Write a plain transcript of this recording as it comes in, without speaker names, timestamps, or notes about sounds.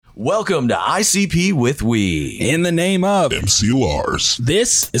Welcome to ICP with We. In the name of MC Lars.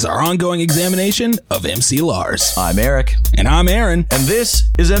 This is our ongoing examination of MC Lars. I'm Eric. And I'm Aaron. And this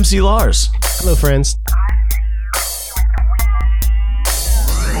is MC Lars. Hello, friends.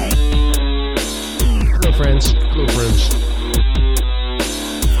 Hello, friends. Hello, friends.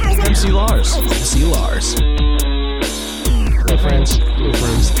 MC Lars. MC Lars. Hello, friends. Hello,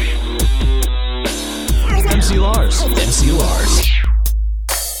 friends. MC Lars. MC Lars.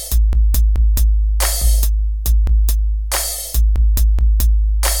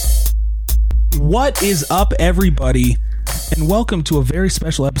 What is up, everybody? And welcome to a very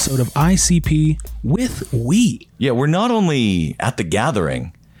special episode of ICP with We. Yeah, we're not only at the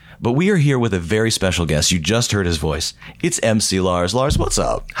gathering, but we are here with a very special guest. You just heard his voice. It's MC Lars. Lars, what's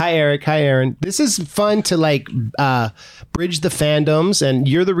up? Hi, Eric. Hi, Aaron. This is fun to bridge the fandoms, and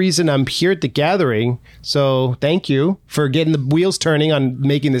you're the reason I'm here at the gathering. So thank you for getting the wheels turning on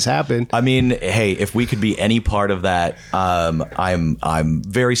making this happen. I mean, hey, if we could be any part of that, I'm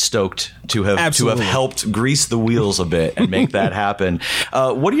very stoked to have Absolutely. helped grease the wheels a bit and make that happen.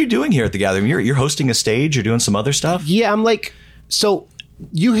 What are you doing here at the gathering? You're hosting a stage. You're doing some other stuff. Yeah, I'm like, so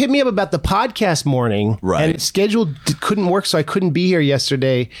you hit me up about the podcast morning, Right. and schedule couldn't work, so I couldn't be here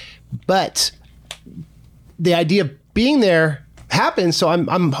yesterday. But the idea of being there happened, so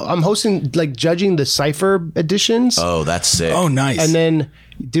I'm hosting, like, judging the Cypher editions. Oh, that's sick. Oh, nice. And then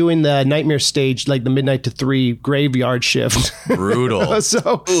doing the Nightmare stage, like the midnight to 3 graveyard shift. Brutal.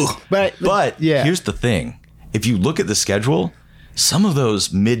 So, but yeah, Here's the thing. If you look at the schedule, some of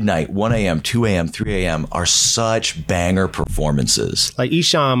those midnight, 1 a.m., 2 a.m., 3 a.m. are such banger performances. like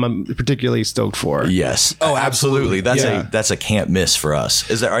Isham, I'm particularly stoked for. Yes. Oh, absolutely. absolutely. That's a can't miss for us.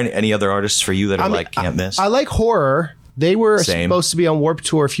 Is there any other artists for you that are like can't miss? I like horror. They were Same. supposed to be on Warped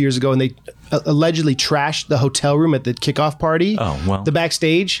Tour a few years ago, and they allegedly trashed the hotel room at the kickoff party. Oh, well. The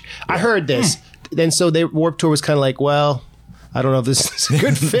backstage. I heard this. Then so Warped Tour was kind of like, well, I don't know if this is a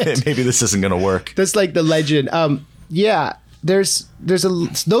good fit. Maybe this isn't going to work. That's like the legend. Yeah, those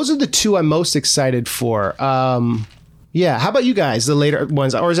are the two I'm most excited for. Yeah, how about you guys, the later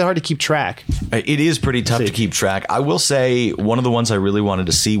ones, or is it hard to keep track? It is pretty tough to keep track. I will say one of the ones I really wanted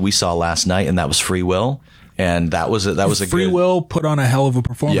to see we saw last night, and that was Free Will. And that was a Free good, Will put on a hell of a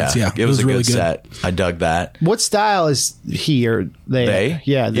performance. Yeah, it was a really good set. I dug that. What style is he or they? They?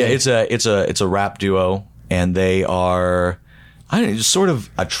 Yeah, they. It's a rap duo, and they are, I don't know, just sort of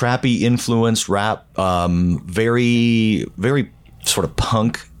a trappy influenced rap, very, very sort of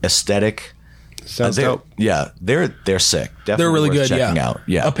punk aesthetic. Sounds dope. Yeah, they're sick. Definitely They're really worth good. checking Yeah. out.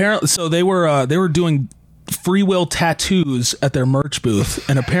 Yeah. Apparently, so they were doing Free Will tattoos at their merch booth,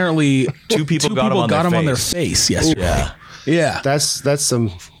 and apparently Two people got them on their face yesterday. Yeah. Yeah. That's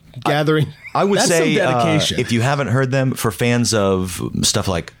some gathering. I would That's say some dedication. if you haven't heard them, for fans of stuff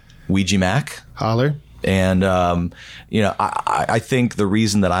like Ouija Mac, Holler. and I think the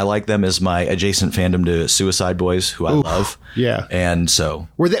reason that I like them is my adjacent fandom to Suicide Boys, who I love. Yeah. And so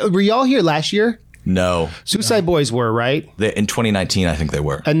Were y'all here last year? no, Suicide Boys were, right? in 2019 I think they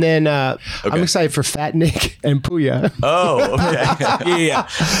were. And then I'm excited for Fat Nick and Puya. Oh, okay. Yeah.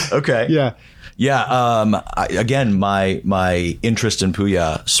 Okay. Yeah. Yeah. Again, my interest in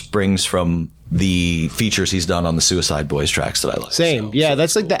Puya springs from the features he's done on the Suicide Boys tracks that I like. Same. So- Yeah,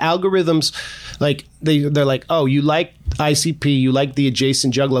 that's like the algorithms. Like they're like, oh, you like ICP, you like the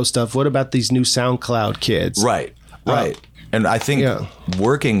adjacent Juggalo stuff. What about these new SoundCloud kids? Right. And I think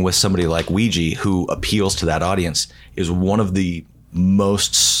working with somebody like Ouija, who appeals to that audience, is one of the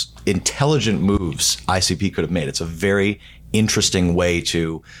most intelligent moves ICP could have made. It's a very interesting way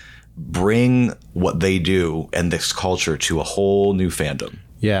to bring what they do and this culture to a whole new fandom.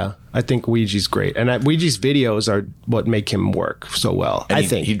 Yeah, I think Ouija's great, and Ouija's videos are what make him work so well. And I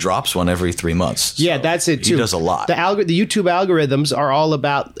think he drops one every 3 months. Yeah, So that's it too. He does a lot. The YouTube algorithms are all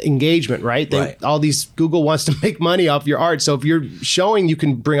about engagement, right? Right. All these Google wants to make money off your art. So if you're showing you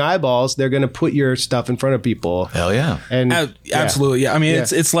can bring eyeballs, they're going to put your stuff in front of people. Hell yeah. And Absolutely. Yeah. I mean,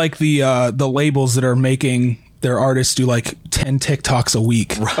 it's like the labels that are making their artists do like 10 TikToks a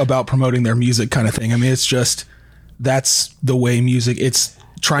week about promoting their music kind of thing. I mean, it's just, that's the way music, it's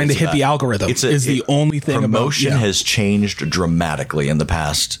trying to hit the algorithm is the only thing promotion about has changed dramatically in the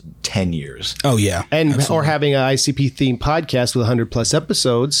past 10 years. Oh yeah. And Absolutely. or having an ICP themed podcast with 100 plus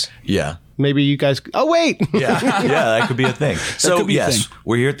episodes. Yeah. Maybe you guys. Oh wait. Yeah. Yeah, that could be a thing. So could be a yes, thing.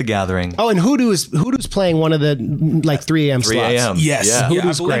 we're here at the gathering. Oh, and Hoodoo's playing one of the like 3 a.m. 3 slots. a.m. Yes. Yeah.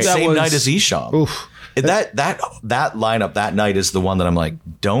 Hoodoo's I believe great. that That same was- night as Esham. Oof. That lineup that night is the one that I'm like,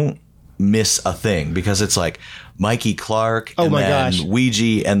 don't miss a thing, because it's like Mikey Clark, Oh and my then gosh.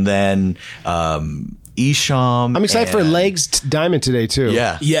 Ouija, and then Isham. I'm excited for Legs Diamond today too.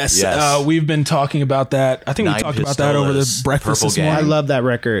 Yeah. Yes. We've been talking about that. I think we Nine talked about that over the Pistolas, breakfast Purple this Gang. morning. I love that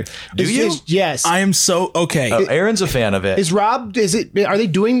record. Do you? Yes. I am so okay. Aaron's a fan of it. Is Rob? Are they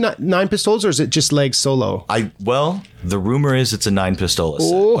doing Nine Pistols or is it just Legs solo? The rumor is it's a 9 Pistola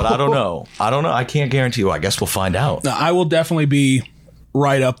set, but I don't know. I can't guarantee you. I guess we'll find out. I will definitely be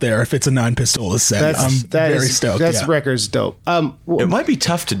right up there if it's a 9 Pistola set. I'm very stoked. That record's dope. It might be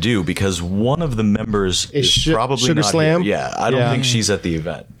tough to do because one of the members is probably Sugar not Slam? here. Yeah, I don't think she's at the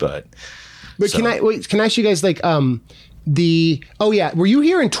event, but can I ask you guys were you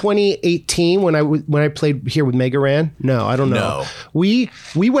here in 2018 when I played here with Mega Ran? No, I don't know. No. We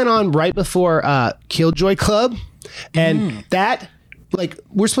went on right before Killjoy Club, and that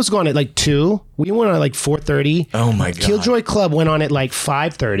we're supposed to go on at 2. We went on at 4:30. Oh my God. Killjoy Club went on at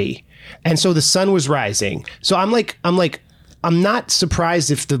 5:30, and so the sun was rising. So I'm not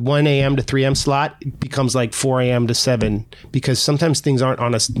surprised if the 1 a.m. to 3 a.m. slot becomes 4 a.m. to 7 because sometimes things aren't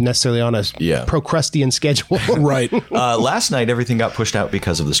necessarily on a Procrustean schedule. Right. Last night everything got pushed out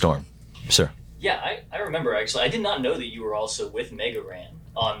because of the storm, sir. Yeah, I remember actually. I did not know that you were also with Mega Ran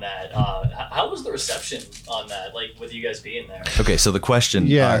on that. How was the reception on that? With you guys being there? Okay, so the question.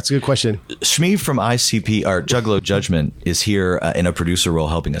 Yeah, it's a good question. Shmeev from ICP or Juggalo Judgment is here in a producer role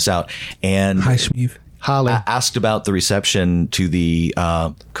helping us out, and Hi, Shmeev. Holly asked about the reception to the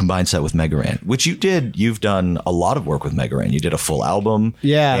combined set with Mega Ran, which you did. You've done a lot of work with Mega Ran. You did a full album,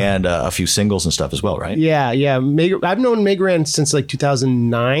 and a few singles and stuff as well, right? Yeah. I've known Mega Ran since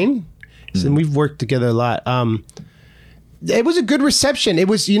 2009, and we've worked together a lot. It was a good reception. It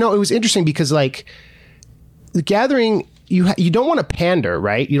was, it was interesting because the gathering, you don't want to pander,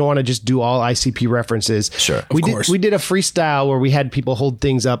 right? You don't want to just do all ICP references. Sure, of course. We did a freestyle where we had people hold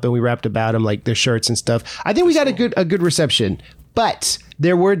things up and we rapped about them, their shirts and stuff. I think we got a good reception, but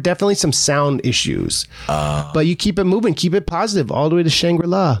there were definitely some sound issues. But you keep it moving, keep it positive, all the way to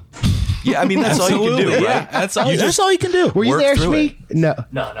Shangri-La. Yeah, I mean that's all you can do, right? Yeah, that's all you can do. Were you there, Shmi? No.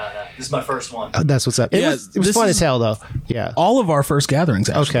 No. This is my first one. That's what's up. It was fun as hell, though. Yeah. All of our first gatherings,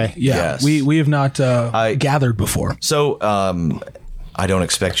 actually. Okay. Yeah. Yes. We have not gathered before. So I don't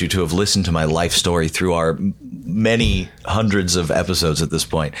expect you to have listened to my life story through our many hundreds of episodes at this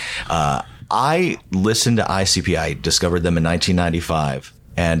point. I listened to ICP. I discovered them in 1995,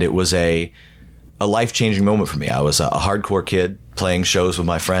 and it was a life-changing moment for me. I was a hardcore kid playing shows with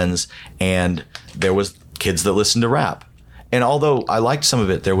my friends, and there was kids that listened to rap. And although I liked some of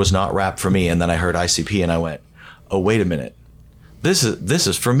it, there was not rap for me. And then I heard ICP, and I went, "Oh, wait a minute, this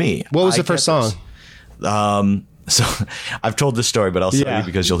is for me." What was the first song? So I've told this story, but I'll tell you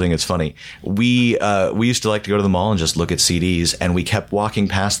because you'll think it's funny. We used to like to go to the mall and just look at CDs, and we kept walking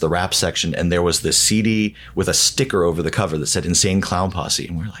past the rap section, and there was this CD with a sticker over the cover that said "Insane Clown Posse,"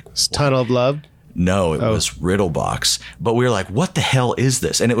 and we were like, Tunnel of Love. No, it was Riddlebox. But we were like, what the hell is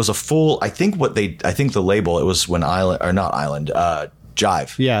this? And it was a full, I think the label, it was when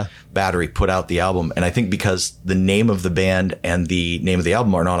Jive. Yeah. Battery put out the album. And I think because the name of the band and the name of the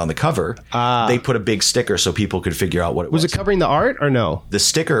album are not on the cover, they put a big sticker so people could figure out what it was. Was it covering the art or no? The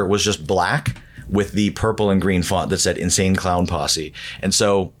sticker was just black with the purple and green font that said Insane Clown Posse. And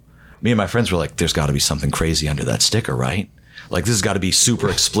so me and my friends were like, there's got to be something crazy under that sticker, right? This has got to be super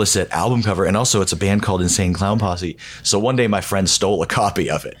explicit album cover. And also it's a band called Insane Clown Posse. So one day my friend stole a copy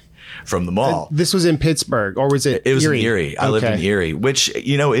of it from the mall. This was in Pittsburgh, or was it? It was Erie? in Erie. I lived in Erie, which, is...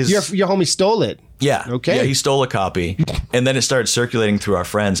 Your homie stole it. Yeah. Okay. Yeah, he stole a copy. And then it started circulating through our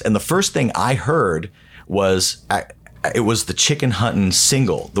friends. And the first thing I heard was... It was the Chicken Huntin'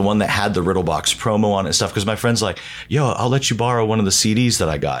 single, the one that had the Riddlebox promo on it and stuff. Because my friend's like, "Yo, I'll let you borrow one of the CDs that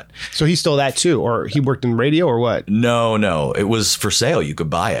I got." So he stole that too, or he worked in radio, or what? No, it was for sale. You could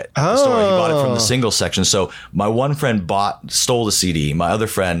buy it. The store. He bought it from the single section. So my one friend stole the CD. My other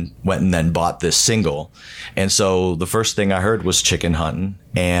friend went and then bought this single. And so the first thing I heard was Chicken Huntin',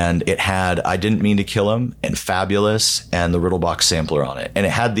 and it had "I Didn't Mean to Kill Him" and "Fabulous" and the Riddlebox sampler on it, and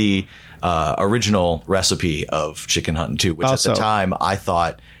it had the original recipe of Chicken Huntin' too, which at the time I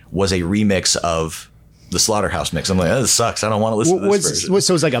thought was a remix of the Slaughterhouse mix. I'm like, "Oh, this sucks. I don't want to listen to this version."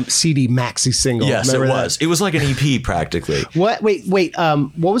 So it was like a CD maxi single. Yes, Remember it was. It was like an EP practically. What? Wait.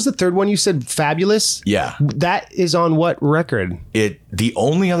 What was the third one you said? Fabulous? Yeah. That is on what record? The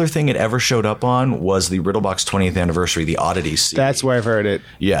only other thing it ever showed up on was the Riddlebox 20th anniversary, the Oddities CD. That's where I've heard it.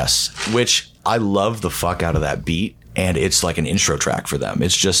 Yes, which I love the fuck out of that beat, and it's like an intro track for them.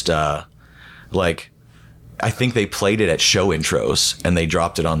 It's just I think they played it at show intros and they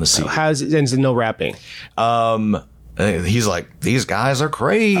dropped it on the CD. How's it? And no rapping. He's like, these guys are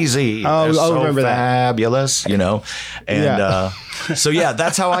crazy. They're so remember fabulous, you know? And so, yeah,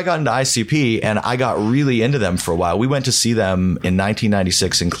 that's how I got into ICP, and I got really into them for a while. We went to see them in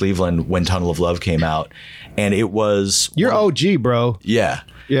 1996 in Cleveland when Tunnel of Love came out, and it was... You're OG, bro. Yeah.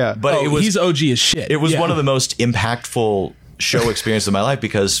 Yeah. But he's OG as shit. It was one of the most impactful show experiences of my life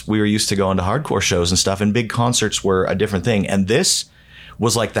because we were used to going to hardcore shows and stuff, and big concerts were a different thing. And this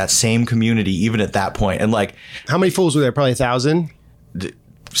was like that same community, even at that point. And like, how many fools were there? Probably 1,000?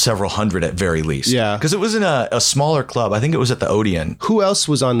 Several hundred at very least. Yeah. Because it was in a smaller club. I think it was at the Odeon. Who else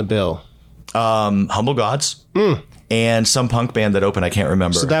was on the bill? Humble Gods. And some punk band that opened. I can't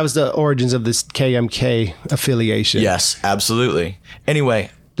remember. So that was the origins of this KMK affiliation. Yes, absolutely. Anyway,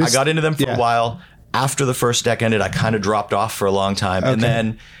 I got into them for a while. After the first deck ended, I kind of dropped off for a long time. Okay. And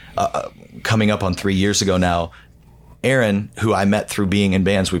then coming up on 3 years ago now, Aaron, who I met through being in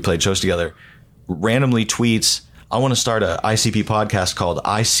bands, we played shows together, randomly tweets, I want to start a ICP podcast called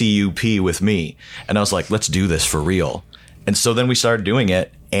ICUP with me. And I was like, let's do this for real. And so then we started doing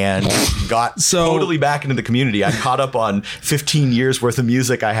it and got totally back into the community. I caught up on 15 years worth of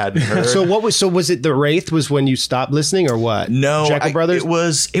music I hadn't heard. So was it the Wraith was when you stopped listening or what? No, Jackal Brothers?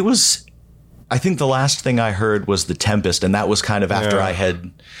 It was, I think the last thing I heard was The Tempest. And that was kind of after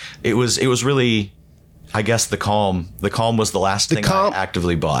it was really, I guess the Calm was the last thing I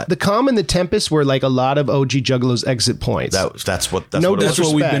actively bought. The Calm and the Tempest were like a lot of OG Juggalos' exit points. That's what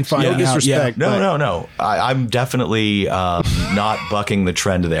what we've been finding. No disrespect. No. I'm definitely not bucking the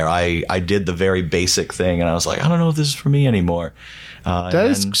trend there. I did the very basic thing, and I was like, I don't know if this is for me anymore. That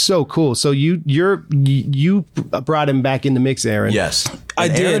is so cool. So you brought him back in the mix, Aaron. Yes, I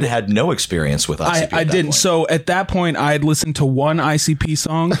did. Aaron had no experience with ICP. I didn't. So at that point, I had listened to one ICP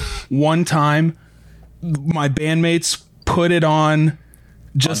song one time. My bandmates put it on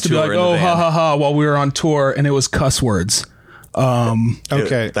just to be like, oh, ha, ha, ha, while we were on tour, and it was cuss words.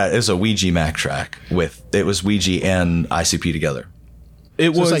 Okay. That is a Ouija Mac track. It was Ouija and ICP together.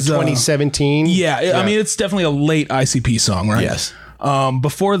 It was like 2017? Yeah, I mean, it's definitely a late ICP song, right? Yes.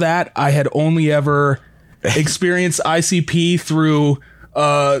 Before that, I had only ever experienced ICP through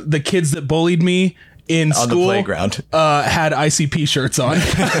the kids that bullied me in on school, the playground, had ICP shirts on.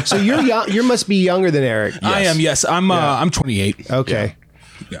 So you're young. You must be younger than Eric. Yes. I am. Yes, I'm 28. Okay.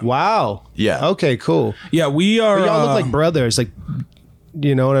 Yeah. Wow. Yeah. Okay. Cool. Yeah, we are. But y'all look like brothers. Like,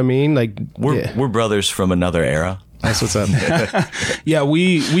 you know what I mean? Like we're brothers from another era. That's what's up. Yeah,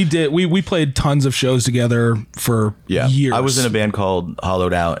 we played tons of shows together for years. I was in a band called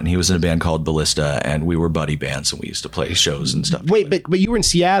Hollowed Out, and he was in a band called Ballista, and we were buddy bands, and we used to play shows and stuff. Wait, but you were in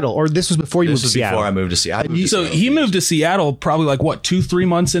Seattle, or this was before you moved to Seattle? Before I moved to Seattle. He moved to Seattle probably like what 2-3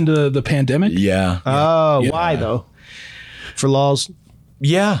 months into the pandemic. Yeah. Oh, why though? For lols.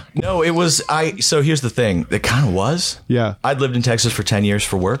 Yeah. No, it was So here's the thing. It kind of was. Yeah. I'd lived in Texas for 10 years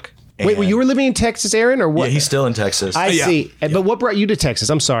for work. Wait, well, you were living in Texas, Aaron, or what? Yeah, he's still in Texas. I see. Yeah. But what brought you to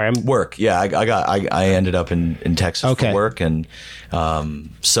Texas? I'm sorry. Work. Yeah, I ended up in Texas for work, and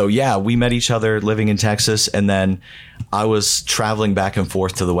so yeah, we met each other living in Texas, and then I was traveling back and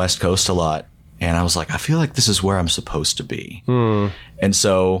forth to the West Coast a lot, and I was like, I feel like this is where I'm supposed to be, and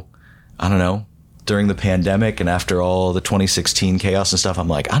so I don't know. During the pandemic and after all the 2016 chaos and stuff, I'm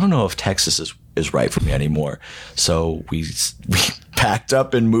like, I don't know if Texas is right for me anymore. So we packed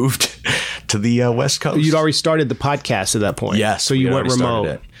up and moved to the West Coast. You'd already started the podcast at that point. Yes. So you went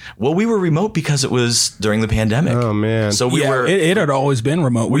remote. Well, we were remote because it was during the pandemic. Oh, man. So it had always been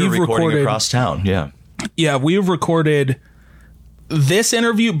remote. We've recorded across town. Yeah. Yeah, we've recorded this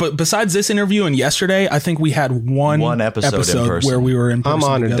interview, but besides this interview and yesterday, I think we had one episode in person where we were in person. I'm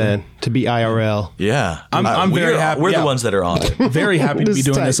honored together. then to be IRL. Yeah. I'm very happy. We're the ones that are on it. Very happy to be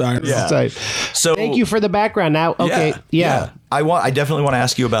doing this IRL. Yeah. This is tight. So thank you for the background. Now, okay. Yeah. I definitely want to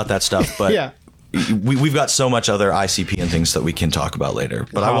ask you about that stuff, but yeah. We've got so much other ICP and things that we can talk about later.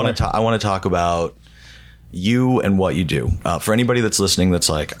 But I want to talk about you and what you do. For anybody that's listening that's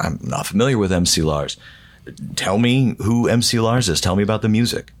like, I'm not familiar with MC Lars. Tell me who MC Lars is. Tell me about the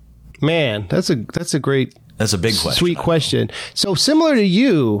music. Man, that's a great, that's a big question. Sweet question. So similar to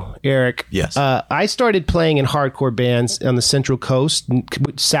you, Eric. Yes. I started playing in hardcore bands on the Central Coast,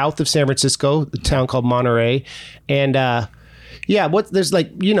 south of San Francisco, a town called Monterey, and there's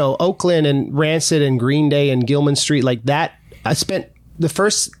like Oakland and Rancid and Green Day and Gilman Street like that. I spent the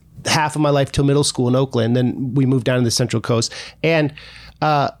first half of my life till middle school in Oakland. Then we moved down to the Central Coast, and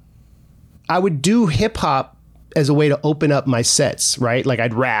I would do hip hop as a way to open up my sets, right? Like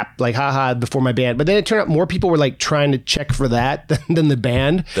I'd rap, like haha, before my band. But then it turned out more people were like trying to check for that than the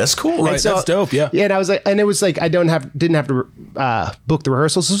band. That's cool, right? So, that's dope. Yeah. Yeah, and I was like, and it was like I didn't have to book the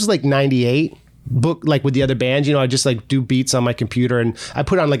rehearsals. This was like 98. book like with the other bands. You know, I just like do beats on my computer, and I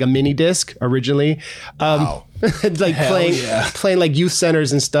put on like a mini disc originally, like playing like youth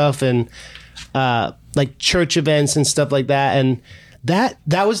centers and stuff, and like church events and stuff like that. And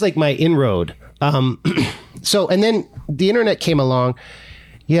that was like my inroad. So, and then the internet came along.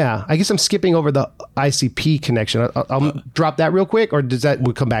 Yeah, I guess I'm skipping over the ICP connection. I'll drop that real quick, or does that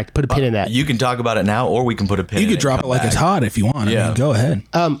we'll come back? Put a pin in that. You can talk about it now, or we can put a pin. in You could drop it like it's hot if you want. Yeah, I mean, go ahead.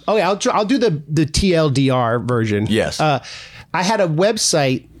 Okay, I'll do the TLDR version. Yes. I had a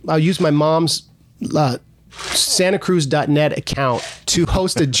website. I'll use my mom's SantaCruz.net account to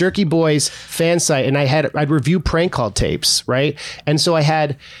host a Jerky Boys fan site, and I'd review prank call tapes, right? And so I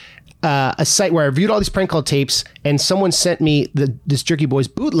had a site where I reviewed all these prank call tapes, and someone sent me this Jerky Boys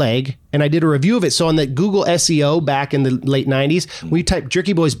bootleg, and I did a review of it. So on the Google SEO back in the late 90s, when you type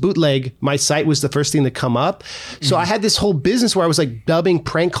Jerky Boys bootleg, my site was the first thing to come up. So I had this whole business where I was like dubbing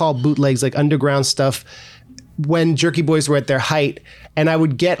prank call bootlegs, like underground stuff, when Jerky Boys were at their height, and I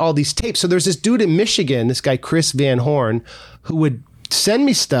would get all these tapes. So there's this dude in Michigan, this guy Chris Van Horn, who would send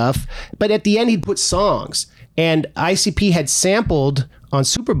me stuff, but at the end he'd put songs. And ICP had sampled on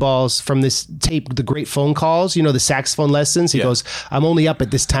Super Balls from this tape, The Great Phone Calls, you know, the saxophone lessons. He goes, I'm only up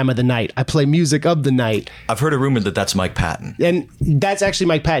at this time of the night. I play music of the night. I've heard a rumor that that's Mike Patton. And that's actually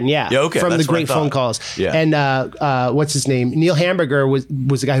Mike Patton, yeah. Okay, from that's The Great Phone Calls. Yeah. And what's his name? Neil Hamburger was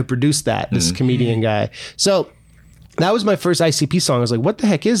the guy who produced that, this comedian guy. So that was my first ICP song. I was like, what the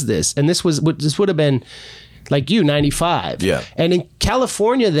heck is this? And this would have been like 95. Yeah. And in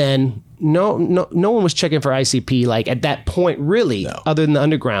California then, no one was checking for ICP like at that point, really, other than the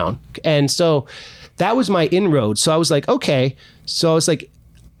underground. And so that was my inroad. So I was like, okay. So I was like,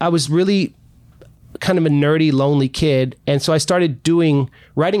 I was really kind of a nerdy, lonely kid. And so I started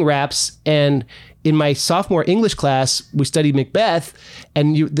writing raps, and in my sophomore English class, we studied Macbeth,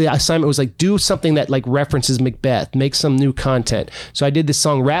 and the assignment was like, do something that like references Macbeth, make some new content. So I did this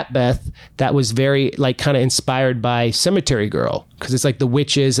song Rap Beth that was very like kind of inspired by Cemetery Girl, because it's like the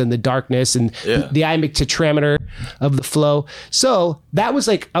witches and the darkness and the iambic tetrameter of the flow. So that was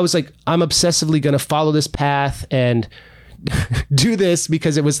like, I was like, I'm obsessively going to follow this path and do this,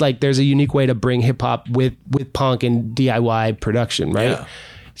 because it was like, there's a unique way to bring hip hop with punk and DIY production, right? Yeah.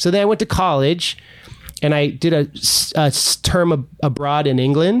 So then I went to college, and I did a term abroad in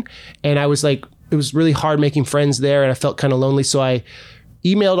England, and I was like, it was really hard making friends there, and I felt kind of lonely. So I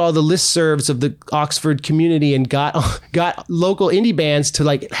emailed all the listservs of the Oxford community and got local indie bands to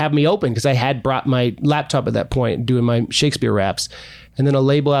like have me open, because I had brought my laptop at that point doing my Shakespeare raps. And then a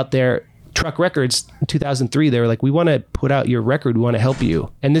label out there, Truck Records, in 2003, they were like, we want to put out your record, we want to help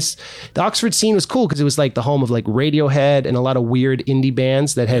you. And the Oxford scene was cool, because it was like the home of like Radiohead and a lot of weird indie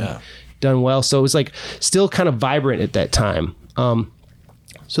bands that had done well. So it was like still kind of vibrant at that time.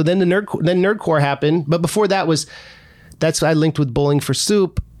 So then Nerdcore happened, but before that I linked with Bowling for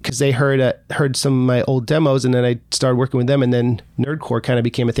Soup, because they heard some of my old demos, and then I started working with them, and then Nerdcore kind of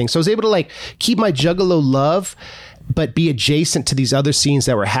became a thing. So I was able to like keep my Juggalo love, but be adjacent to these other scenes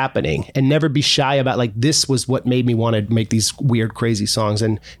that were happening, and never be shy about like, this was what made me want to make these weird, crazy songs.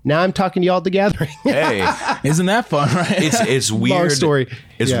 And now I'm talking to y'all at the gathering. Hey, isn't that fun, right? It's weird. Long story.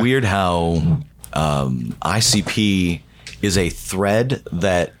 It's weird how ICP is a thread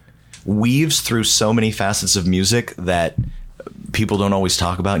that weaves through so many facets of music that people don't always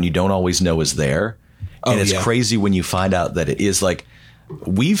talk about, and you don't always know is there. And it's crazy when you find out that it is. Like,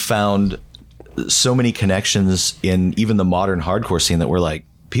 we've found so many connections in even the modern hardcore scene that we're like,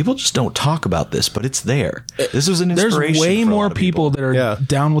 people just don't talk about this, but it's there. This was an inspiration. There's way more people that are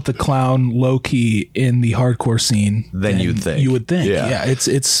down with the clown low key in the hardcore scene than you'd think. You would think. Yeah. It's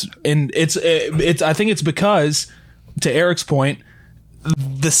I think it's because, to Eric's point,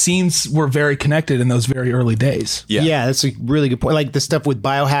 the scenes were very connected in those very early days. Yeah, that's a really good point. Like the stuff with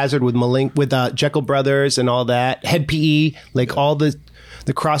Biohazard, with Malink, with Jekyll Brothers and all that, Head PE, like all the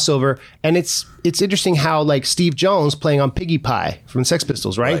crossover. And it's interesting how like Steve Jones playing on Piggy Pie from Sex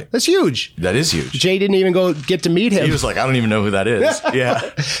Pistols, right? That's huge. That is huge. Jay didn't even get to meet him. He was like, I don't even know who that is.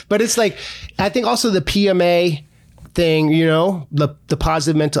 Yeah. But it's like, I think also the PMA thing, you know, the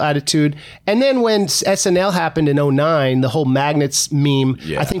positive mental attitude. And then when SNL happened in 2009, the whole Magnets meme,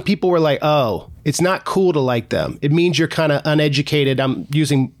 I think people were like, oh, it's not cool to like them. It means you're kind of uneducated. I'm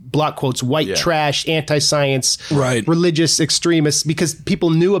using block quotes, white trash, anti-science, religious extremists, because people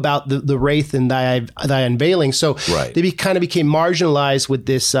knew about the Wraith and thy unveiling. So they kind of became marginalized with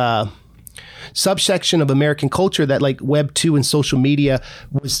this subsection of American culture that like Web 2 and social media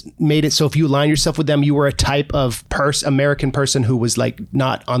made it so if you align yourself with them, you were a type of American person who was like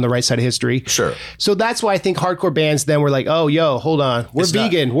not on the right side of history. Sure. So that's why I think hardcore bands then were like, oh, yo, hold on, we're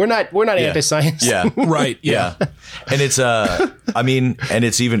vegan. We're not anti-science. Yeah. Right. Yeah. And it's and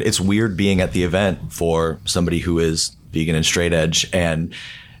it's weird being at the event for somebody who is vegan and straight edge. And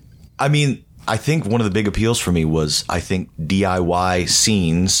I mean, I think one of the big appeals for me was I think DIY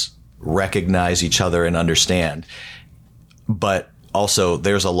scenes recognize each other and understand. But also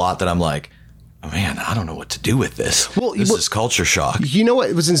there's a lot that I'm like, oh, man, I don't know what to do with this. Well, this is culture shock. You know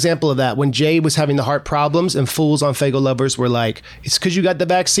what was an example of that? When Jay was having the heart problems and fools on Fago Lovers were like, it's because you got the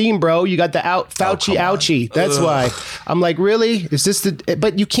vaccine, bro. You got the Fauci ouchie. That's why. I'm like, really? Is this the...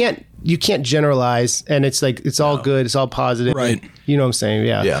 But you can't generalize, and it's like, it's all good. It's all positive. Right. And, you know what I'm saying?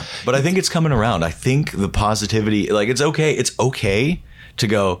 Yeah. Yeah. But I think it's coming around. I think the positivity, like it's okay to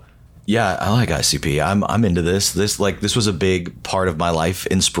go, yeah, I like ICP. I'm into this. This was a big part of my life,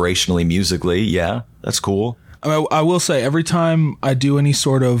 inspirationally, musically. Yeah, that's cool. I will say every time I do any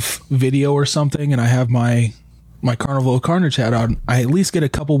sort of video or something, and I have my Carnival of Carnage hat on, I at least get a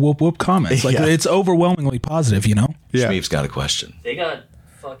couple whoop whoop comments. Like it's overwhelmingly positive, you know. Yeah. Shmeev's got a question. They got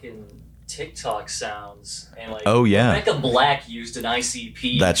fucking TikTok sounds and like Rebecca Black used an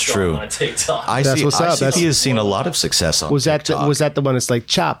ICP. That's true. On a TikTok. That's what's up. ICP has seen a lot of success on TikTok. Was that the one that's like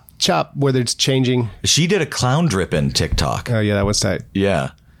chop where it's changing? She did a clown drip in TikTok. Oh yeah, that was tight.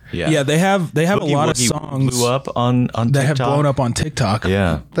 Yeah. Yeah, they have a lot of songs blew up on TikTok. That have blown up on TikTok.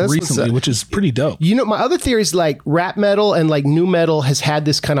 Yeah, recently, which is pretty dope. You know, my other theory is like rap metal and like new metal has had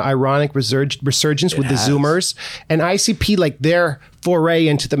this kind of ironic resurgence with the Zoomers, and ICP, like their foray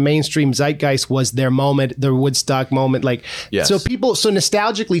into the mainstream zeitgeist was their moment, their Woodstock moment. Like, so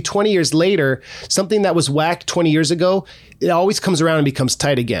nostalgically, 20 years later, something that was whacked 20 years ago, it always comes around and becomes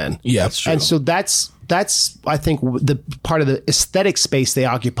tight again. Yeah, that's true. And so that's I think the part of the aesthetic space they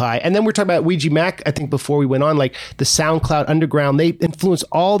occupy. And then we're talking about Ouija Mac, I think before we went on, like the SoundCloud underground, they influence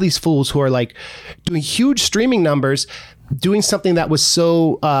all these fools who are like doing huge streaming numbers, doing something that was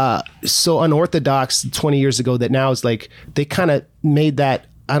so unorthodox 20 years ago that now is like, they kind of made that,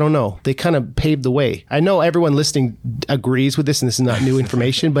 I don't know, they kind of paved the way. I know everyone listening agrees with this and this is not new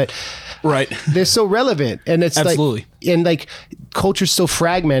information, but right, they're so relevant. And it's absolutely. And like culture's so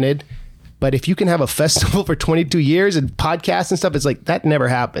fragmented. But if you can have a festival for 22 years and podcasts and stuff, it's like that never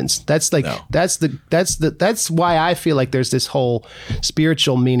happens. That's like that's why I feel like there's this whole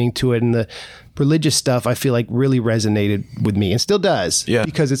spiritual meaning to it, and the religious stuff I feel like really resonated with me and still does. Yeah.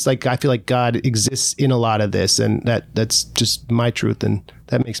 Because it's like I feel like God exists in a lot of this, and that's just my truth, and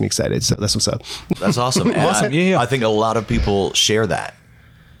that makes me excited. So that's what's up. That's awesome. Awesome. Yeah. I think a lot of people share that,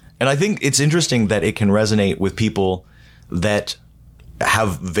 and I think it's interesting that it can resonate with people that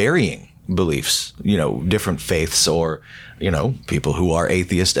have varying beliefs, you know, different faiths, or, you know, people who are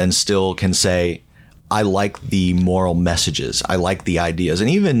atheist and still can say, I like the moral messages. I like the ideas. And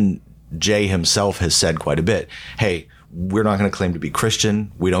even Jay himself has said quite a bit, hey, we're not going to claim to be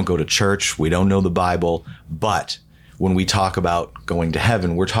Christian. We don't go to church. We don't know the Bible. But when we talk about going to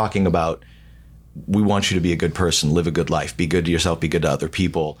heaven, we're talking about, we want you to be a good person, live a good life, be good to yourself, be good to other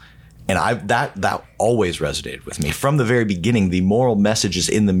people. And that always resonated with me from the very beginning. The moral messages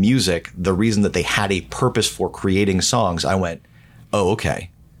in the music, the reason that they had a purpose for creating songs, I went, oh, okay,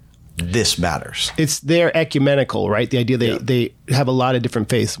 this matters. It's their ecumenical, right? The idea they have a lot of different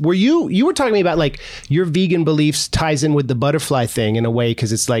faiths. You were talking to me about like your vegan beliefs ties in with the butterfly thing in a way,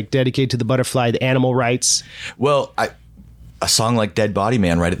 because it's like dedicated to the butterfly, the animal rights. Well, a song like Dead Body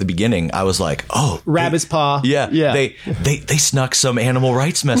Man right at the beginning, I was like, oh, Rabbit's Paw. Yeah. They snuck some animal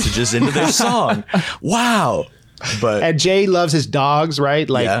rights messages into their song. Wow. And Jay loves his dogs, right?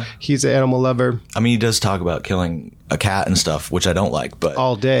 Like he's an animal lover. I mean, he does talk about killing a cat and stuff, which I don't like, but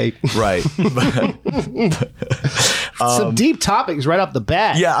all day. Right. Some deep topics right off the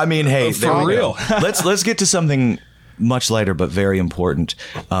bat. Yeah. I mean, hey, for real. Let's get to something much lighter, but very important.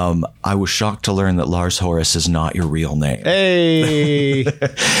 I was shocked to learn that Lars Horace is not your real name. Hey.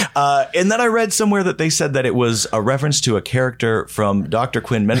 And then I read somewhere that they said that it was a reference to a character from Dr.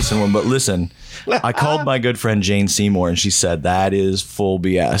 Quinn Medicine Woman. But listen, I called my good friend Jane Seymour, and she said that is full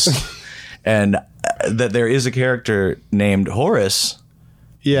BS. And that there is a character named Horace,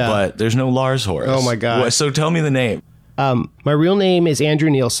 but there's no Lars Horace. Oh my God. So tell me the name. My real name is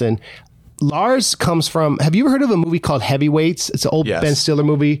Andrew Nielsen. Lars comes from, have you ever heard of a movie called Heavyweights? It's an old Ben Stiller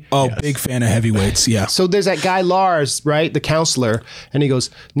movie. Oh, big fan of Heavyweights, yeah. So there's that guy Lars, right? The counselor. And he goes,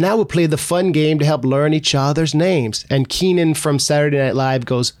 now we'll play the fun game to help learn each other's names. And Keenan from Saturday Night Live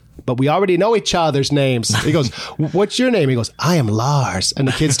goes, but we already know each other's names. He goes, what's your name? He goes, I am Lars. And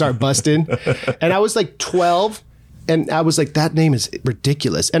the kids start busting. And I was like 12. And I was like, that name is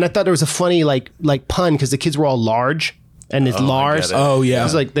ridiculous. And I thought there was a funny like pun because the kids were all large. And it's Lars. Oh, yeah. It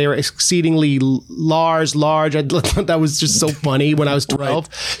was like they were exceedingly large. I thought that was just so funny when I was 12.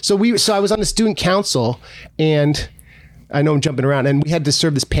 Right. So I was on the student council, and I know I'm jumping around, and we had to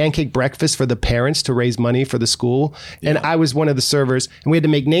serve this pancake breakfast for the parents to raise money for the school. And I was one of the servers, and we had to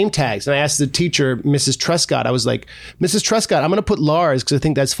make name tags. And I asked the teacher, Mrs. Truscott, I was like, Mrs. Truscott, I'm going to put Lars because I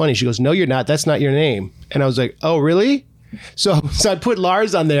think that's funny. She goes, no, you're not. That's not your name. And I was like, oh, really? So I put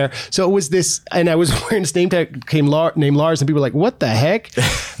Lars on there. So it was this, and I was wearing this name tag named Lars, and people were like, what the heck?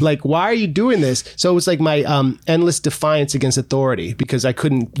 Like, why are you doing this? So it was like my endless defiance against authority because I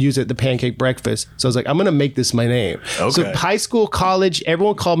couldn't use it at the pancake breakfast. So I was like, I'm going to make this my name. Okay. So high school, college,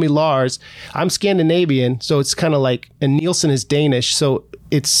 everyone called me Lars. I'm Scandinavian, so it's kind of like, and Nielsen is Danish, so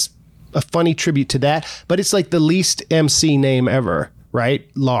it's a funny tribute to that. But it's like the least MC name ever. Right?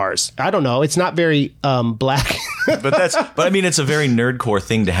 Lars. I don't know. It's not very black. but I mean, it's a very nerdcore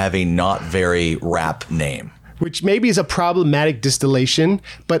thing to have a not very rap name. Which maybe is a problematic distillation.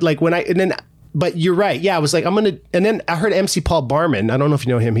 But like but you're right. Yeah, I was like, and then I heard MC Paul Barman. I don't know if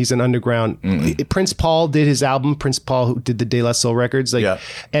you know him. He's an underground. Prince Paul did his album. Prince Paul, who did the De La Soul records. Like, yeah.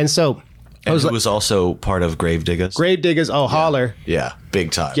 And so. And he was also part of Gravediggers. Gravediggers, holler. Yeah,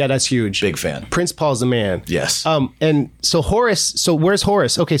 big time. Yeah, that's huge. Big fan. Prince Paul's the man. Yes. And so Horace, so where's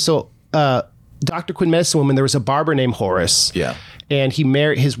Horace? Okay, so Dr. Quinn Medicine Woman, there was a barber named Horace. Yeah. And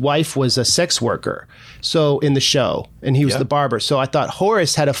his wife was a sex worker. So in the show, and he was the barber. So I thought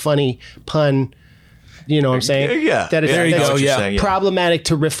Horace had a funny pun. You know what I'm saying? Yeah. That is, there you go. Yeah. Problematic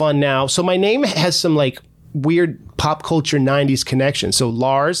to riff on now. So my name has some like weird pop culture 90s connection. So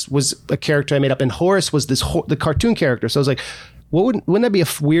Lars was a character I made up, and Horace was the cartoon character. So I was like, wouldn't that be a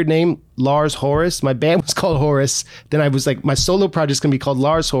weird name? Lars Horace? My band was called Horace. Then I was like, my solo project's gonna be called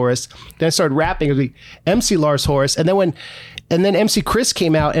Lars Horace. Then I started rapping. It would be MC Lars Horace. And then MC Chris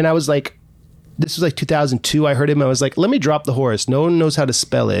came out, and I was like, this was like 2002. I heard him. I was like, let me drop the Horace. No one knows how to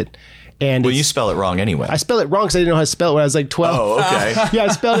spell it. And you spell it wrong anyway. I spell it wrong because I didn't know how to spell it when I was like 12. Oh, okay. Yeah, I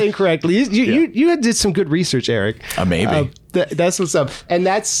spelled it incorrectly. You did some good research, Eric. Maybe. That's what's up. And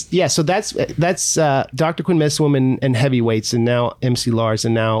that's Dr. Quinn Medicine Woman and Heavyweights, and now MC Lars,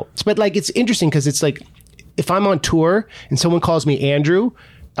 and now. But like, it's interesting because it's like, if I'm on tour and someone calls me Andrew,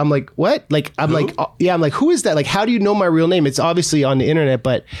 I'm like, what? Like, I'm like, I'm like, who is that? Like, how do you know my real name? It's obviously on the internet,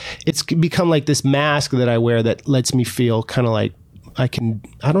 but it's become like this mask that I wear that lets me feel kind of like I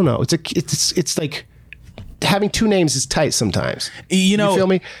don't know. It's like having two names is tight sometimes. You feel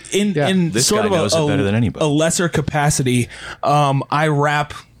me? In this sort guy of knows it better than anybody. A lesser capacity, I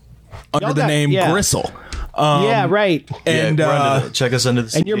rap under the name Gristle. Yeah, right. And check us under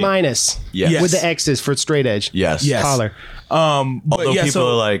the and you're minus. Yes. With the X's for straight edge. Yes. Holler. Although people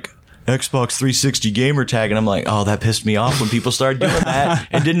are like, Xbox 360 gamer tag, and I'm like, oh, that pissed me off when people started doing that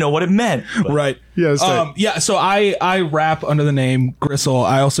and didn't know what it meant. But, right. Yeah. So I rap under the name Gristle.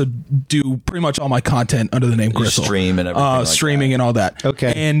 I also do pretty much all my content under the name Gristle. Stream and everything. Streaming and all that.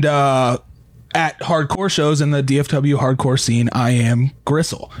 Okay. And at hardcore shows in the DFW hardcore scene, I am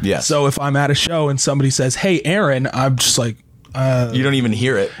Gristle. Yes. So if I'm at a show and somebody says, "Hey, Aaron," I'm just like, you don't even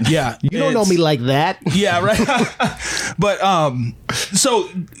hear it. Yeah. You don't know me like that. Yeah, right. But so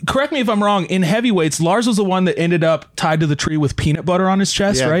correct me if I'm wrong, in Heavyweights, Lars was the one that ended up tied to the tree with peanut butter on his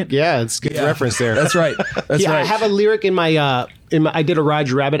chest, right? Yeah, it's a good reference there. That's right. That's right. I have a lyric in my I did a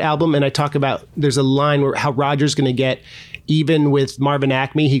Roger Rabbit album, and I talk about, there's a line where how Roger's going to get even with Marvin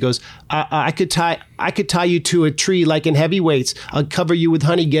Acme. He goes, I could tie you to a tree like in Heavyweights. I'll cover you with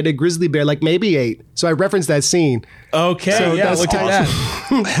honey, get a grizzly bear like maybe 8. So I referenced that scene. Okay, so yeah, look at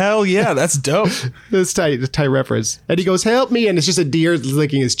that. Hell yeah, that's dope. That's tight. It's a tight reference. And he goes, help me, and it's just a deer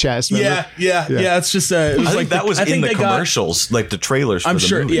licking his chest. Remember? Yeah. It's just I think that was in the commercials, like the trailers. I'm for the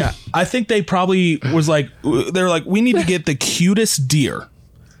sure. movie. Yeah, I think they probably was like, they were like, we need to get the cutest deer.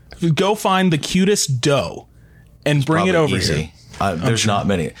 Go find the cutest doe and bring it over easy. here. There's not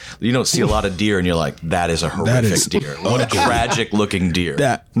many. You don't see a lot of deer, and you're like, that is a horrific deer. What a tragic looking deer.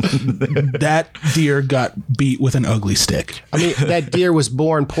 That deer got beat with an ugly stick. I mean, that deer was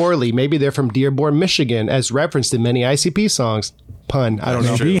born poorly. Maybe they're from Dearborn, Michigan, as referenced in many ICP songs. Pun. I don't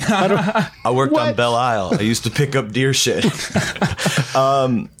know. I worked on Belle Isle. I used to pick up deer shit.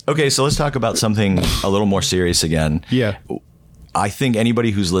 Okay, so let's talk about something a little more serious again. Yeah. I think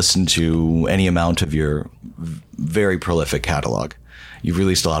anybody who's listened to any amount of your very prolific catalog, you've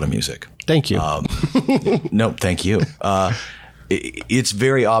released a lot of music. Thank you. No, thank you. It's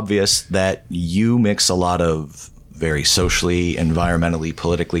very obvious that you mix a lot of very socially, environmentally,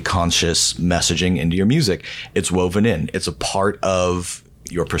 politically conscious messaging into your music. It's woven in. It's a part of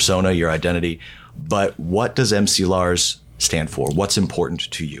your persona, your identity. But what does MC Lars stand for? What's important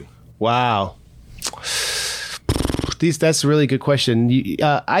to you? Wow. That's a really good question.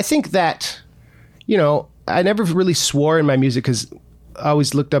 I think that, I never really swore in my music because I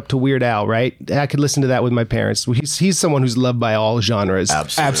always looked up to Weird Al, right? I could listen to that with my parents. He's someone who's loved by all genres.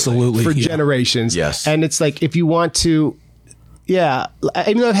 Absolutely. For generations. Yes. And it's like, if you want to,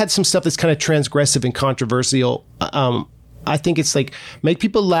 even though I've had some stuff that's kind of transgressive and controversial, I think it's like, make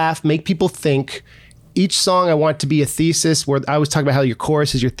people laugh, make people think. Each song I want to be a thesis, where I always talk about how your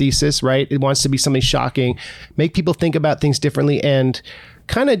chorus is your thesis, right? It wants to be something shocking, make people think about things differently, and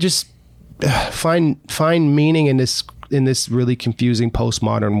kind of just find meaning in this really confusing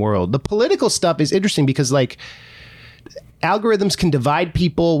postmodern world. The political stuff is interesting because like algorithms can divide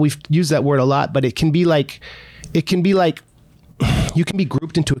people. We've used that word a lot, but it can be like you can be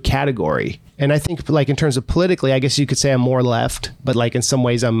grouped into a category. And I think like in terms of politically, I guess you could say I'm more left, but like in some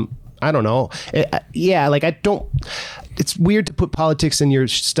ways I don't know. It's weird to put politics in your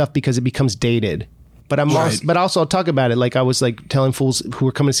stuff because it becomes dated. But also I'll talk about it. Like I was like telling fools who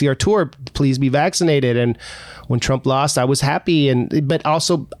were coming to see our tour, please be vaccinated. And when Trump lost, I was happy. But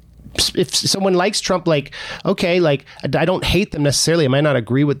also if someone likes Trump, like, okay, like I don't hate them necessarily. I might not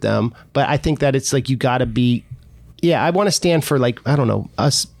agree with them, but I think that it's like, you gotta be, I want to stand for like, I don't know,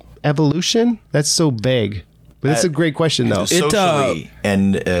 us evolution. That's so vague. But that's a great question, though. Socially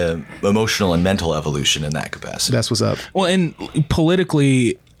and emotional and mental evolution in that capacity. That's what's up. Well, and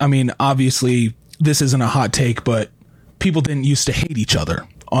politically, I mean, obviously, this isn't a hot take, but people didn't used to hate each other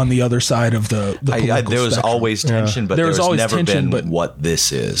on the other side of the political there was spectrum. always tension, but there's always never tension, been what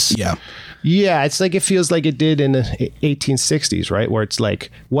this is. Yeah. Yeah, it's like it feels like it did in the 1860s, right? Where it's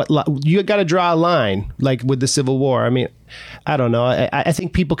like, you got to draw a line, like with the Civil War. I mean, I don't know. I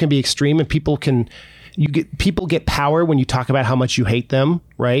think people can be extreme, and people get power when you talk about how much you hate them,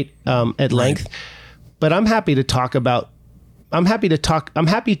 right? At length. But I'm happy to try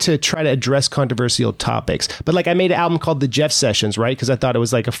to address controversial topics. But like I made an album called The Jeff Sessions, right? Because I thought it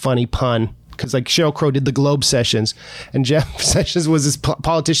was like a funny pun. Because like Sheryl Crow did the Globe Sessions, and Jeff Sessions was this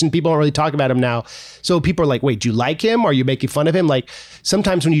politician. People don't really talk about him now. So people are like, wait, do you like him? Or are you making fun of him? Like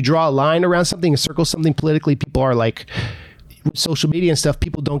sometimes when you draw a line around something and circle something politically, people are like, social media and stuff,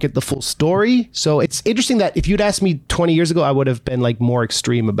 people don't get the full story. So it's interesting that if you'd asked me 20 years ago, I would have been like more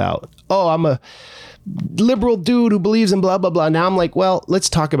extreme about, I'm a liberal dude who believes in blah, blah, blah. Now I'm like, well, let's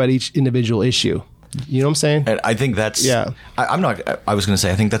talk about each individual issue. You know what I'm saying? And I think that's, I was going to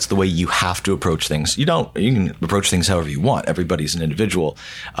say, I think that's the way you have to approach things. You can approach things however you want. Everybody's an individual.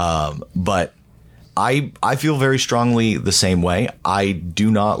 But I feel very strongly the same way. I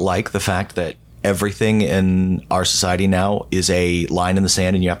do not like the fact that everything in our society now is a line in the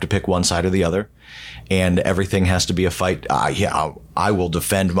sand and you have to pick one side or the other. And everything has to be a fight. I will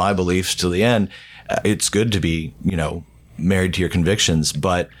defend my beliefs to the end. It's good to be, married to your convictions,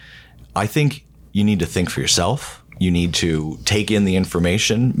 but I think you need to think for yourself. You need to take in the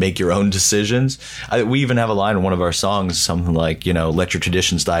information, make your own decisions. We even have a line in one of our songs, something like, let your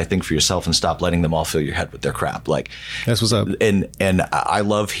traditions die, think for yourself, and stop letting them all fill your head with their crap. Like, that's what's up. And I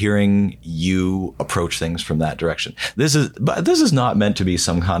love hearing you approach things from that direction. This is not meant to be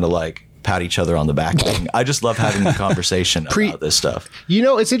some kind of like pat each other on the back thing. I just love having a conversation about this stuff.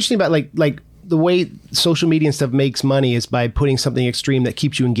 It's interesting about like the way social media and stuff makes money is by putting something extreme that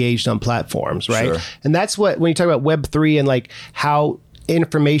keeps you engaged on platforms, right? Sure. And that's what, when you talk about Web3 and like how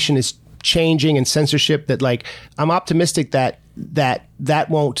information is changing and censorship, that like, I'm optimistic that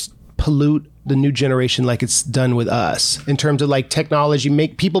won't pollute the new generation like it's done with us in terms of like technology,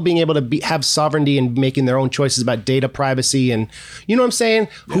 make people being able to have sovereignty and making their own choices about data privacy. And you know what I'm saying?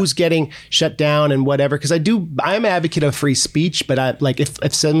 Yeah. Who's getting shut down and whatever. Cause I'm an advocate of free speech, but I like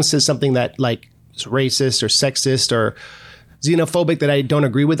if someone says something that like is racist or sexist or xenophobic that I don't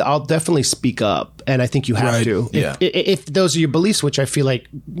agree with, I'll definitely speak up. And I think you have to. If those are your beliefs, which I feel like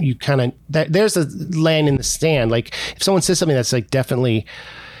you kind of, there's a line in the sand. Like if someone says something that's like definitely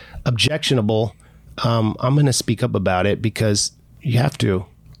objectionable, I'm going to speak up about it because you have to.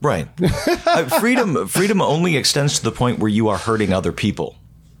 Right. Freedom only extends to the point where you are hurting other people.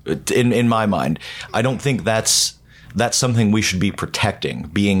 In my mind, I don't think that's something we should be protecting,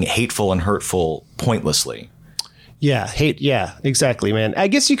 being hateful and hurtful pointlessly. Yeah, hate. Yeah, exactly, man. I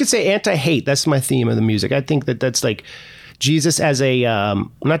guess you could say anti-hate. That's my theme of the music. I think that's like Jesus as a,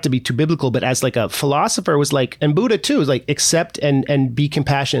 not to be too biblical, but as like a philosopher was like, and Buddha too, is like accept and be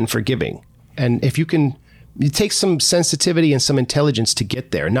compassionate and forgiving. And if you can it takes some sensitivity and some intelligence to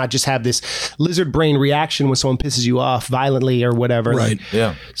get there, not just have this lizard brain reaction when someone pisses you off violently or whatever. Right.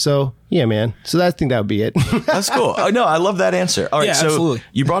 Yeah. So yeah, man. So I think that would be it. That's cool. Oh, no, I love that answer. All right. Yeah, so absolutely.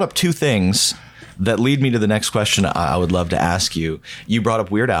 You brought up two things that lead me to the next question I would love to ask you. You brought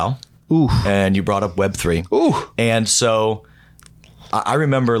up Weird Al. Ooh. And you brought up Web3. Ooh. And so I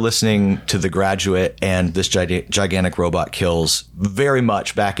remember listening to The Graduate and This Gigantic Robot Kills very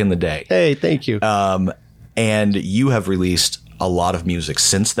much back in the day. Hey, thank you. And you have released a lot of music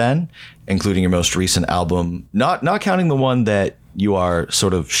since then, including your most recent album, not counting the one that you are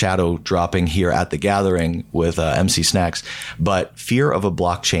sort of shadow dropping here at The Gathering with MC Snacks, but Fear of a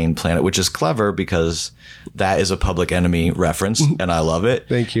Blockchain Planet, which is clever because that is a Public Enemy reference, and I love it.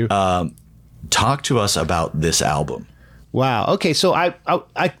 Thank you. Talk to us about this album. Wow. Okay. So I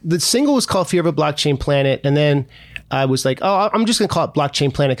the single was called Fear of a Blockchain Planet. And then I was like, oh, I'm just going to call it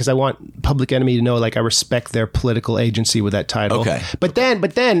Blockchain Planet because I want Public Enemy to know, like, I respect their political agency with that title. Okay. But then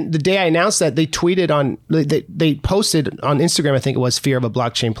the day I announced that, they tweeted they posted on Instagram, I think it was, Fear of a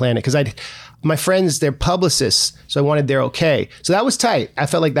Blockchain Planet, because my friends, they're publicists, so I wanted their okay. So that was tight. I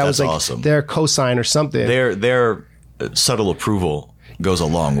felt like that was like awesome. Their cosign or something. Their subtle approval goes a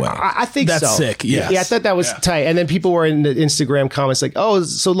long way. I think That's so. sick, yes. Yeah, I thought that was tight. And then people were in the Instagram comments like, "Oh,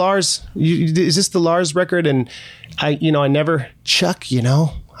 so Lars, is this the Lars record?" And I never Chuck, we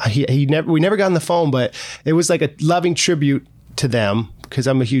never got on the phone, but it was like a loving tribute to them because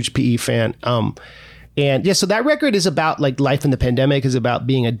I'm a huge PE fan. And yeah, so that record is about like life in the pandemic, is about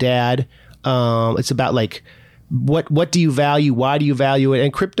being a dad. It's about like, what do you value? Why do you value it?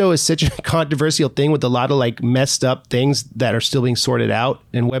 And crypto is such a controversial thing with a lot of like messed up things that are still being sorted out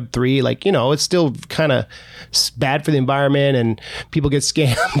in Web3. Like, it's still kind of bad for the environment and people get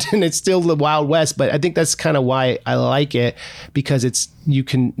scammed and it's still the Wild West. But I think that's kind of why I like it, because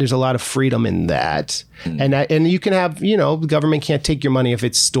there's a lot of freedom in that. And you can have, the government can't take your money if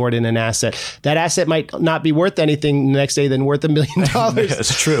it's stored in an asset. That asset might not be worth anything the next day than worth $1 million.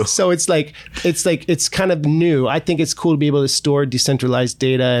 That's true. So it's kind of new. I think it's cool to be able to store decentralized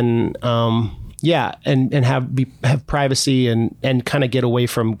data and and have privacy and kind of get away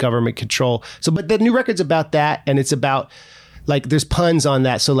from government control. So, but the new record's about that, and it's about like there's puns on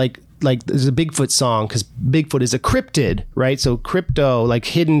that. So like there's a Bigfoot song because Bigfoot is a cryptid, right? So crypto, like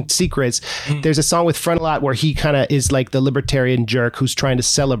hidden secrets. There's a song with Frontalot where he kind of is like the libertarian jerk who's trying to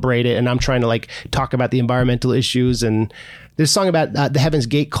celebrate it, and I'm trying to like talk about the environmental issues. And there's a song about the Heaven's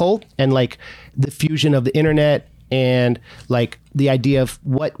Gate cult and like the fusion of the internet and like the idea of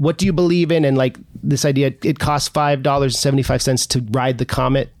what do you believe in, and like this idea it costs $5.75 to ride the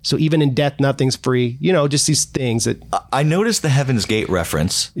comet, so even in death nothing's free, just these things that I noticed the Heaven's Gate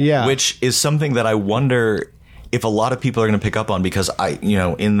reference, which is something that I wonder if a lot of people are going to pick up on, because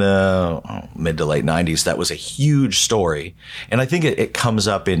in the mid to late 90s, that was a huge story. And I think it comes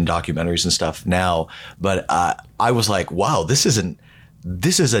up in documentaries and stuff now, but I was like, wow, this is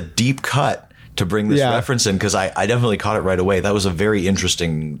a deep cut to bring this reference in, because I definitely caught it right away. That was a very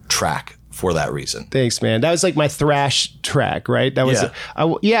interesting track for that reason. Thanks, man. That was like my thrash track, right? That was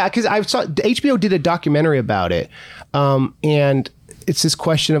because I saw HBO did a documentary about it, and it's this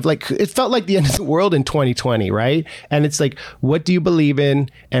question of like, it felt like the end of the world in 2020, right? And it's like, what do you believe in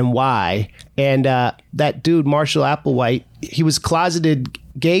and why? And that dude, Marshall Applewhite, he was closeted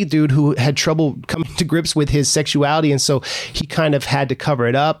gay dude who had trouble coming to grips with his sexuality, and so he kind of had to cover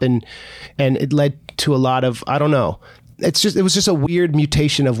it up, and it led to a lot of, I don't know. It was just a weird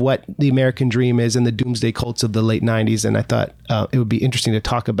mutation of what the American dream is and the doomsday cults of the late 90s. And I thought it would be interesting to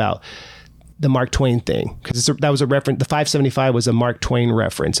talk about the Mark Twain thing, because that was a reference. The 575 was a Mark Twain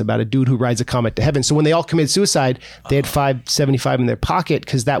reference about a dude who rides a comet to heaven. So when they all committed suicide, they had 575 in their pocket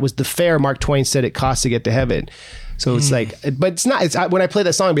because that was the fare Mark Twain said it costs to get to heaven. So it's like, but it's not. When I play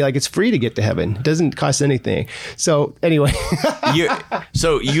that song, I'd be like, it's free to get to heaven. It doesn't cost anything. So anyway,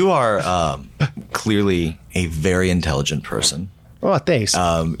 you are clearly a very intelligent person. Oh, thanks.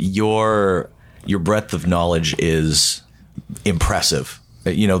 Your breadth of knowledge is impressive.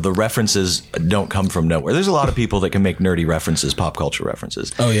 The references don't come from nowhere. There's a lot of people that can make nerdy references, pop culture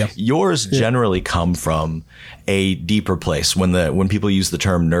references. Oh yeah. Yours generally come from a deeper place. When people use the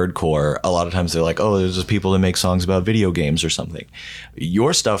term nerdcore, a lot of times they're like, oh, there's just people that make songs about video games or something.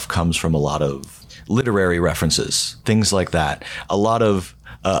 Your stuff comes from a lot of literary references, things like that. A lot of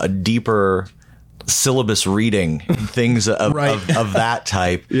deeper syllabus reading, things of that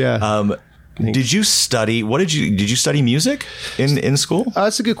type. Yeah. Did you study? Did you study music in school?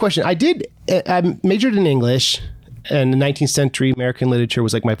 That's a good question. I did. I majored in English, and the 19th century American literature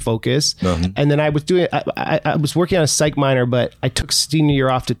was like my focus. And then I was doing, I was working on a psych minor, but I took senior year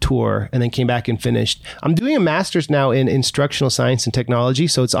off to tour and then came back and finished. I'm doing a master's now in instructional science and technology.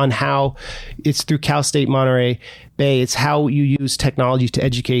 So it's on how, it's through Cal State Monterey Bay. It's how you use technology to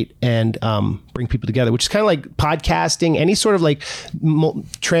educate and bring people together, which is kind of like podcasting, any sort of like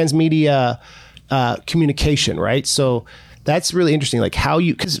transmedia communication, right? So that's really interesting. Like how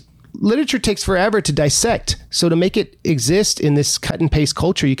you, because literature takes forever to dissect. So to make it exist in this cut and paste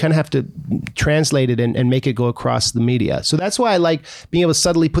culture, you kind of have to translate it and make it go across the media. So that's why I like being able to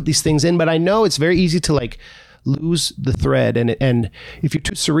subtly put these things in. But I know it's very easy to like lose the thread. And if you're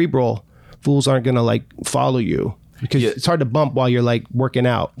too cerebral, fools aren't going to like follow you. Because it's hard to bump while you're like working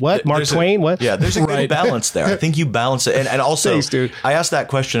out. What? Mark Twain? What? Yeah, there's a good balance there. I think you balance it. And also, thanks, dude. I asked that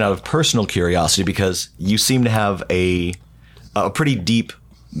question out of personal curiosity because you seem to have a pretty deep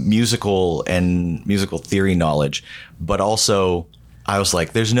musical and musical theory knowledge, but also I was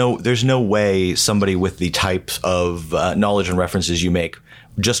like, there's no way somebody with the type of knowledge and references you make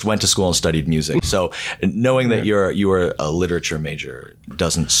just went to school and studied music. So knowing that you were a literature major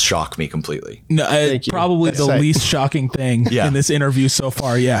doesn't shock me completely. No, probably the least shocking thing in this interview so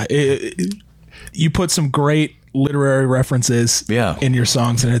far. Yeah, you put some great literary references in your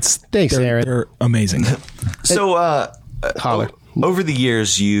songs, and Aaron. They're amazing. So holler. Over the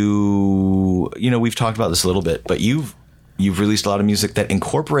years, you know, we've talked about this a little bit, but you've released a lot of music that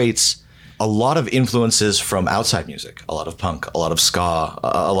incorporates a lot of influences from outside music, a lot of punk, a lot of ska,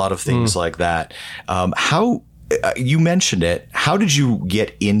 a lot of things like that. How you mentioned it? How did you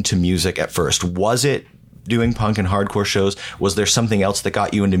get into music at first? Was it doing punk and hardcore shows? Was there something else that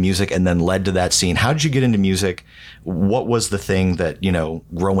got you into music and then led to that scene? How did you get into music? What was the thing that, you know,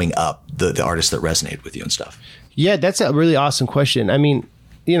 growing up, the artists that resonated with you and stuff? Yeah, that's a really awesome question. I mean,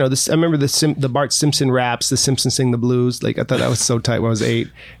 you know, I remember the Bart Simpson raps, the Simpsons sing the blues. Like I thought that was so tight when I was 8.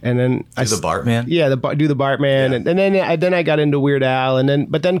 And then the Bart Man. Yeah, do the Bart Man, and then I got into Weird Al, and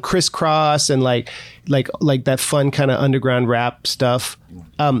then Criss Cross and like that fun kind of underground rap stuff.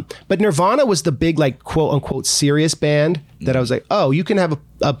 But Nirvana was the big like quote unquote serious band that I was like, oh, you can have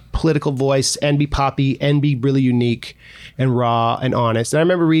a political voice and be poppy and be really unique and raw and honest. And I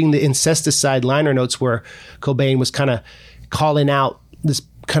remember reading the Incesticide liner notes where Cobain was kind of calling out this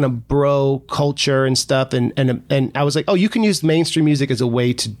kind of bro culture and stuff, and I was like, oh, you can use mainstream music as a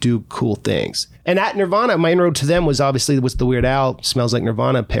way to do cool things. And at Nirvana, my inroad to them was the Weird Al Smells Like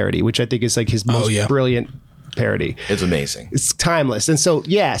Nirvana parody, which I think is like his most brilliant parody. It's amazing. It's timeless. And so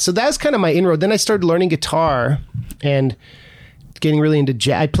that was kind of my inroad. Then I started learning guitar and getting really into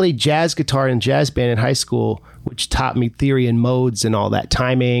jazz. I played jazz guitar in a jazz band in high school, which taught me theory and modes and all that,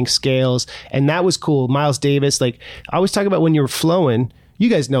 timing, scales, and that was cool. Miles Davis, like I always talk about when you're flowing. You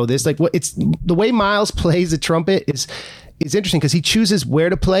guys know this. Like it's the way Miles plays the trumpet is interesting because he chooses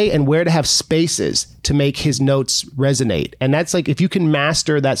where to play and where to have spaces to make his notes resonate. And that's like if you can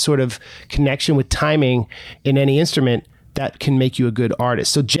master that sort of connection with timing in any instrument, that can make you a good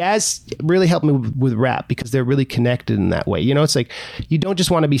artist. So jazz really helped me with rap because they're really connected in that way. You know, it's like you don't just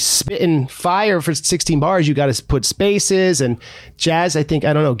want to be spitting fire for 16 bars. You got to put spaces, and jazz, I think,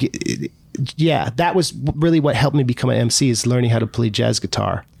 I don't know. Yeah, that was really what helped me become an MC, is learning how to play jazz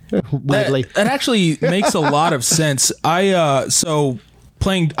guitar. Weirdly. That actually makes a lot of sense. I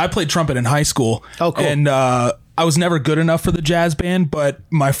played trumpet in high school. Oh, cool. And I was never good enough for the jazz band, but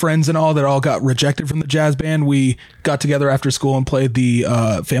my friends and all that all got rejected from the jazz band. We got together after school and played the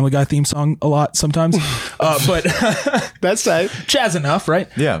Family Guy theme song a lot sometimes. But that's tight. Jazz enough, right?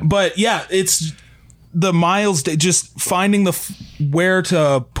 Yeah. But yeah, it's the Miles, just finding where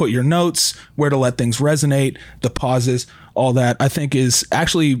to put your notes, where to let things resonate, the pauses, all that, I think is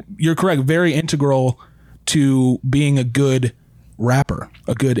actually, you're correct, very integral to being a good rapper,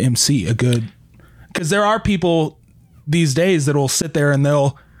 a good MC, because there are people these days that will sit there and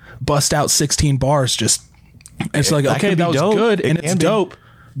they'll bust out 16 bars. Just it's like, okay, that was dope. Good and it's dope,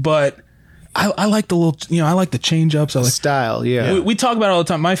 but I like the little, I like the change ups. I like style. Yeah, we talk about it all the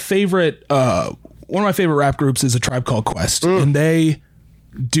time. My favorite, one of my favorite rap groups is A Tribe Called Quest, and they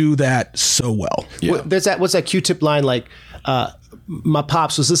do that so well. Yeah. What's that Q-Tip line like? My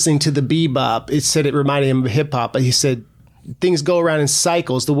pops was listening to the bebop. It said it reminded him of hip hop, but he said things go around in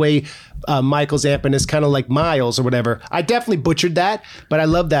cycles. The way Michael's amping is kind of like Miles or whatever. I definitely butchered that, but I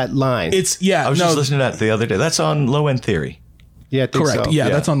love that line. I was just listening to that the other day. That's on Low End Theory. Yeah, I think correct. So. Yeah,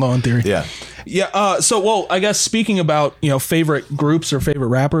 that's on Low End Theory. Yeah. Yeah. So, I guess speaking about, favorite groups or favorite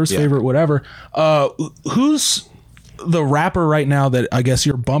rappers, favorite whatever, who's the rapper right now that I guess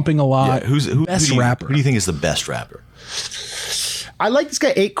you're bumping a lot? Yeah. Who's best rapper? Who do you think is the best rapper? I like this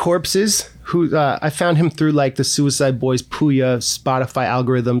guy, Eight Corpses, who I found him through like the Suicide Boys Puya Spotify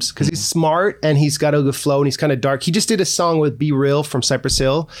algorithms because he's smart and he's got a good flow and he's kind of dark. He just did a song with Be Real from Cypress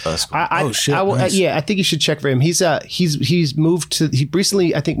Hill. That's cool. Nice. Yeah, I think you should check for him. He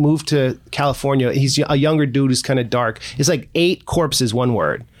recently I think moved to California. He's a younger dude who's kind of dark. It's like 8 Corpses, one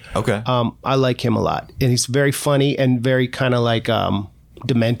word. Okay. I like him a lot, and he's very funny and very kind of like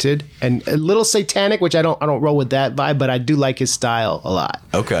demented and a little satanic, which I don't roll with that vibe, but I do like his style a lot.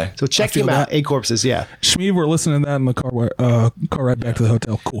 Okay. So check him out. 8 Corpses, yeah. Shmeev, we're listening to that in the car ride back to the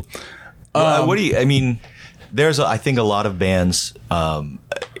hotel. Cool. What do you? I mean, there's I think a lot of bands.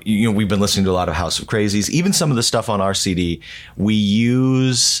 We've been listening to a lot of House of Crazies. Even some of the stuff on our CD, we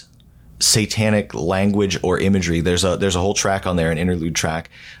use satanic language or imagery. There's a whole track on there, an interlude track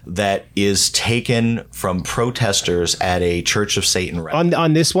that is taken from protesters at a Church of Satan rally.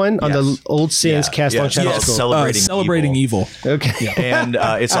 On this one, on the Old Sins Cast on Channel School. Celebrating evil. Okay. And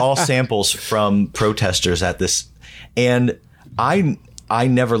it's all samples from protesters at this. And I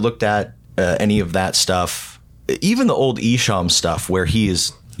never looked at any of that stuff, even the old Esham stuff where he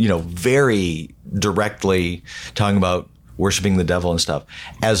is, very directly talking about worshiping the devil and stuff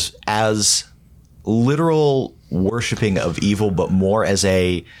as literal worshiping of evil, but more as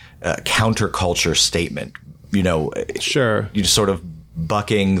a counterculture statement. Sure. You just sort of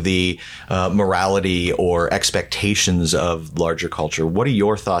bucking the morality or expectations of larger culture. What are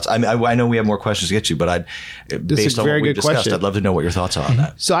your thoughts? I mean, I know we have more questions to get you, but based on what we've discussed, I'd love to know what your thoughts are on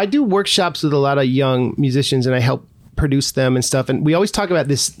that. So I do workshops with a lot of young musicians, and I help produce them and stuff. And we always talk about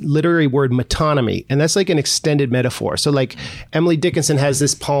this literary word metonymy, and that's like an extended metaphor. So like Emily Dickinson has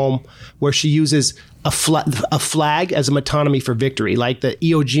this poem where she uses a flag as a metonymy for victory, like the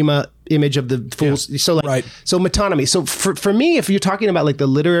Iwo Jima image of the fools. Yeah. So so metonymy. So for me, if you're talking about like the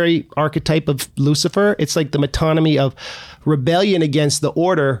literary archetype of Lucifer, it's like the metonymy of rebellion against the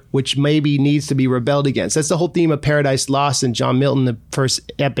order, which maybe needs to be rebelled against. That's the whole theme of Paradise Lost and John Milton, the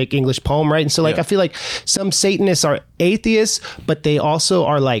first epic English poem, right? And so I feel like some Satanists are atheists, but they also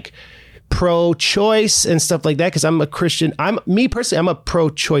are like pro-choice and stuff like that, because I'm a Christian. I'm a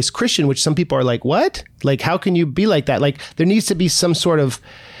pro-choice Christian, which some people are like, what? Like, how can you be like that? Like, there needs to be some sort of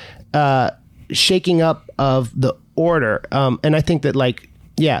shaking up of the order. And I think that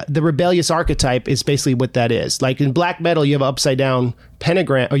the rebellious archetype is basically what that is. Like in black metal, you have an upside down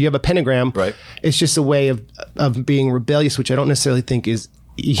pentagram, or you have a pentagram. Right. It's just a way of being rebellious, which I don't necessarily think is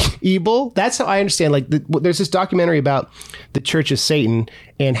evil. That's how I understand. Like there's this documentary about the Church of Satan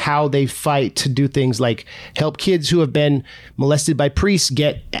and how they fight to do things like help kids who have been molested by priests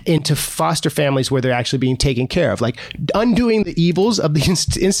get into foster families where they're actually being taken care of, like undoing the evils of the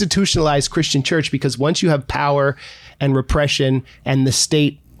institutionalized Christian church. Because once you have power and repression and the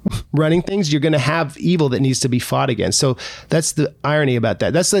state running things, you're going to have evil that needs to be fought against. So that's the irony about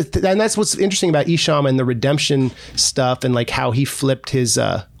that. And that's what's interesting about Esham and the redemption stuff, and like how he flipped his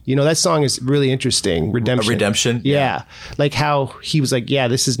that song is really interesting. Redemption. Yeah. Like how he was like, yeah,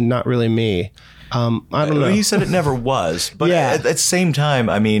 this is not really me. I don't know. He said it never was, but at the same time,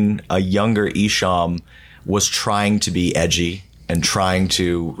 I mean, a younger Esham was trying to be edgy and trying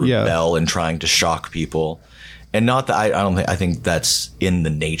to rebel and trying to shock people. And not that I think that's in the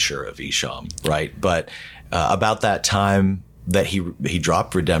nature of Esham, right? But about that time that he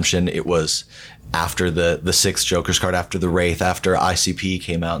dropped Redemption, it was after the sixth Joker's card, after the Wraith, after ICP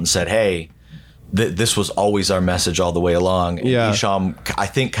came out and said, hey, this was always our message all the way along. And Esham, I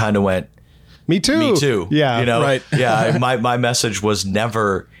think, kind of went, me too. Yeah. Right. Yeah. My message was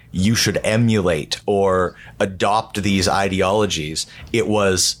never you should emulate or adopt these ideologies. It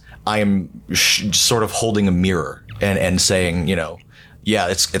was, I am sort of holding a mirror and saying,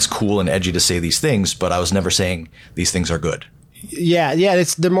 it's cool and edgy to say these things, but I was never saying these things are good. Yeah,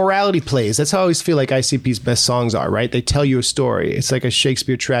 it's the morality plays. That's how I always feel like ICP's best songs are, right? They tell you a story. It's like a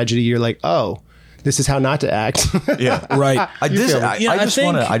Shakespeare tragedy. You're like, oh, this is how not to act. Yeah, right. I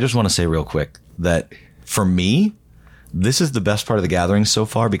just want to say real quick that for me, this is the best part of The Gathering so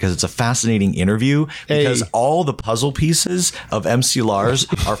far, because it's a fascinating interview, because all the puzzle pieces of MC Lars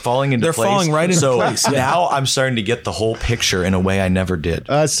are falling into place. They're falling right into place. So now I'm starting to get the whole picture in a way I never did.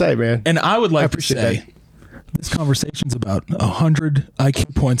 That's tight, man. And I would like to say, this conversation's about 100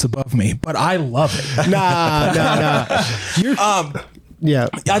 IQ points above me, but I love it. Nah. You're,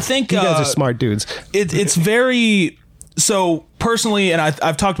 I think you guys are smart dudes. It's very, so personally, and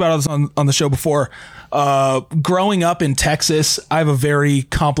I've talked about this on the show before, growing up in Texas, I have a very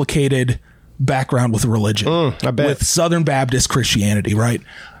complicated background with religion. I bet. With Southern Baptist Christianity, right?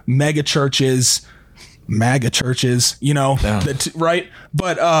 Mega churches, MAGA churches, right?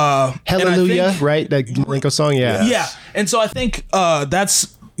 But Hallelujah, right? That Malenko song, yeah. Yeah. And so I think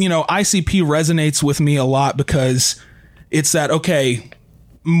that's, ICP resonates with me a lot because it's that, okay,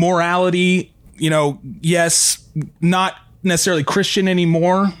 morality, yes, not necessarily Christian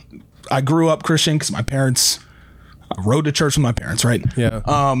anymore. I grew up Christian because I rode to church with my parents, right? Yeah.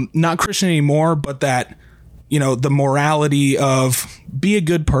 Not Christian anymore, but that, the morality of be a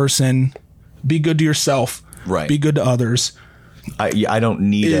good person, be good to yourself, right? Be good to others. I don't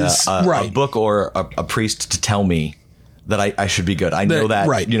need right. a book or a priest to tell me that I should be good. I know that,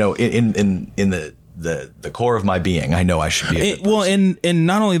 right. In the core of my being, I know I should be a good person. And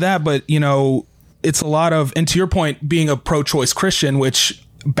not only that, but, it's a lot of, and to your point, being a pro-choice Christian, which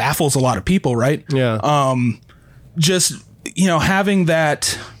baffles a lot of people, right? Yeah. Just, having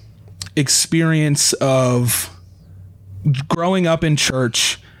that experience of growing up in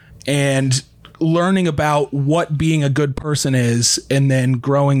church and learning about what being a good person is, and then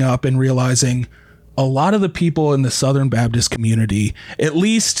growing up and realizing a lot of the people in the Southern Baptist community, at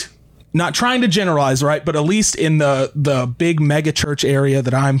least not trying to generalize, right, but at least in the big mega church area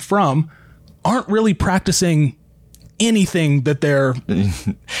that I'm from, aren't really practicing anything that they're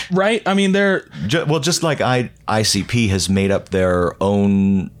right. I mean, they're just like ICP has made up their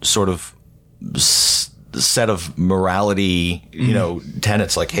own sort of set of morality,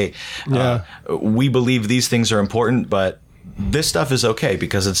 tenets. Like, hey, we believe these things are important, but this stuff is okay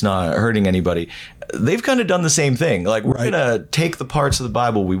because it's not hurting anybody. They've kind of done the same thing. Like, we're going to take the parts of the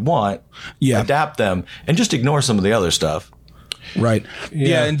Bible we want, adapt them, and just ignore some of the other stuff. Right.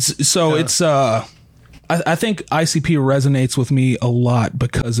 Yeah. And so it's, I think ICP resonates with me a lot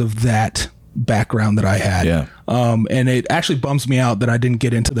because of that background that I had. Yeah. And it actually bums me out that I didn't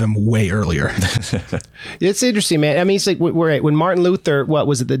get into them way earlier. It's interesting, man. I mean, it's like when Martin Luther, what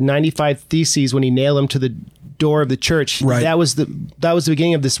was it, the 95 Theses, when he nailed them to the door of the church, right. that was the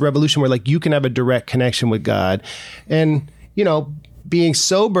beginning of this revolution where, like, you can have a direct connection with God. And, being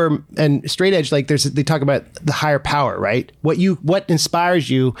sober and straight edge, like they talk about the higher power, right? What inspires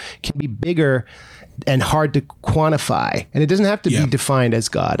you can be bigger and hard to quantify, and it doesn't have to be defined as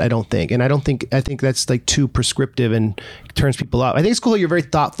God, I don't think. And I think that's like too prescriptive and turns people off. I think it's cool you're very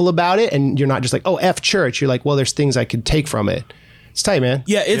thoughtful about it, and you're not just like, oh, F church. You're like, well, there's things I could take from it. It's tight, man.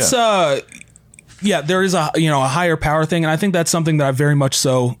 Yeah, it's there is a higher power thing, and I think that's something that I very much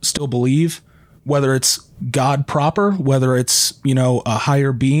so still believe, whether it's God proper, whether it's, a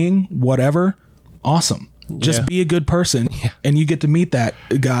higher being, whatever. Awesome. Just be a good person, and you get to meet that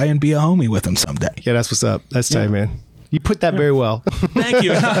guy and be a homie with him someday. Yeah, that's what's up. That's tight, man. You put that very well. Thank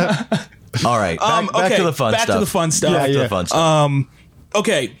you. All right. Back to the fun stuff. Back to the fun stuff. Back to the fun stuff.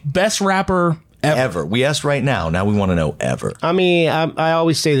 Okay. Best rapper ever. We asked right now. Now we want to know ever. I mean, I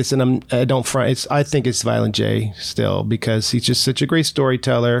always say this, and I don't front. I think it's Violent J still, because he's just such a great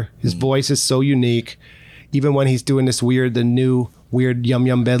storyteller. His voice is so unique. Even when he's doing this new weird Yum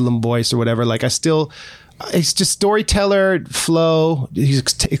Yum Bedlam voice or whatever, like it's just storyteller, flow, his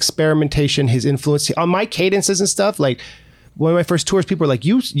experimentation, his influence on my cadences and stuff. Like, one of my first tours, people were like,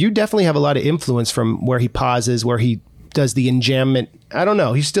 you definitely have a lot of influence from where he pauses, where he does the enjambment. I don't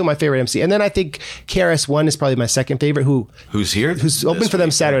know. He's still my favorite MC. And then I think KRS-One is probably my second favorite. Who's here? Who's open for them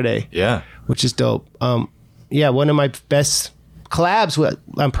Saturday. Yeah. Which is dope. One of my best collabs, what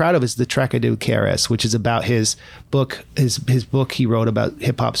I'm proud of, is the track I did with KRS, which is about his book he wrote about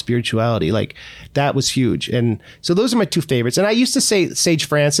hip hop spirituality. Like, that was huge. And so those are my two favorites. And I used to say Sage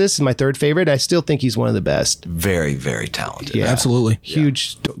Francis is my third favorite. I still think he's one of the best. Very, very talented. Yeah, absolutely.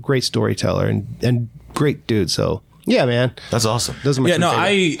 Huge, great storyteller and great dude. So yeah, man. That's awesome. Those are my two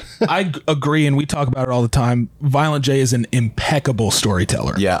favorite. I agree, and we talk about it all the time. Violent J is an impeccable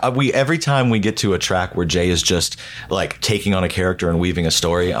storyteller. Yeah, every time we get to a track where Jay is just like taking on a character and weaving a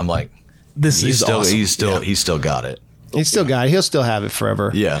story, I'm like, he's awesome. He's still got it. He's still got it. He'll still have it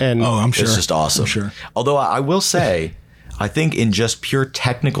forever. Yeah. And I'm sure. It's just awesome. I'm sure. Although I will say, I think in just pure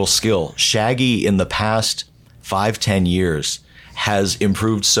technical skill, Shaggy in the past 5-10 years has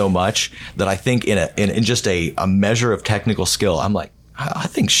improved so much that I think in just a measure of technical skill, I'm like, I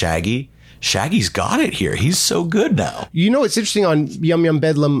think Shaggy's got it here. He's so good now. It's interesting on Yum Yum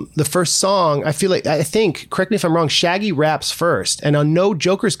Bedlam, the first song, I think, correct me if I'm wrong, Shaggy raps first. And on No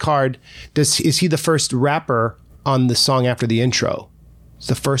Joker's Card, is he the first rapper on the song after the intro? It's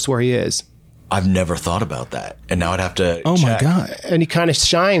the first where he is. I've never thought about that. And now I'd have to Oh check. my God. And he kind of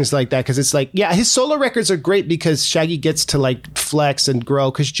shines like that, because it's like, his solo records are great because Shaggy gets to like flex and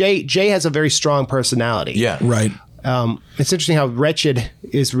grow, because Jay has a very strong personality. Yeah. Right. It's interesting how Wretched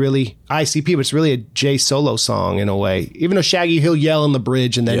is really ICP, but it's really a Jay solo song in a way. Even though Shaggy, he'll yell in the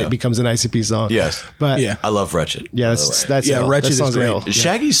bridge and then it becomes an ICP song. Yes. But I love Wretched. yeah, Wretched is great. real.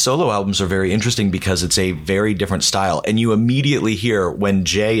 Shaggy's solo albums are very interesting because it's a very different style, and you immediately hear when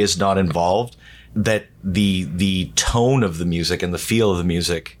Jay is not involved that the tone of the music and the feel of the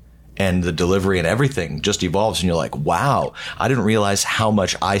music and the delivery and everything just evolves, and you're like, wow, I didn't realize how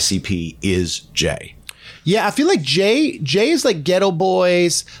much ICP is Jay. Yeah, I feel like Jay is like Ghetto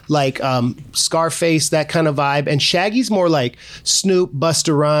Boys, like Scarface, that kind of vibe, and Shaggy's more like Snoop,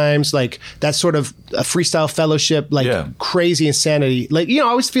 Busta Rhymes, like that sort of freestyle fellowship, like crazy insanity. Like, I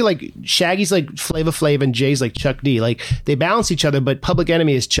always feel like Shaggy's like Flava Flav and Jay's like Chuck D. Like they balance each other, but Public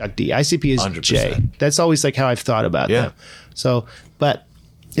Enemy is Chuck D. ICP is 100%. Jay. That's always like how I've thought about them. So, but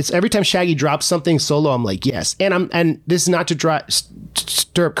it's every time Shaggy drops something solo, I'm like, yes. And this is not to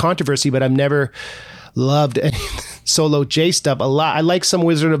stir up controversy, but I've never loved any solo Jay stuff a lot. I like some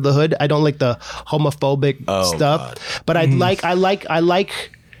Wizard of the Hood. I don't like the homophobic stuff, God. But I like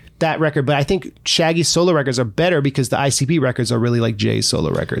that record. But I think Shaggy's solo records are better because the ICP records are really like Jay's solo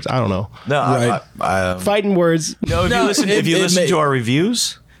records. I don't know. No, right. Fighting words. No, if you listen to our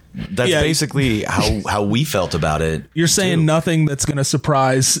reviews, that's basically how we felt about it. You're saying nothing that's going to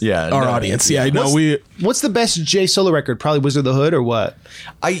surprise our audience. What's the best Jay solo record? Probably Wizard of the Hood or what?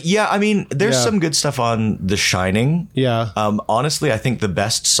 I mean, there's some good stuff on The Shining. Yeah. Honestly, I think the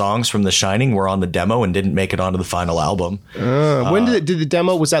best songs from The Shining were on the demo and didn't make it onto the final album. When did the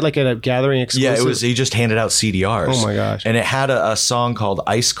demo? Was that like at a gathering exclusive? Yeah, it was. He just handed out CDRs. Oh my gosh! And it had a song called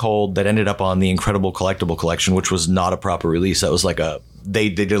Ice Cold that ended up on the Incredible Collectible Collection, which was not a proper release. That was like they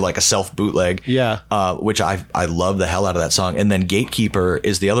did like a self bootleg. Yeah. Which I love the hell out of that song. And then Gatekeeper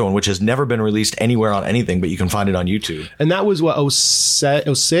is the other one, which has never been released anywhere on anything, but you can find it on YouTube. And that was what,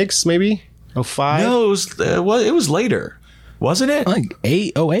 06 maybe? 05? No, it was later. Wasn't it? Like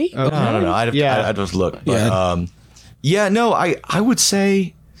 08? Okay. I don't know. I'd have to look. But, I would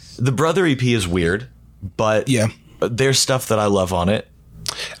say the Brother EP is weird, but there's stuff that I love on it.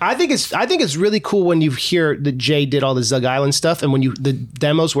 I think it's really cool when you hear that Jay did all the Zug Island stuff, and when the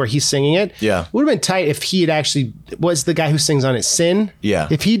demos where he's singing it. Yeah, would have been tight if he had actually was the guy who sings on it. Sin. Yeah,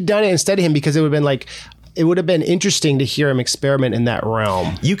 if he'd done it instead of him, because it would have been interesting to hear him experiment in that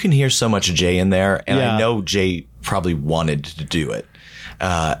realm. You can hear so much Jay in there, and I know Jay probably wanted to do it.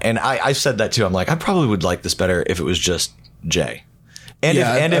 And I said that too. I'm like, I probably would like this better if it was just Jay, and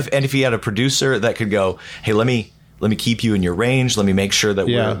if he had a producer that could go, hey, let me keep you in your range. Let me make sure that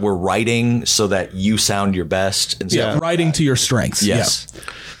we're writing so that you sound your best. And writing to your strengths. Yes.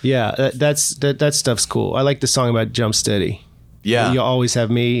 Yeah, that stuff's cool. I like the song about Jump Steady. Yeah. You'll always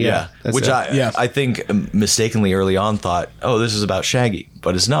have me. Yeah. Which I think mistakenly early on thought, oh, this is about Shaggy.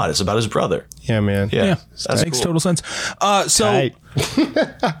 But it's not. It's about his brother. Yeah, man. Yeah. That makes total sense.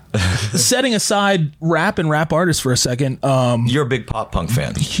 Setting aside rap and rap artists for a second. You're a big pop punk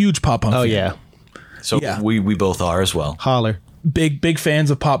fan. Huge pop punk fan. Oh, yeah. So we both are as well. Holler. Big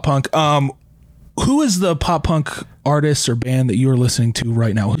fans of pop punk. Who is the pop punk artist or band that you're listening to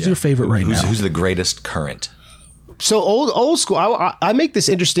right now? Who's your favorite now? Who's the greatest current? So old school. I make this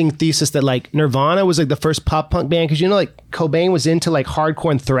interesting thesis that like Nirvana was like the first pop punk band because like Cobain was into like hardcore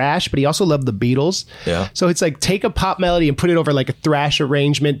and thrash, but he also loved the Beatles. Yeah. So it's like take a pop melody and put it over like a thrash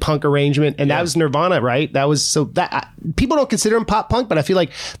arrangement, punk arrangement, and that was Nirvana, right? That was people don't consider them pop punk, but I feel like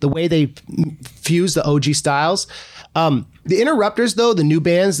the way they fuse the OG styles. The Interrupters, though, the new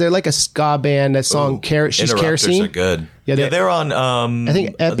bands, they're like a ska band. That song, She's Kerosene. Interrupters are good. Yeah, they're on. I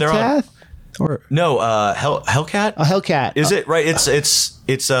think Epitaph. Or no, Hellcat. Hellcat. Is it right? It's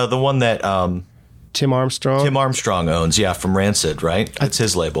the one that Tim Armstrong owns. Yeah, from Rancid, right? It's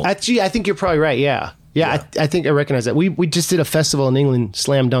his label. Actually, I think you're probably right. Yeah. I think I recognize that. We just did a festival in England,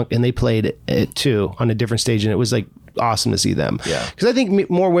 Slam Dunk, and they played it too on a different stage, and it was like awesome to see them. Yeah, because I think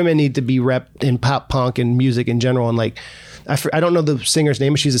more women need to be repped in pop punk and music in general, and like. I don't know the singer's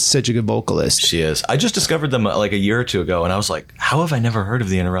name, but she's such a good vocalist. She is. I just discovered them like a year or two ago, and I was like, how have I never heard of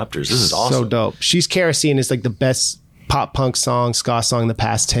the Interrupters? This is awesome. So dope. She's Kerosene is like the best pop punk song, ska song in the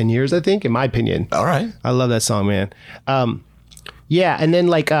past 10 years, I think, in my opinion. All right. I love that song, man. Yeah, and then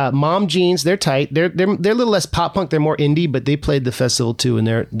like Mom Jeans, they're tight. They're a little less pop punk. They're more indie, but they played the festival too, and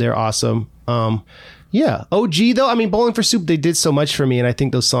they're awesome. Yeah. OG, though, I mean, Bowling for Soup, they did so much for me, and I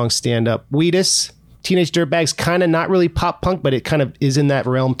think those songs stand up. Wheatus. Teenage Dirtbags, kind of not really pop punk, but it kind of is in that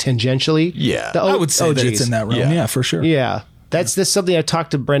realm tangentially. Yeah. I would say that it's in that realm. Yeah, for sure. Yeah. That's something I talked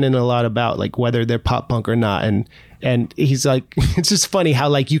to Brendan a lot about, like whether they're pop punk or not. And And he's like, it's just funny how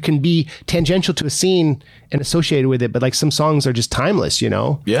like you can be tangential to a scene and associated with it, but like some songs are just timeless, you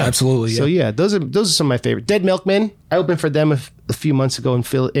know? Yeah, Absolutely. So yeah, those are some of my favorite. Dead Milkmen. I opened for them a few months ago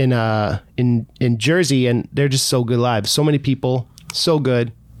in Jersey, and they're just so good live. So many people, so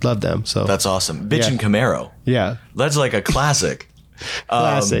good. Love them. So That's awesome. Bitch and Camaro. yeah, That's like a classic.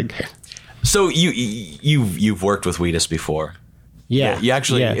 classic. So you've worked with Wheatus before. Yeah, You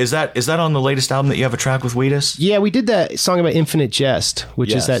actually yeah. is that on the latest album that you have a track with Wheatus? Yeah, we did that song about Infinite Jest, which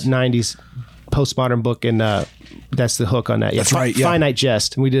is Yes. that '90s postmodern book, and that's the hook on that. Yeah, That's right, yeah. Finite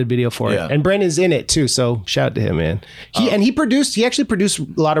Jest, and we did a video for Yeah. it. And Brendan's in it too, so shout out to him, man. He actually produced a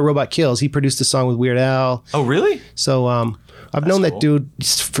lot of Robot Kills. He produced a song with Weird Al. Oh, really? So I've known that cool. dude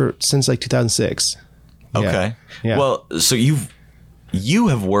since like 2006. Okay. Yeah. Well, so you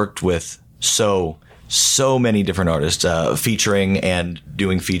have worked with so many different artists, featuring and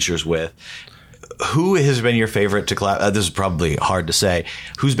doing features with. Who has been your favorite to collab? This is probably hard to say.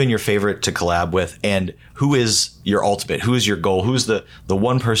 Who's been your favorite to collab with, and who is your ultimate? Who is your goal? Who's the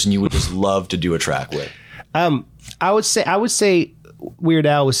one person you would just love to do a track with? I would say Weird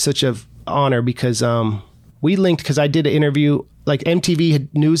Al was such an honor because we linked because I did an interview, like MTV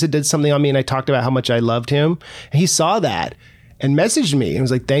News had did something on me, and I talked about how much I loved him, and he saw that and messaged me and was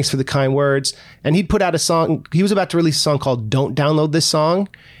like, thanks for the kind words. And he'd put out a song. He was about to release a song called Don't Download This Song.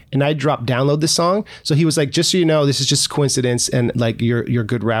 And I dropped Download This Song. So he was like, just so you know, this is just a coincidence. And like, you're a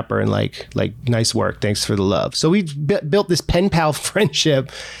good rapper, and like nice work. Thanks for the love. So we built this pen pal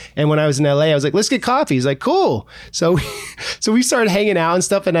friendship. And when I was in LA, I was like, let's get coffee. He's like, cool. So we started hanging out and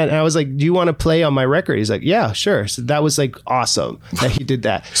stuff. And I was like, do you want to play on my record? He's like, yeah, sure. So that was like awesome that he did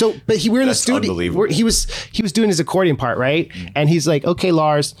that. So, but we were in the That's studio. unbelievable. He was doing his accordion part, right? And he's like, okay,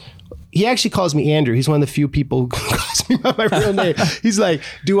 Lars. He actually calls me Andrew. He's one of the few people who calls me by my real name. He's like,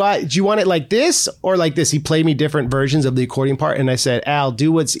 do you want it like this or like this? He played me different versions of the accordion part. And I said, Al,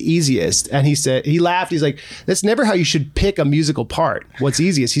 do what's easiest. And he laughed. He's like, that's never how you should pick a musical part. What's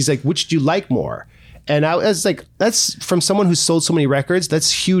easiest? He's like, which do you like more? And I was like, that's from someone who's sold so many records.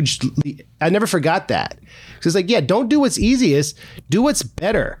 That's huge. I never forgot that. So it's like, yeah, don't do what's easiest. Do what's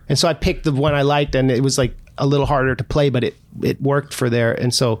better. And so I picked the one I liked, and it was like a little harder to play, but it worked for there.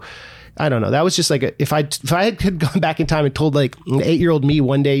 And so I don't know. That was just like if I had gone back in time and told like an 8-year-old me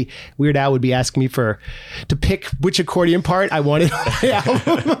one day Weird Al would be asking me to pick which accordion part I wanted on my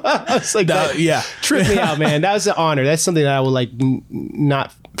album. I was like, yeah. tripped me out, man. That was an honor. That's something that I will like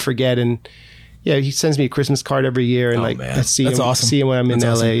not forget. And yeah, he sends me a Christmas card every year, and man. I see That's him, awesome. see him when I'm in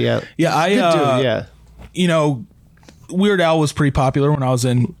That's LA. awesome. Yeah, Yeah, Good dude, yeah. You know, Weird Al was pretty popular when I was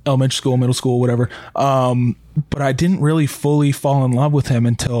in elementary school, middle school, whatever. But I didn't really fully fall in love with him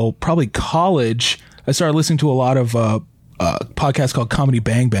until probably college. I started listening to a lot of podcast called Comedy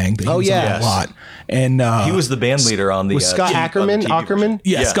Bang Bang. That he was on yes. a lot, and He was the band leader on the Was Scott Ackerman. Ackerman?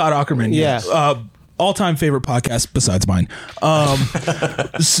 yeah, Scott Ackerman. Yeah. All-time favorite podcast besides mine.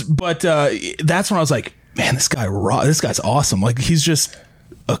 But that's when I was like, man, this guy's awesome. Like, he's just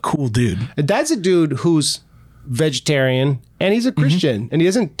a cool dude. That's a dude who's vegetarian and he's a Christian, and he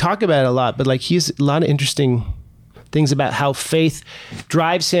doesn't talk about it a lot, but like he's a lot of interesting things about how faith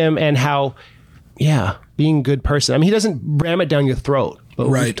drives him and how, being a good person. I mean, he doesn't ram it down your throat, but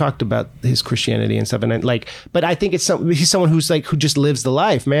we've Right. talked about his Christianity and stuff. And but I think he's someone who just lives the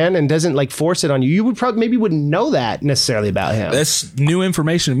life, man, and doesn't like force it on you. You would maybe wouldn't know that necessarily about him. That's new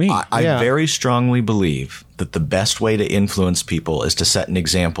information to me. I Yeah. very strongly believe that the best way to influence people is to set an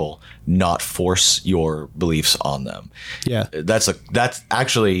example, not force your beliefs on them. Yeah. That's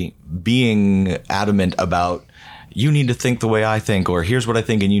actually being adamant about, you need to think the way I think, or here's what I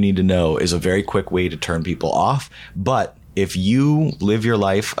think and you need to know, is a very quick way to turn people off. But if you live your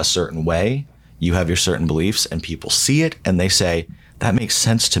life a certain way, you have your certain beliefs, and people see it and they say, that makes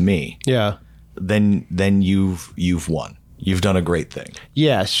sense to me, Yeah. then you've won. You've done a great thing.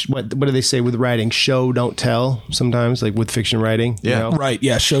 Yeah. What do they say with writing? Show, don't tell. Sometimes, like with fiction writing. you Yeah. know? Right.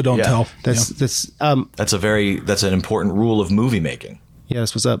 Yeah. Show, don't Yeah. tell. That's That's an important rule of movie making. yeah.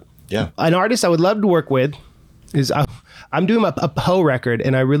 That's what's up. Yeah. An artist I would love to work with is I'm doing a Poe record,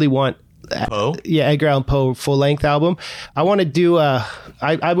 and I really want Poe? Yeah, Edgar Allan Poe full length album. I want to do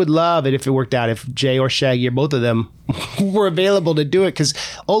I would love it if it worked out, if Jay or Shaggy or both of them were available to do it, because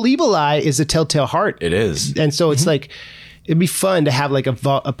Old Evil Eye is a Telltale Heart. It is. And so it's like, it'd be fun to have like a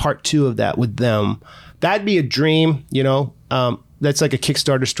part 2 of that with them. That'd be a dream, you know. That's like a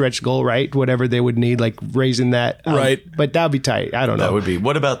Kickstarter stretch goal, right? Whatever they would need, like raising that. Right. But that'd be tight. I don't know. That would be.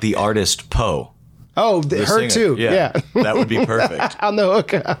 What about the artist Poe? Oh, The her singer? too. Yeah. That would be perfect. On the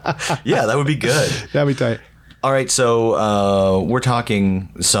hook. Yeah, that would be good. That'd be tight. All right, so we're talking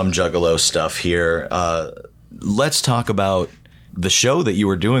some Juggalo stuff here. let's talk about the show that you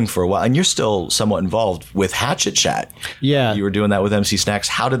were doing for a while, and you're still somewhat involved with Hatchet Chat. Yeah. You were doing that with MC Snacks.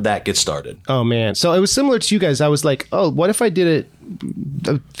 How did that get started? Oh, man. So it was similar to you guys. I was like, oh, what if I did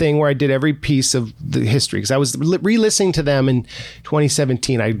a thing where I did every piece of the history? Because I was re-listening to them in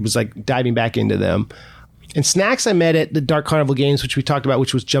 2017. I was like diving back into them. And Snacks I met at the Dark Carnival Games, which we talked about,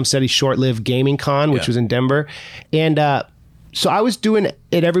 which was Jump Steady's short-lived gaming con, which was in Denver. And so I was doing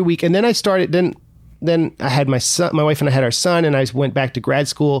it every week. And then I started... Then I had my son, my wife and I had our son, and I went back to grad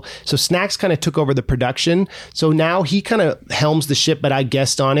school. So Snacks kind of took over the production. So now he kind of helms the ship, but I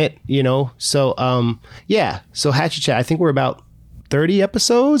guest on it, you know? So, So Hatchet Chat, I think we're about 30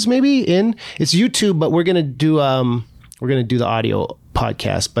 episodes maybe in. It's YouTube, but we're going to do the audio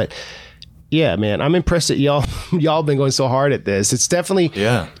podcast. But yeah, man, I'm impressed that y'all been going so hard at this. It's definitely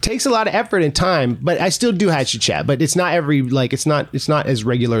takes a lot of effort and time, but I still do Hatchet Chat, but it's not it's not as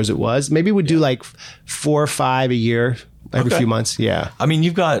regular as it was. Maybe we'd do like 4 or 5 a year every few months. Yeah. I mean,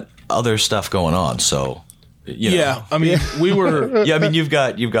 you've got other stuff going on, so you know. Yeah. I mean, we were I mean, you've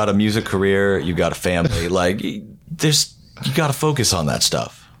got a music career, you've got a family, like you got to focus on that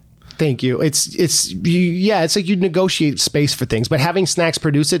stuff. Thank you. It's like you negotiate space for things, but having Snacks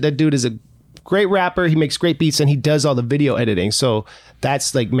produce it, that dude is a great rapper. He makes great beats and he does all the video editing. So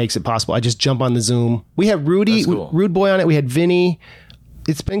that's like makes it possible. I just jump on the Zoom. We have Rudy, Rude Boy on it. We had Vinny.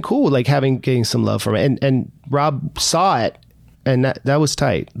 It's been cool, like getting some love from it. And Rob saw it, and that was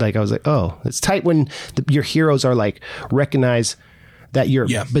tight. Like I was like, oh, it's tight when your heroes are like recognize that your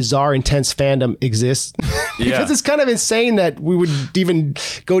bizarre, intense fandom exists. Because it's kind of insane that we would even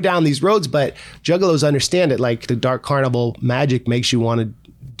go down these roads, but Juggalos understand it. Like the Dark Carnival magic makes you want to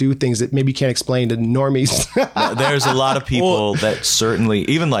do things that maybe you can't explain to normies. There's a lot of people that certainly,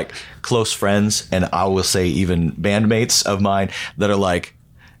 even like close friends, and I will say even bandmates of mine that are like,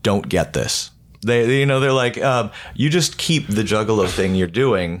 don't get this. They're like, you just keep the Juggalo thing you're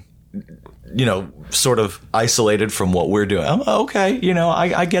doing, sort of isolated from what we're doing. Okay,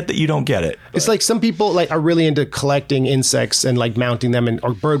 I get that you don't get it. It's like some people like are really into collecting insects and like mounting them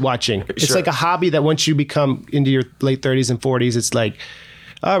or bird watching. It's like a hobby that once you become into your late 30s and 40s, it's like,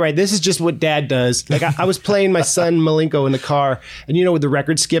 all right, this is just what dad does. Like I was playing my son Malenko in the car, and with the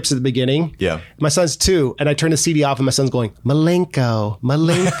record skips at the beginning? Yeah. My son's 2, and I turn the CD off, and my son's going, Malenko.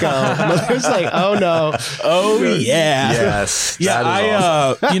 It's like, oh no. Oh yeah. Yes.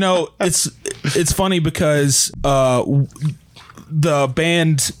 Yeah, awesome. It's funny because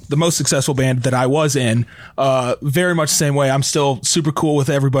the most successful band that I was in, very much the same way. I'm still super cool with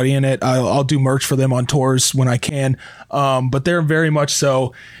everybody in it. I'll do merch for them on tours when I can. But they're very much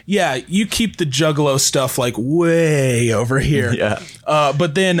so, you keep the Juggalo stuff like way over here. Yeah.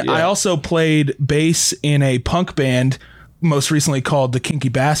 But then I also played bass in a punk band most recently called the Kinky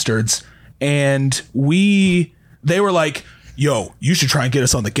Bastards. And they were like, yo, you should try and get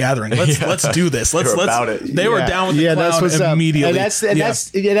us on The Gathering. Let's do this. Let's about it. They were down with the clown immediately. And that's the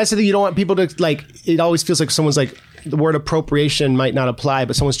thing. You don't want people to like. It always feels like someone's like the word appropriation might not apply,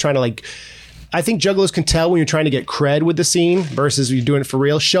 but someone's trying to like. I think Juggalos can tell when you're trying to get cred with the scene versus you're doing it for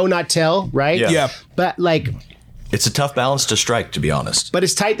real. Show not tell, right? Yeah. But like. It's a tough balance to strike, to be honest. But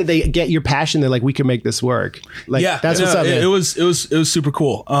it's tight that they get your passion. They're like, we can make this work. Like, that's what's up. It was super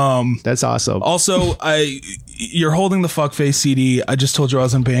cool. That's awesome. Also, you're holding the Fuckface CD. I just told you I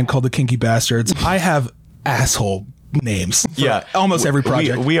was in a band called the Kinky Bastards. I have asshole names. For almost every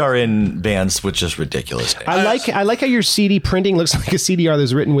project. We are in bands with just ridiculous names. I like how your CD printing looks like a CDR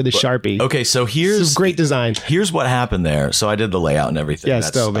that's written with a Sharpie. Okay, so here's great design. Here's what happened there. So I did the layout and everything. Yeah,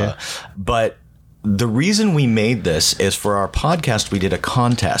 still, man. But the reason we made this is for our podcast, we did a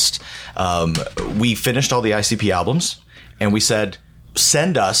contest. We finished all the ICP albums and we said,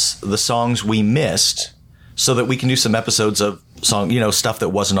 send us the songs we missed so that we can do some episodes of stuff that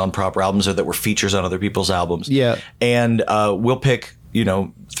wasn't on proper albums or that were features on other people's albums. Yeah. And we'll pick,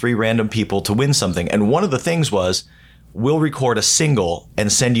 3 random people to win something. And one of the things was, we'll record a single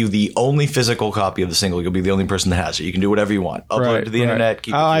and send you the only physical copy of the single. You'll be the only person that has it. You can do whatever you want. Upload it to the internet.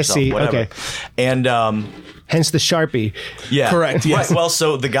 Keep it to yourself, I see. whatever. Okay. And hence the Sharpie. Yeah. Correct. Yes. Right. Well,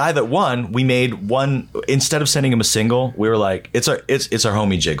 so the guy that won, we made one, instead of sending him a single, we were like, it's our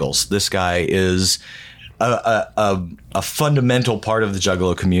homie Jiggles. This guy is a fundamental part of the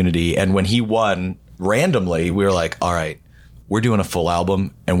Juggalo community. And when he won randomly, we were like, all right, we're doing a full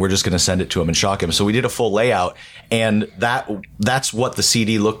album and we're just going to send it to him and shock him. So we did a full layout, and that's what the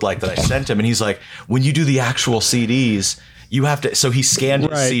CD looked like that I sent him. And he's like, when you do the actual CDs, You have to. So he scanned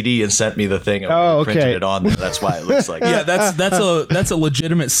his Right. CD and sent me the thing. And Oh, printed okay. it on there. That's why it looks like. Yeah, that's a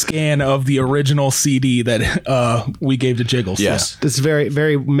legitimate scan of the original CD that we gave to Jiggles. Yes. That's very,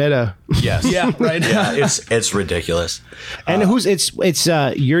 very meta. Yes. Yeah, right. Yeah. It's ridiculous. And it's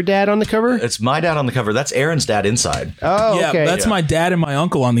your dad on the cover? It's my dad on the cover. That's Aaron's dad inside. Oh, Yeah, okay. that's my dad and my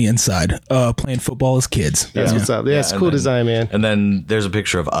uncle on the inside playing football as kids. That's what's up. Yeah, it's and cool then- design, man. And then there's a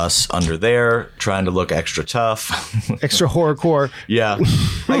picture of us under there trying to look extra tough. Extra horrorcore. Yeah.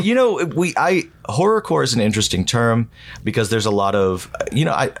 Horrorcore is an interesting term because there's a lot of,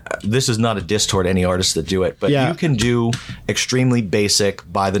 this is not a diss toward any artists that do it, but Yeah. you can do extremely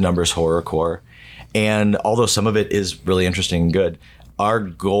basic by the numbers horrorcore. And although some of it is really interesting and good, our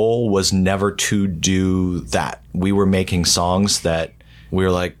goal was never to do that. We were making songs that we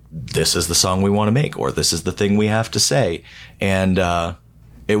were like, this is the song we want to make, or this is the thing we have to say. And, I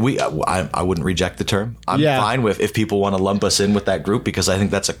wouldn't reject the term. I'm Yeah. fine with if people want to lump us in with that group because I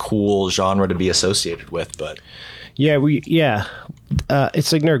think that's a cool genre to be associated with. But Yeah,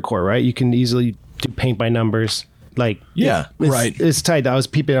 it's like nerdcore, right? You can easily do paint by numbers. Like, yeah, Right. It's tight. I was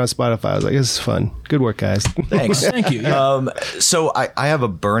peeping on Spotify. I was like, this is fun. Good work, guys. thanks. Thank you. Yeah. So I have a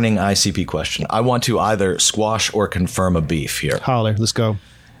burning ICP question. I want to either squash or confirm a beef here. Holler. Let's go.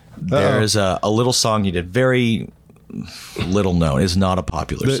 There's a little song you did, very little known. It's not a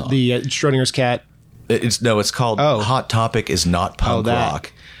popular song. The Schrodinger's cat. It's called Oh. Hot Topic is Not Punk that.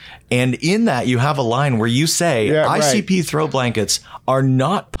 Rock. And in that, you have a line where you say, Yeah, right. ICP throw blankets are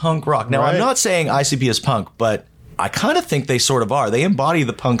not punk rock. Now, Right. I'm not saying ICP is punk, but I kind of think they sort of are. They embody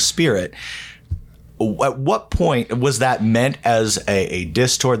the punk spirit. At what point was that meant as a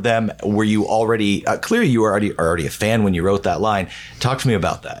diss toward them? Were you already, clearly you were already a fan when you wrote that line. Talk to me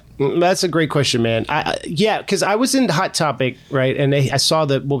about that. That's a great question, man. Yeah, because I was in Hot Topic, right? And I saw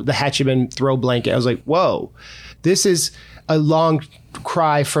the Hatcheman throw blanket. I was like, whoa, this is a long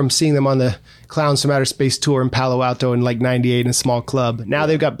cry from seeing them on the Clowns from Outer Space tour in Palo Alto in like 98 in a small club. Now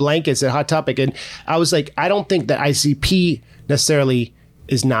they've got blankets at Hot Topic. And I was like, I don't think that ICP necessarily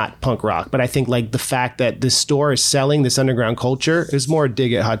is not punk rock, but I think like the fact that this store is selling this underground culture is more a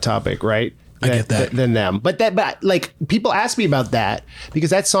dig at Hot Topic, right? I get that. Than them. But like people ask me about that because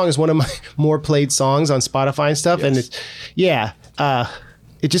that song is one of my more played songs on Spotify and stuff. And it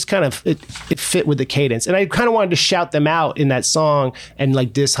just kind of it fit with the cadence. And I kind of wanted to shout them out in that song and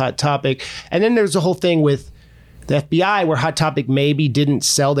like diss Hot Topic. And then there's a whole thing with the FBI where Hot Topic maybe didn't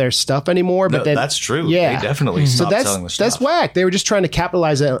sell their stuff anymore. But No, then, that's true. Yeah. They definitely So stopped selling the stuff. that's whack. They were just trying to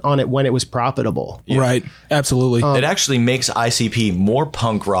capitalize on it when it was profitable. Right. Absolutely. It actually makes ICP more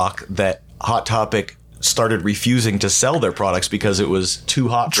punk rock that Hot Topic started refusing to sell their products because it was too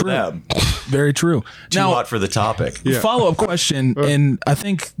hot for them. Very true. Too hot for the topic. Follow-up question, and I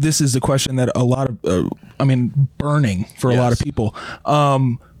think this is the question that a lot of, burning for a lot of people.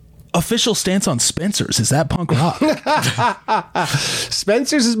 Official stance on Spencer's, is that punk rock?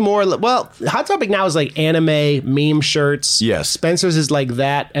 Spencer's is more well. Hot Topic now is like anime meme shirts. Yes. Spencer's is like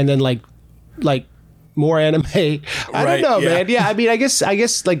that, and then like more anime. I Right, don't know, yeah. man. Yeah, I mean, I guess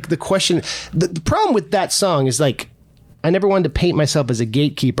like the question, the problem with that song is like. I never wanted to paint myself as a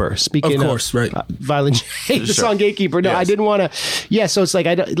gatekeeper. Speaking Of course, right. Violent J, the Sure. song Gatekeeper. No, I Yes. didn't want to. Yeah, so it's like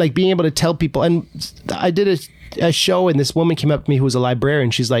I don't, like being able to tell people. And I did a show, and this woman came up to me who was a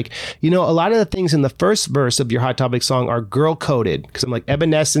librarian. She's like, a lot of the things in the first verse of your Hot Topic song are girl coded because I'm like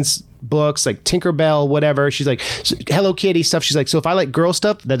Evanescence books, like Tinkerbell, whatever. She's like Hello Kitty stuff. She's like, so if I like girl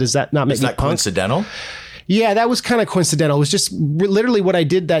stuff, does that not make Is me that punk? coincidental? Yeah, that was kind of coincidental. It was just literally what I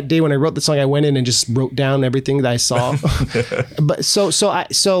did that day when I wrote the song. I went in and just wrote down everything that I saw. But so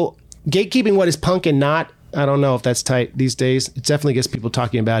gatekeeping what is punk and not. I don't know if that's tight these days. It definitely gets people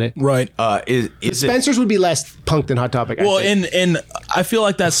talking about it. Right. Is it? Spencer's would be less punk than Hot Topic. I Well, think. and I feel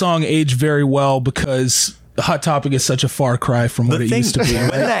like that song aged very well because Hot Topic is such a far cry from what The it thing, used to be.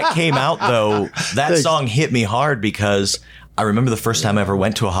 when that came out, though, that song hit me hard because I remember the first time I ever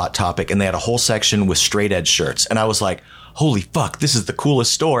went to a Hot Topic and they had a whole section with straight edge shirts. And I was like, holy fuck, this is the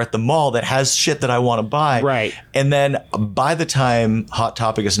coolest store at the mall that has shit that I want to buy. Right. And then by the time Hot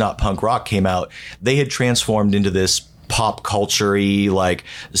Topic is Not Punk Rock came out, they had transformed into this pop culture-y, like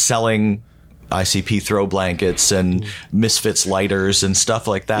selling ICP throw blankets and Misfits lighters and stuff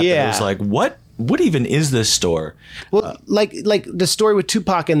like that. Yeah. That it was like, what even is this store? Well, like the story with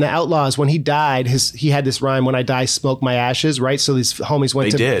Tupac and the Outlaws, when he died, he had this rhyme, "When I die, smoke my ashes," right? So these homies went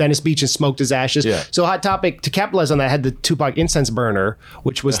They to did. Venice Beach and smoked his ashes. Yeah. So Hot Topic, to capitalize on that, had the Tupac incense burner,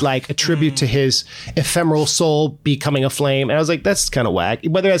 which was like a tribute to his ephemeral soul becoming a flame. And I was like, that's kind of whack.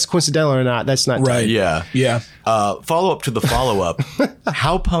 Whether that's coincidental or not, that's not Right. tight. Yeah. Yeah. Follow up to the follow up.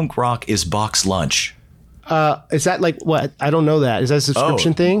 How punk rock is Box Lunch? Is that like what? I don't know that. Is that a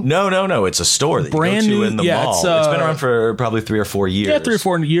subscription thing? No. It's a store that Brand you go new- to in the yeah, mall. it's, It's been around for probably 3 or 4 years. Yeah, 3 or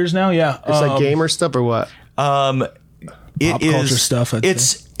 4 years now. Yeah, It's like gamer stuff or what? It Pop is culture stuff, I'd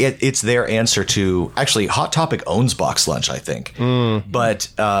it's their answer to actually Hot Topic owns Box Lunch, I think. But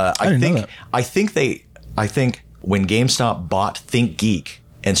didn't know that. I think when GameStop bought ThinkGeek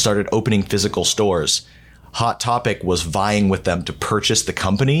and started opening physical stores, Hot Topic was vying with them to purchase the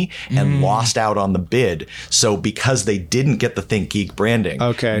company and lost out on the bid. So because they didn't get the ThinkGeek branding,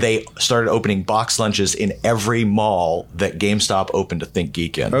 they started opening box lunches in every mall that GameStop opened a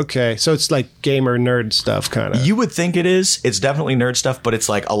ThinkGeek in. Okay, so it's like gamer nerd stuff, kind of. You would think it is. It's definitely nerd stuff, but it's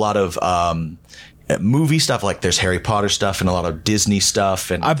like a lot of movie stuff. Like there's Harry Potter stuff and a lot of Disney stuff.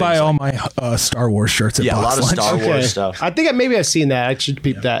 And I buy all my Star Wars shirts at a Box lot of Lunch. Star Wars stuff. I think maybe I've seen that. I should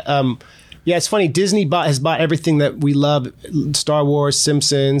peep that. Yeah, it's funny. Disney has bought everything that we love: Star Wars,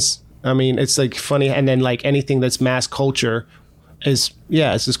 Simpsons. I mean, it's like funny, and then like anything that's mass culture is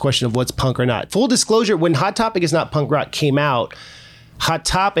it's this question of what's punk or not. Full disclosure: when Hot Topic is Not Punk Rock came out, Hot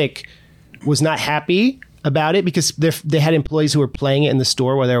Topic was not happy about it because they had employees who were playing it in the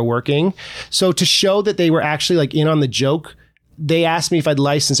store while they were working. So to show that they were actually like in on the joke, they asked me if I'd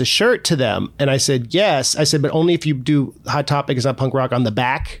license a shirt to them, and I said yes. I said, but only if you do Hot Topic is Not Punk Rock on the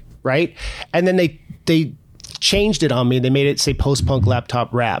back. Right. And then they changed it on me. They made it say post-punk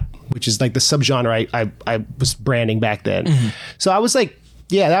laptop rap, which is like the subgenre I was branding back then. So I was like,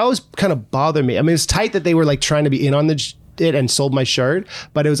 yeah, that always kind of bothered me. I mean, it's tight that they were like trying to be in on it and sold my shirt,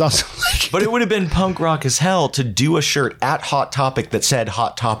 but it was also like... But it would have been punk rock as hell to do a shirt at Hot Topic that said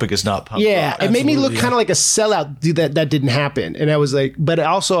Hot Topic is not punk rock. Yeah, it made me look kind of like a sellout. That didn't happen. And I was like, but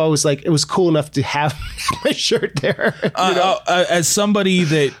also I was like, it was cool enough to have my shirt there. As somebody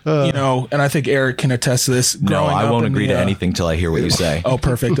that, and I think Eric can attest to this. No, I won't agree to anything till I hear what you say. Oh,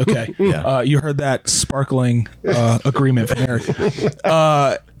 perfect. Okay. You heard that sparkling agreement from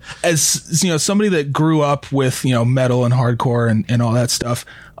Eric. As somebody that grew up with metal and hardcore and all that stuff,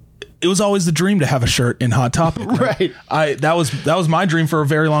 it was always the dream to have a shirt in Hot Topic. Right. That was my dream for a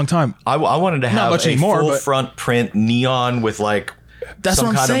very long time. I wanted to have much a anymore, full but- front print neon with like That's some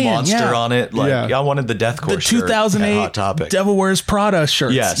what I'm kind saying, of monster yeah. on it. Like Yeah. I wanted the deathcore The shirt at Hot 2008 Topic. Devil Wears Prada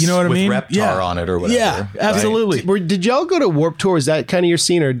shirts. Yes, you know what I with mean? Reptar on it or whatever. Yeah, absolutely. Did y'all go to Warped Tour? Is that kind of your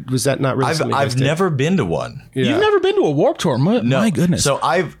scene, or was that not really something you guys I've did? never been to one. Yeah. You've never been to a Warped Tour? My goodness. So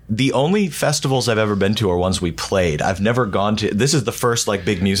the only festivals I've ever been to are ones we played. I've never gone to. This is the first like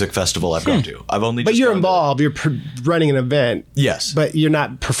big music festival I've gone to. I've only. But just you're gone to- involved. You're running an event. Yes. But you're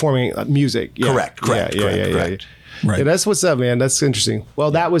not performing music. Yeah. Correct. Right. Yeah, that's what's up, man. That's interesting.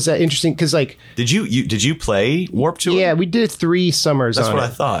 Well, that was interesting because, like, Did you play Warped Tour? yeah, we did 3 summers. That's on what it. I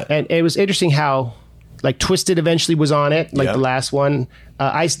thought. And it was interesting how, like, Twisted eventually was on it, like Yep. the last one.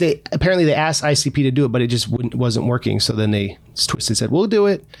 Apparently they asked ICP to do it, but it just wasn't working. So then Twisted said, "We'll do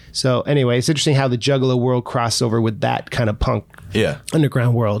it." So anyway, it's interesting how the Juggalo world crossed over with that kind of punk Yeah.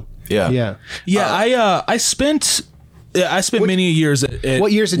 underground world. Yeah. Yeah. I spent many years at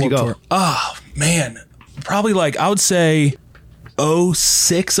What years did you Warped go? Tour. Oh man, probably like I would say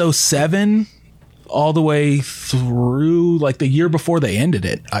 06, 07, all the way through like the year before they ended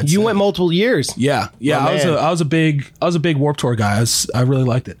it. You went multiple years. Yeah. Oh, I was a big Warped Tour guy. I really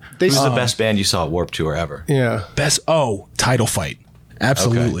liked it. Who's the best band you saw at Warped Tour ever? Yeah. Title Fight,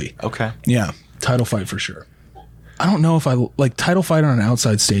 absolutely. Okay. Yeah, Title Fight for sure. I don't know if I like Title Fight on an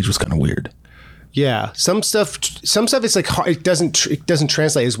outside stage was kind of weird. Yeah, some stuff is like hard, it doesn't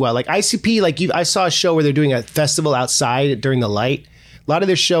translate as well. Like ICP, like I saw a show where they're doing a festival outside during the light. A lot of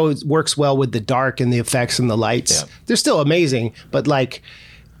their shows works well with the dark and the effects and the lights. Yeah. They're still amazing, but like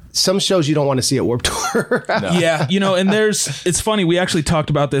some shows you don't want to see at Warped Tour. Yeah, and it's funny, we actually talked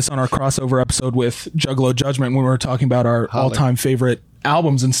about this on our crossover episode with Juggalo Judgment when we were talking about our all-time favorite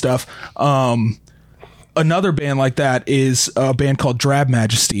albums and stuff. Another band like that is a band called Drab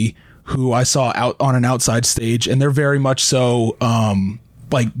Majesty, who I saw out on an outside stage, and they're very much so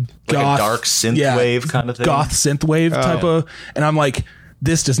like goth, a dark synthwave kind of thing? goth synthwave type of, and I'm like,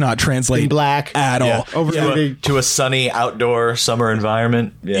 this does not translate In black. at all. Over To a sunny outdoor summer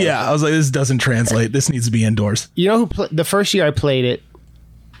environment. Yeah, I was like, this doesn't translate. This needs to be indoors. You know the first year I played it,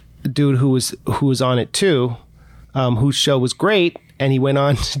 the dude who was on it too, whose show was great, and he went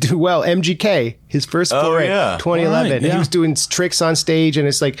on to do well. MGK, his first foray, yeah. 2011, Right, and yeah. he was doing tricks on stage, and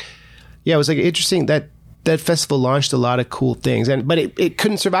it's like, yeah, it was like interesting that festival launched a lot of cool things, but it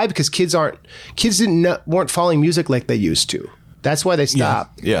couldn't survive because kids weren't following music like they used to. That's why they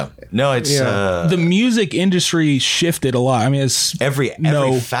stopped. Yeah. No, it's The music industry shifted a lot. I mean, it's every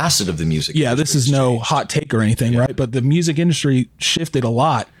facet of the music. yeah, this is no hot take or anything, right? But the music industry shifted a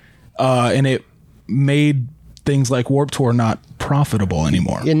lot, and it made things like Warped Tour not profitable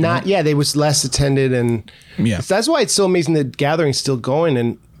anymore. And they was less attended, and that's why it's so amazing that Gathering's still going,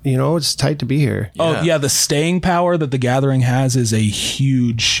 and it's tight to be here. Oh yeah, the staying power that the Gathering has is a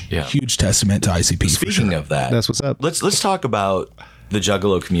huge testament to ICP. Speaking of that, that's what's up. Let's talk about the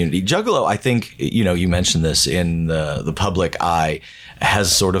Juggalo community. Juggalo, I think you mentioned this in the public eye,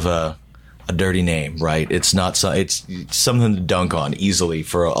 has sort of a dirty name, right? It's not it's something to dunk on easily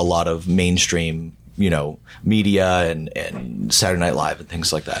for a lot of mainstream media and Saturday Night Live and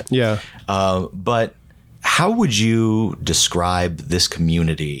things like that. Yeah. But how would you describe this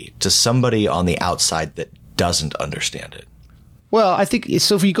community to somebody on the outside that doesn't understand it? Well, I think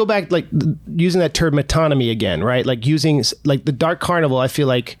so. If you go back, like using that term metonymy again, right? Like using like the Dark Carnival, I feel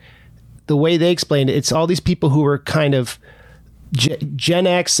like the way they explained it, it's all these people who were kind of Gen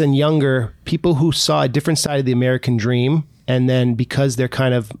X and younger, people who saw a different side of the American dream. And then because they're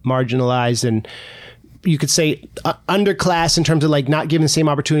kind of marginalized and you could say underclass in terms of like not given the same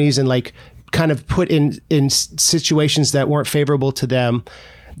opportunities and like kind of put in situations that weren't favorable to them,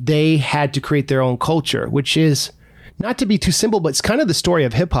 they had to create their own culture, which is not to be too simple, but it's kind of the story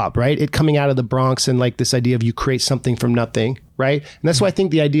of hip hop, right? It coming out of the Bronx and like this idea of you create something from nothing, right? And that's why I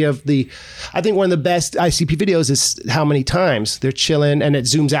think the idea of I think one of the best ICP videos is how many times they're chilling and it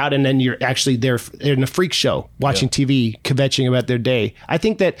zooms out and then you're actually there in a freak show watching TV, kvetching about their day. I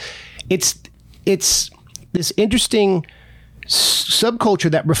think that it's this interesting subculture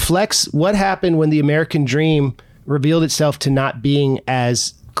that reflects what happened when the American dream revealed itself to not being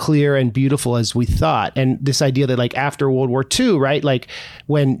as clear and beautiful as we thought. And this idea that like after World War II, right? Like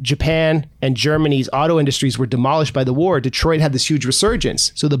when Japan and Germany's auto industries were demolished by the war, Detroit had this huge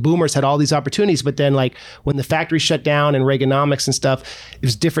resurgence. So the boomers had all these opportunities, but then like when the factory shut down and Reaganomics and stuff, it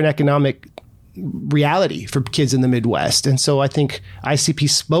was different economic reality for kids in the Midwest. And so I think ICP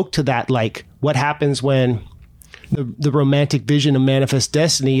spoke to that, like what happens when the romantic vision of Manifest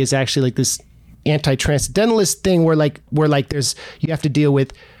Destiny is actually like this anti-transcendentalist thing where there's you have to deal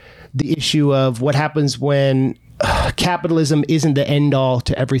with the issue of what happens when capitalism isn't the end all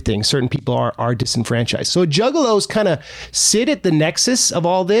to everything. Certain people are disenfranchised. So Juggalos kind of sit at the nexus of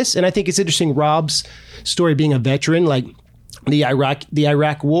all this, and I think it's interesting. Rob's story, being a veteran, like the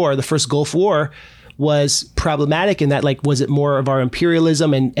Iraq War, the first Gulf War, was problematic in that, like, was it more of our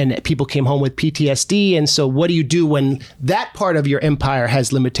imperialism and people came home with PTSD? And so what do you do when that part of your empire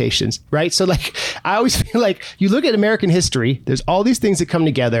has limitations, right? So like, I always feel like you look at American history, there's all these things that come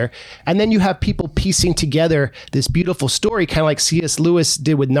together, and then you have people piecing together this beautiful story, kind of like C.S. Lewis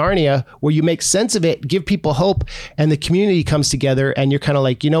did with Narnia, where you make sense of it, give people hope, and the community comes together, and you're kind of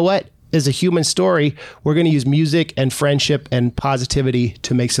like, you know what? As a human story, we're going to use music and friendship and positivity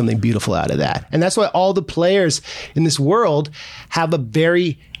to make something beautiful out of that. And that's why all the players in this world have a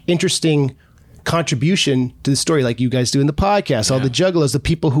very interesting contribution to the story, like you guys do in the podcast, all the Juggalos, the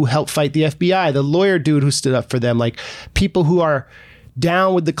people who help fight the FBI, the lawyer dude who stood up for them, like people who are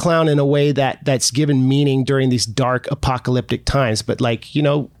down with the clown in a way that's given meaning during these dark apocalyptic times. But like, you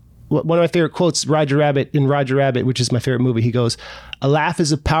know, one of my favorite quotes, Roger Rabbit, which is my favorite movie, he goes, "A laugh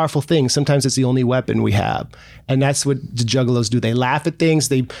is a powerful thing. Sometimes it's the only weapon we have." And that's what the Juggalos do. They laugh at things.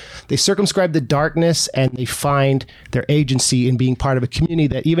 They circumscribe the darkness, and they find their agency in being part of a community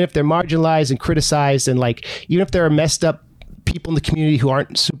that, even if they're marginalized and criticized, and like, even if there are messed up people in the community who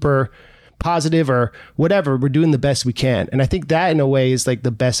aren't super positive or whatever, we're doing the best we can. And I think that in a way is like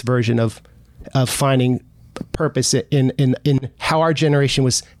the best version of finding purpose in how our generation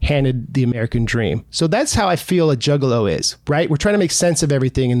was handed the American dream. So that's how I feel a Juggalo is, right? We're trying to make sense of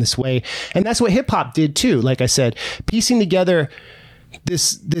everything in this way. And that's what hip hop did too. Like I said, piecing together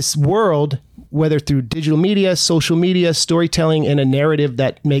this world, whether through digital media, social media, storytelling, and a narrative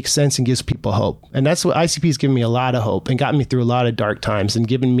that makes sense and gives people hope. And that's what ICP has given me, a lot of hope and gotten me through a lot of dark times and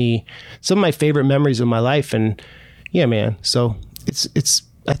given me some of my favorite memories of my life. And yeah, man. So it's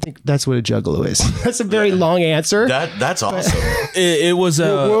I think that's what a Juggalo is. That's a very long answer. That's awesome. It was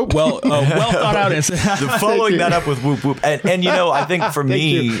a well thought out answer. Following that up with whoop whoop, and you know, I think for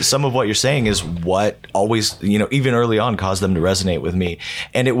me, some of what you're saying is what always, you know, even early on, caused them to resonate with me.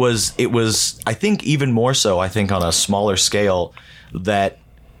 And it was I think even more so, I think on a smaller scale, that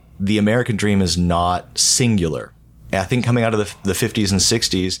the American dream is not singular. I think coming out of the 50s and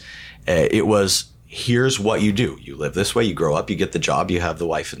 60s, it was, here's what you do. You live this way, you grow up, you get the job, you have the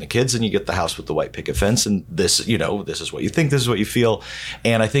wife and the kids, and you get the house with the white picket fence. And this, you know, this is what you think, this is what you feel.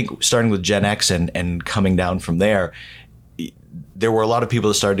 And I think starting with Gen X and coming down from there, there were a lot of people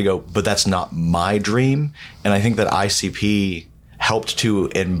that started to go, but that's not my dream. And I think that ICP helped to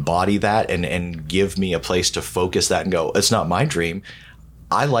embody that and give me a place to focus that and go, it's not my dream.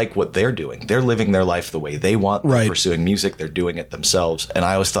 I like what they're doing. They're living their life the way they want. They're pursuing music. They're doing it themselves. And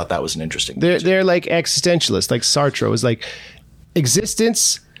I always thought that was an interesting thing. They're like existentialists, like Sartre was like,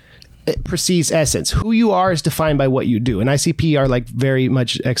 existence precedes essence. Who you are is defined by what you do. And ICP are like very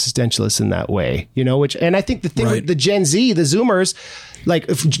much existentialists in that way, you know, and I think the thing with the Gen Z, the Zoomers, like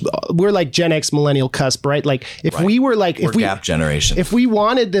if we're like Gen X millennial cusp, right? Like if we were like, we're gap generation, if we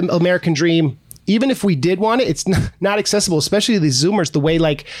wanted the American dream, even if we did want it, it's not accessible, especially these Zoomers, the way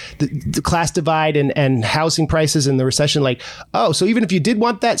like the class divide and housing prices and the recession, like, oh, so even if you did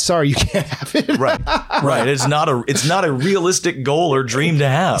want that, sorry, you can't have it. Right. It's not a realistic goal or dream to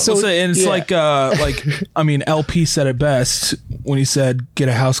have. So and it's like I mean, LP said it best when he said, get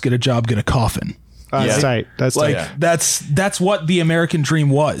a house, get a job, get a coffin. That's tight. That's like tight. that's what the American dream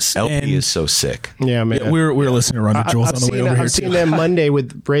was. LP is so sick. Yeah, man. We're listening to Run the Jewels on the way over here. I've seen them Monday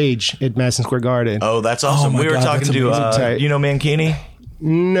with Rage at Madison Square Garden. Oh, that's awesome. We were talking to you know Mankini?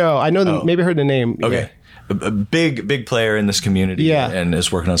 No, I know maybe I heard the name. Okay. Yeah. A big player in this community and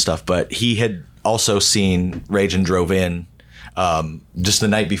is working on stuff, but he had also seen Rage and drove in just the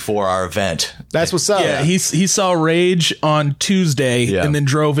night before our event. That's what's up. Yeah, he saw Rage on Tuesday and then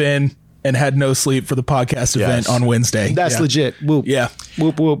drove in and had no sleep for the podcast event on Wednesday. That's legit. Whoop. Yeah.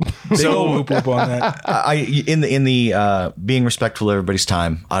 Whoop whoop. So whoop whoop on that. In the being respectful of everybody's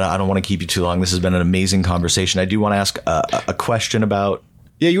time, I don't want to keep you too long. This has been an amazing conversation. I do want to ask a question about.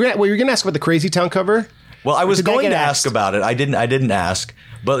 Yeah, you're going to ask about the Crazy Town cover. Well, I was going to ask about it. I didn't ask.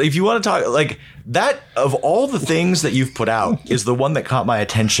 But if you want to talk, like that, of all the things that you've put out, is the one that caught my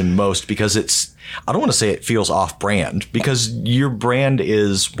attention most because it's, I don't want to say it feels off brand because your brand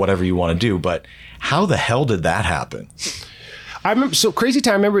is whatever you want to do, but how the hell did that happen? I remember, so Crazy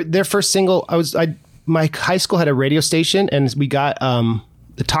Town, I remember their first single, my high school had a radio station and we got,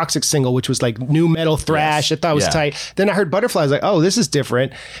 the Toxic single, which was like new metal thrash. I thought it was tight. Then I heard Butterfly. I was like, oh, this is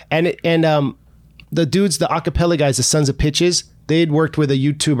different. And the dudes, the acapella guys, the Sons of Pitches, they had worked with a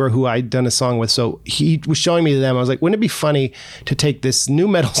YouTuber who I'd done a song with. So he was showing me them. I was like, wouldn't it be funny to take this new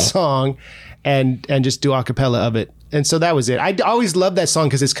metal song and just do acapella of it? And so that was it. I always loved that song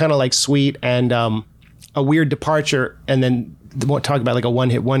because it's kind of like sweet and a weird departure. And then talk about like a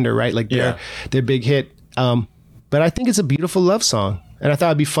one-hit wonder, right? Like their big hit. But I think it's a beautiful love song. And I thought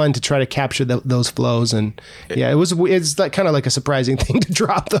it'd be fun to try to capture those flows. And it's like kind of like a surprising thing to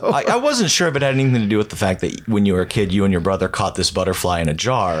drop, though. I wasn't sure if it had anything to do with the fact that when you were a kid, you and your brother caught this butterfly in a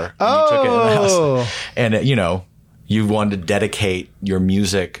jar. And you took it in the house. And, you wanted to dedicate your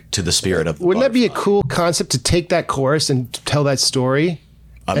music to the spirit of the Wouldn't butterfly. that be a cool concept to take that chorus and tell that story?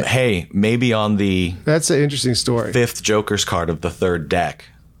 Hey, maybe on the That's an interesting story. 5th Joker's card of the 3rd deck.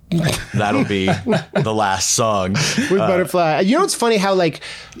 That'll be the last song with Butterfly. You know, it's funny how like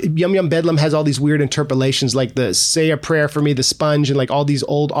Yum Yum Bedlam has all these weird interpolations, like the Say a Prayer for Me, the Sponge, and like all these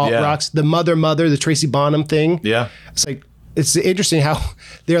old alt rocks. The Mother, the Tracy Bonham thing. Yeah, it's like it's interesting how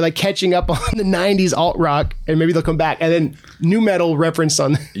they're like catching up on the '90s alt rock, and maybe they'll come back, and then new metal reference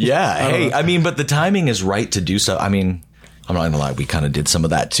on. Yeah, I mean, but the timing is right to do so. I mean, I'm not gonna lie, we kind of did some of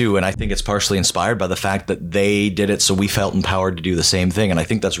that too, and I think it's partially inspired by the fact that they did it, so we felt empowered to do the same thing, and I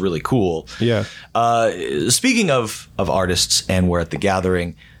think that's really cool. Yeah. Speaking of artists, and we're at the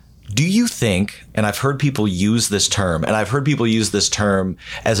gathering, do you think? And I've heard people use this term, as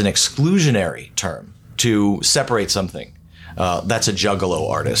an exclusionary term to separate something. That's a juggalo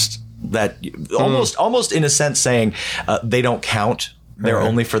artist. That almost in a sense saying they don't count. They're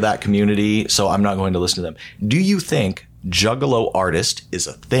only for that community, so I'm not going to listen to them. Do you think juggalo artist is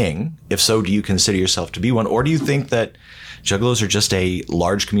a thing? If so, do you consider yourself to be one? Or do you think that juggalos are just a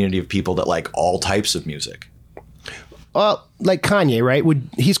large community of people that like all types of music? Well, like Kanye, right?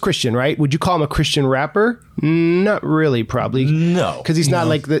 He's Christian, right? Would you call him a Christian rapper? Not really, probably. No. Because he's not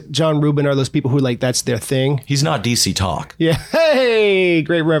like the John Rubin or those people who like that's their thing. He's not DC Talk. Yeah. Hey,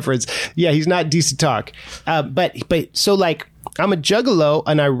 great reference. Yeah, he's not DC Talk. But so like I'm a juggalo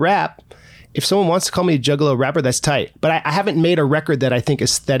and I rap. If someone wants to call me a juggalo rapper, that's tight. But I haven't made a record that I think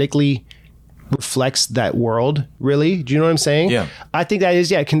aesthetically reflects that world, really. Do you know what I'm saying? Yeah. I think that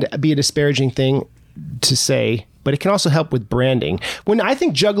is, it can be a disparaging thing to say, but it can also help with branding. When I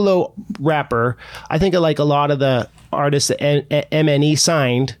think juggalo rapper, I think of like a lot of the artists that MNE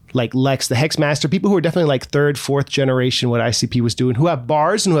signed, like Lex, the Hexmaster, people who are definitely like 3rd, 4th generation, what ICP was doing, who have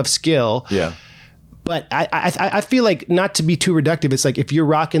bars and who have skill. Yeah. But I feel like, not to be too reductive, it's like if you're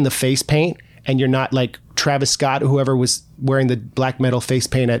rocking the face paint and you're not like Travis Scott or whoever was wearing the black metal face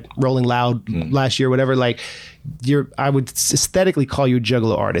paint at Rolling Loud last year, whatever, like I would aesthetically call you a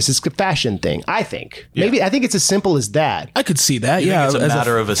juggalo artist. It's a fashion thing, I think. Yeah. Maybe I think it's as simple as that. I could see that. It's a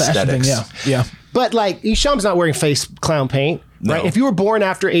matter of aesthetics. Yeah. But like Isham's not wearing face clown paint. No. right? If you were born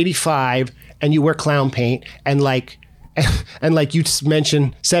after 85 and you wear clown paint and like you just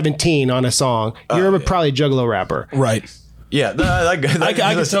mentioned 17 on a song, you're probably a Juggalo rapper. Right. Yeah, I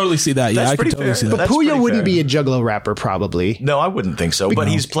can totally see that. Yeah, That's I can pretty totally fair. see that. But That's Puya pretty wouldn't fair. be a Juggalo rapper, probably. No, I wouldn't think so. But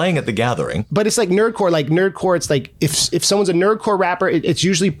he's playing at the Gathering. But it's like nerdcore. Like nerdcore, it's like if someone's a nerdcore rapper, it's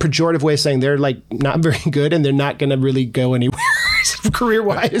usually a pejorative way of saying they're like not very good and they're not going to really go anywhere career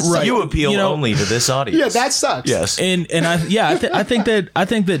wise. Right. You appeal You know- only to this audience. Yeah, that sucks. Yes. And I think that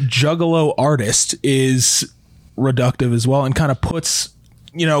Juggalo artist is reductive as well, and kind of puts,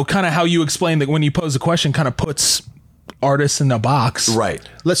 kind of how you explain that when you pose a question, kind of puts artists in a box, Right.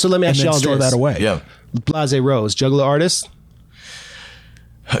 So let me and ask then y'all store this. that away. Yeah. Blase Rose, Juggalo artist.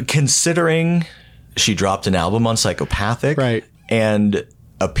 Considering she dropped an album on Psychopathic, Right. and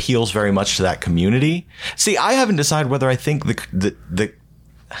appeals very much to that community. See, I haven't decided whether I think that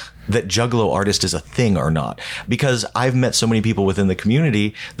Juggalo artist is a thing or not, because I've met so many people within the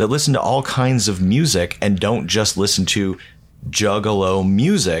community that listen to all kinds of music and don't just listen to Juggalo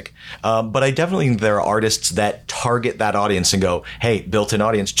music. But I definitely think there are artists that target that audience and go, hey, built-in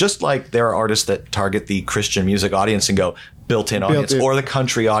audience, just like there are artists that target the Christian music audience and go, built-in audience, or the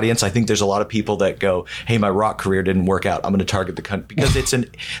country audience. I think there's a lot of people that go, hey, my rock career didn't work out, I'm going to target the country, because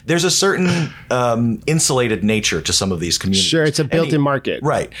there's a certain insulated nature to some of these communities. Sure, it's a built-in market.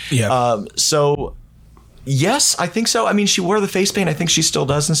 Right. Yeah. So yes, I think so. I mean, she wore the face paint. I think she still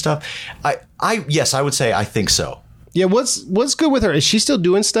does and stuff. Yes, I would say I think so. Yeah, what's good with her? Is she still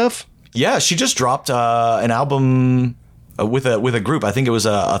doing stuff? Yeah, she just dropped an album with a group. I think it was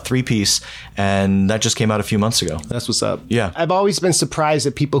a 3-piece, and that just came out a few months ago. That's what's up. Yeah. I've always been surprised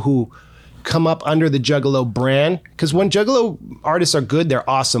at people who come up under the Juggalo brand, because when Juggalo artists are good, they're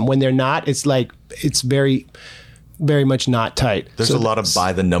awesome. When they're not, it's like it's very, very much not tight. There's a lot of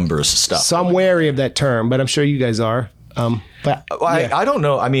by the numbers stuff. So I'm wary of that term, but I'm sure you guys are. But I don't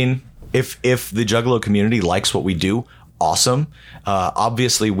know. I mean, if the Juggalo community likes what we do, awesome.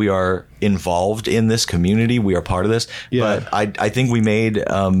 Obviously, we are involved in this community. We are part of this. Yeah. But I think we made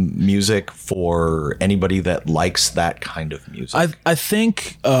music for anybody that likes that kind of music. I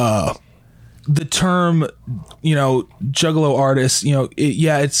think the term, Juggalo artist,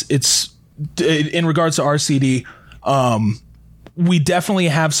 it's in regards to RCD. We definitely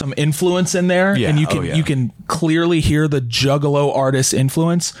have some influence in there, Yeah. and you Oh, can clearly hear the Juggalo artist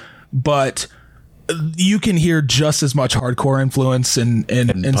influence, but you can hear just as much hardcore influence and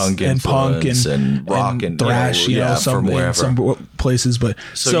punk influence and rock and thrash, from wherever. in some places. But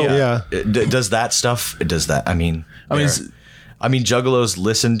does that stuff? Does that? I mean, Juggalos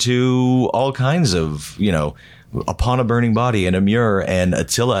listen to all kinds of, Upon a Burning Body and Amur and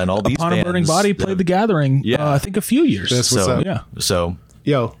Attila and all these Upon bands. a Burning Body played the Gathering. Yeah. I think a few years. That's what's up. Yeah. So,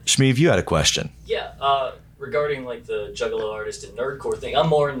 yo, Shmeev, you had a question. Yeah, regarding like the Juggalo artist and nerdcore thing, I'm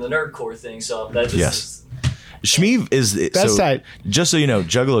more in the nerdcore thing, so that just Yes. Shmeev is That's so, tight. just so you know,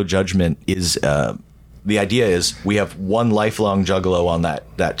 Juggalo Judgment is the idea is we have one lifelong Juggalo on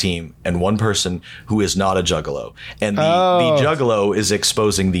that team and one person who is not a Juggalo, and the Juggalo is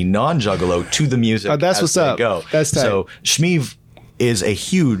exposing the non-Juggalo to the music. That's as what's they up. Go. That's tight. So Shmeev is a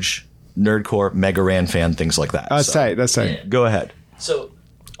huge nerdcore Mega Ran fan, things like that. that's So, tight. That's tight. Go ahead. so.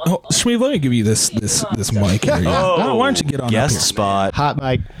 Oh, Shmeev, let me give you this mic here. Why don't you get on up Guest here? spot. Hot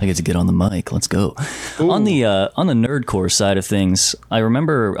mic. I get to get on the mic. Let's go. On the nerdcore side of things, I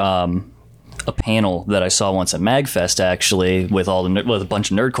remember a panel that I saw once at MagFest actually with with a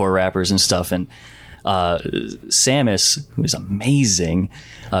bunch of nerdcore rappers and stuff, and Samus, who is amazing,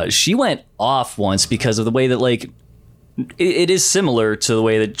 she went off once because of the way that it is similar to the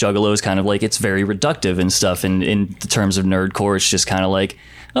way that Juggalo is kind of like, it's very reductive and stuff. And in the terms of nerdcore, it's just kind of like,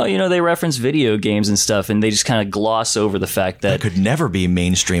 oh, they reference video games and stuff, and they just kind of gloss over the fact that It could never be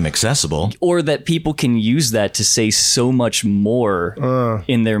mainstream accessible. or that people can use that to say so much more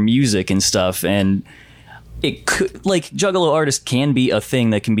in their music and stuff. And it could, Juggalo artist can be a thing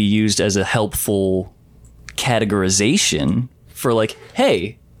that can be used as a helpful categorization for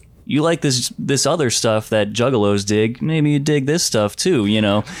hey, you like this other stuff that Juggalos dig, maybe you dig this stuff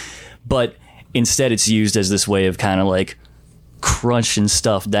too, but instead it's used as this way of kind of crunching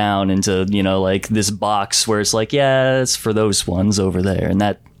stuff down into, this box where it's it's for those ones over there. And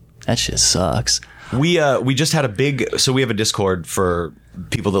that shit sucks. We just had we have a Discord for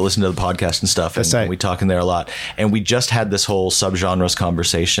people that listen to the podcast and stuff, and right. we talk in there a lot. And we just had this whole subgenres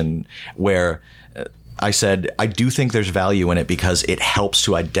conversation where I said, I do think there's value in it because it helps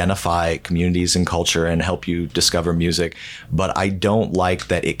to identify communities and culture and help you discover music. But I don't like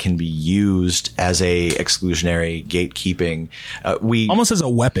that it can be used as a exclusionary gatekeeping. We Almost as a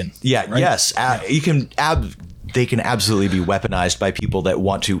weapon. yeah, right? yes. You can they can absolutely be weaponized by people that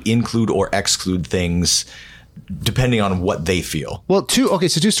want to include or exclude things depending on what they feel. Well, two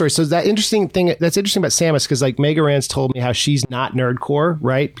stories. So that's interesting about Samus, because like Mega Ran's told me how she's not nerdcore,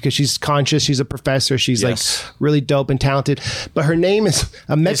 right? Because she's conscious, she's a professor, she's like really dope and talented, but her name is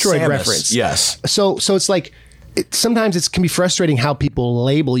a Metroid reference. Yes. So it's like, sometimes it can be frustrating how people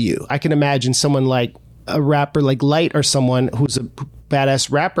label you. I can imagine someone like a rapper like Light, or someone who's a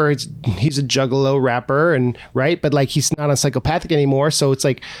badass rapper. He's a juggalo rapper, and right, but like he's not on Psychopathic anymore. So it's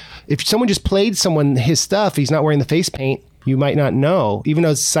like, if someone just played his stuff, he's not wearing the face paint, you might not know, even though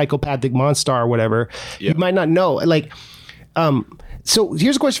it's Psychopathic Monstar or whatever. You might not know. Like, so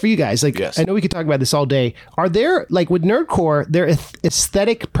here's a question for you guys. Like, I know we could talk about this all day. Are there, like with nerdcore, there are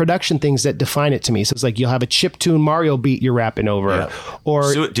aesthetic production things that define it to me? So it's like, you'll have a chiptune Mario beat you're rapping over,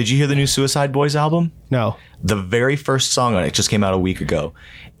 or did you hear the new Suicide Boys album? No. The very first song on it just came out a week ago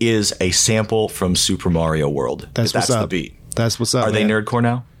is a sample from Super Mario World. That's the beat. That's what's up. Are they nerdcore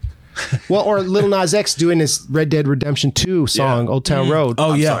now? Well, or Lil Nas X doing his Red Dead Redemption 2 song, Old Town Road.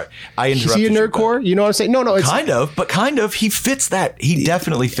 Oh, I'm sorry. I interrupted you. Is he a nerdcore? You know what I'm saying? No, it's kind of. He fits that. He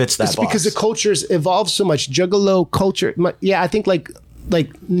definitely fits that box. Because the culture's evolved so much. Juggalo culture. Yeah, I think like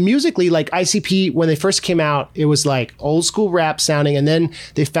musically, like ICP, when they first came out, it was like old school rap sounding, and then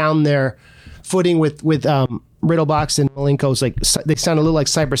they found their footing with Riddlebox and Malenko's, like they sound a little like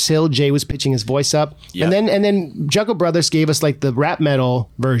Cypress Hill. Jay was pitching his voice up, and then Juggle Brothers gave us like the rap metal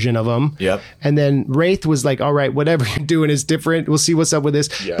version of them. And then Wraith was like, all right, whatever you're doing is different. We'll see what's up with this.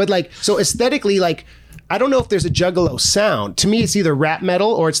 But like, so aesthetically, like, I don't know if there's a Juggalo sound. To me, it's either rap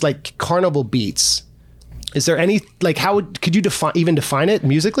metal or it's like carnival beats. Is there any, like, could you define it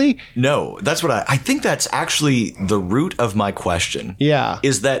musically? No, that's what I think that's actually the root of my question. Yeah.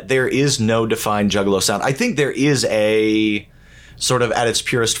 Is that there is no defined Juggalo sound. I think there is a sort of at its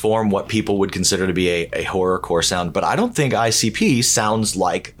purest form what people would consider to be a horrorcore sound, but I don't think ICP sounds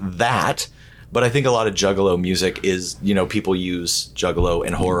like that. But I think a lot of Juggalo music is, people use Juggalo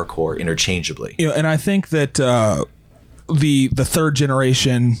and horrorcore interchangeably. And I think that the third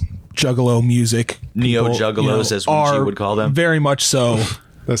generation Juggalo music, neo Juggalos, as Ouija would call them, very much so.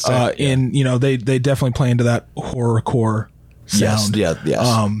 They definitely play into that horrorcore sound. Yes.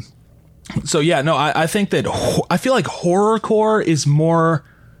 I think that I feel like horrorcore is more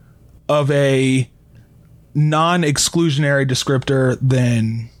of a non-exclusionary descriptor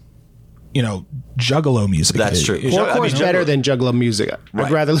than Juggalo music. That's true. Horrorcore is better than Juggalo music. Right.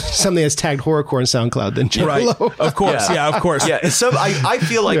 I'd rather something that's tagged horrorcore on SoundCloud than Juggalo. Right. Of course. Of course. Yeah. So I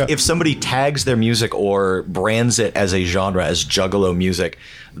feel like if somebody tags their music or brands it as a genre, as Juggalo music,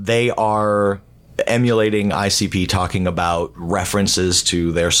 they are emulating ICP, talking about references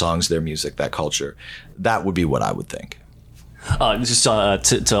to their songs, their music, that culture. That would be what I would think. Just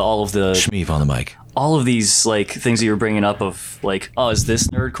to all of the Shmeev on the mic. All of these like things that you're bringing up of like, oh, is this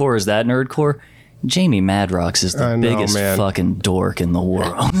nerdcore? Is that nerdcore? Jamie Madrox is the biggest fucking dork in the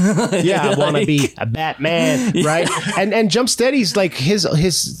world. I want to be a Batman, right? And Jump Steady's like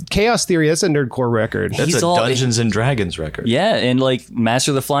his Chaos Theory. That's a nerdcore record. That's a Dungeons and Dragons record. Yeah, and like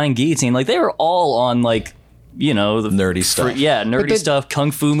Master of the Flying Guillotine, like they were all on like, the nerdy stuff. Nerdy stuff,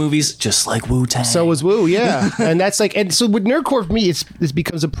 kung fu movies, just like Wu-Tang. So was Wu, yeah. And that's like, and so with nerdcore for me, this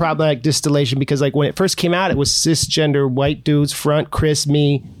becomes a problematic distillation because like when it first came out, it was cisgender white dudes, front, Chris,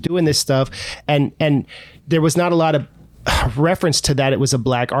 me, doing this stuff, and there was not a lot of reference to that. It was a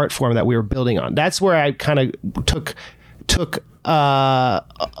black art form that we were building on. That's where I kind of took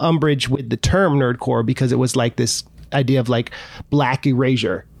umbrage with the term nerdcore, because it was like this idea of like black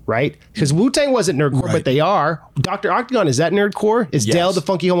erasure. Right? Because Wu-Tang wasn't nerdcore, but they are. Dr. Octagon, is that nerdcore? Is Dell the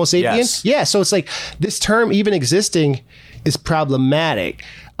funky Homo sapien? Yes. Yeah, so it's like this term even existing is problematic.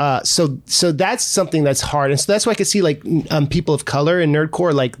 So that's something that's hard. And so that's why I could see like people of color in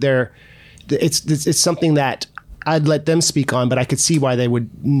nerdcore, like it's something that I'd let them speak on, but I could see why they would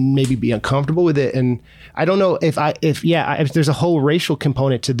maybe be uncomfortable with it. And I don't know if there's a whole racial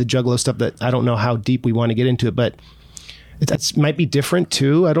component to the Juggalo stuff that I don't know how deep we want to get into it, but that might be different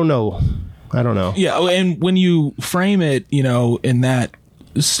too. I don't know. Yeah, and when you frame it, in that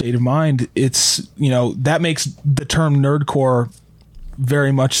state of mind, it's that makes the term nerdcore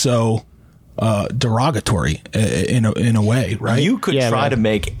very much so derogatory in a way, right? You could try to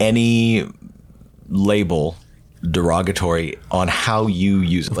make any label derogatory on how you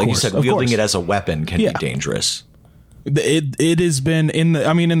use it. Like you said, wielding it as a weapon can be dangerous. It has been in the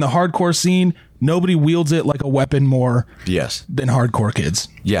hardcore scene. Nobody wields it like a weapon more than hardcore kids.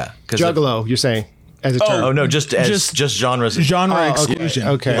 Yeah. Juggalo, you're saying? as a term? Oh no, just genres. Genre okay. exclusion.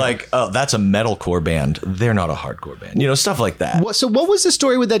 Okay. Like, oh, that's a metalcore band. They're not a hardcore band. You know, stuff like that. So what was the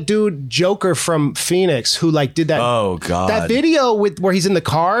story with that dude Joker from Phoenix who like did that? Oh God, that video with where he's in the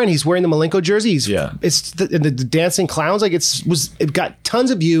car and he's wearing the Malenko jersey. It's the dancing clowns. Like it got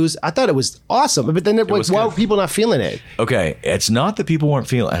tons of views. I thought it was awesome, but then why were people not feeling it? Okay, it's not that people weren't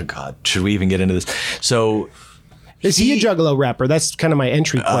feeling. Oh God, should we even get into this? So. Is he a Juggalo rapper? That's kind of my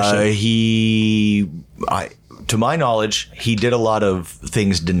entry question. To my knowledge, he did a lot of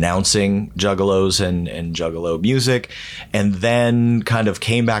things denouncing Juggalos and Juggalo music, and then kind of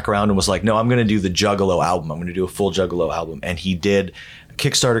came back around and was like, no, I'm going to do the Juggalo album. I'm going to do a full Juggalo album. And he did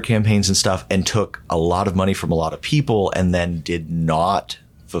Kickstarter campaigns and stuff and took a lot of money from a lot of people and then did not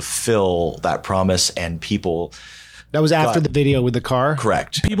fulfill that promise, and people... That was after the video with the car?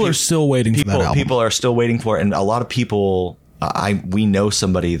 Correct. People are still waiting for that album. People are still waiting for it. And a lot of people, we know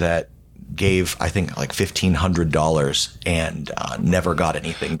somebody that gave, I think, like $1,500 and never got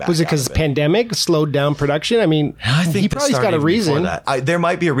anything back. Was it because the pandemic slowed down production? I mean, I think he probably's got a reason. There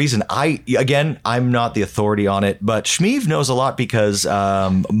might be a reason. I'm not the authority on it, but Shmeev knows a lot because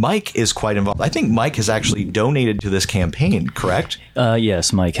Mike is quite involved. I think Mike has actually donated to this campaign, correct?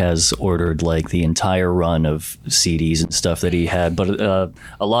 Yes, Mike has ordered like the entire run of CDs and stuff that he had, but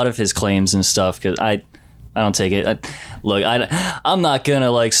a lot of his claims and stuff, because I don't take it. I'm not gonna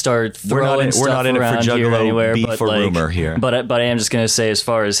like start throwing stuff around here anywhere. But for rumor here. But I am just gonna say, as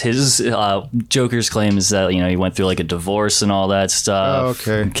far as his Joker's claim is that he went through like a divorce and all that stuff.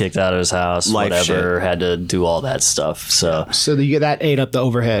 Oh, okay. Kicked out of his house, whatever. Shit. Had to do all that stuff. So you get that ate up the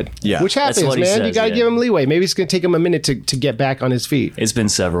overhead. Yeah, which happens, man. Says, you gotta give him leeway. Maybe it's gonna take him a minute to get back on his feet. It's been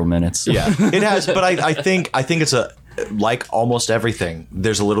several minutes. Yeah, it has. But I think it's like almost everything,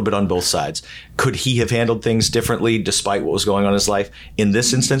 there's a little bit on both sides. Could he have handled things differently despite what was going on in his life? In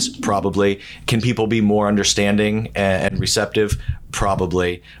this instance, probably. Can people be more understanding and receptive?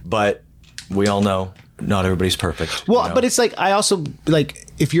 Probably. But we all know not everybody's perfect. Well, but it's like, I also like,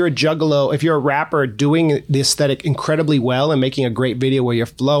 if you're a Juggalo, if you're a rapper doing the aesthetic incredibly well and making a great video where you're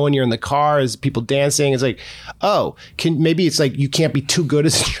flowing, you're in the car, as people dancing, it's like, maybe it's like you can't be too good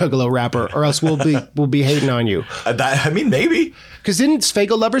as a Juggalo rapper, or else we'll be hating on you. Maybe. Because didn't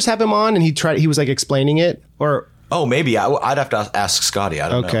Sfego Lovers have him on and he was like explaining it, or? Oh, maybe. I'd have to ask Scotty. I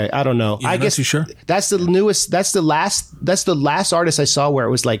don't know. Okay, I don't know. I guess you sure? That's the newest. That's the last artist I saw where it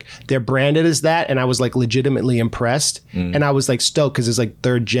was like they're branded as that, and I was like legitimately impressed, and I was like stoked because it's like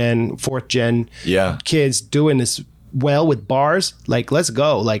 3rd gen, 4th gen kids doing this well with bars. Like, let's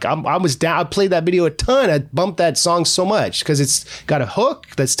go. Like I was down. I played that video a ton. I bumped that song so much because it's got a hook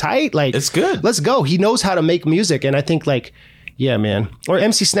that's tight. Like, it's good. Let's go. He knows how to make music, and I think like. Yeah, man. Or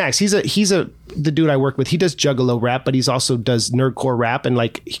MC Snacks. He's the dude I work with. He does Juggalo rap, but he's also does nerdcore rap, and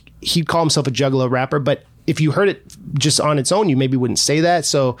like he'd call himself a Juggalo rapper. But if you heard it just on its own, you maybe wouldn't say that.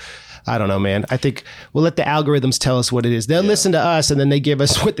 So I don't know, man. I think we'll let the algorithms tell us what it is. They'll listen to us, and then they give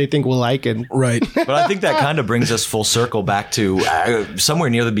us what they think we'll like. And right. But I think that kind of brings us full circle back to somewhere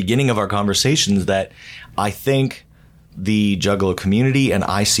near the beginning of our conversations that I think the Juggalo community and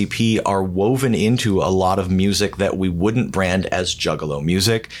ICP are woven into a lot of music that we wouldn't brand as Juggalo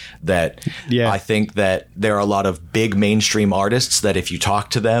music. That I think that there are a lot of big mainstream artists that if you talk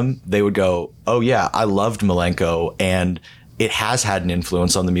to them, they would go, oh yeah, I loved Malenko, and it has had an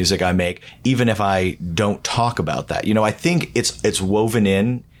influence on the music I make, even if I don't talk about that. I think it's woven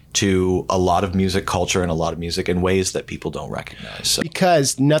in to a lot of music culture and a lot of music in ways that people don't recognize. So.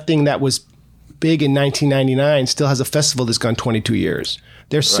 Because nothing that was big in 1999 still has a festival that's gone 22 years.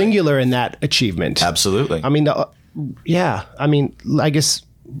 They're singular in that achievement. Absolutely. I mean, I guess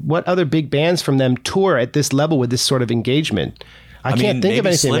what other big bands from them tour at this level with this sort of engagement? I can't think of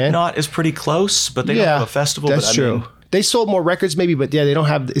anything, Slipknot is pretty close, but they don't have a festival. That's true. They sold more records maybe, but they don't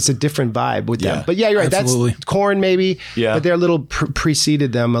have, it's a different vibe with them. But you're right. Absolutely. That's Korn maybe, but they're a little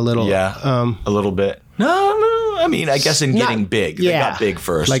preceded them a little. Yeah, a little bit. No. I mean, I guess in getting big, they got big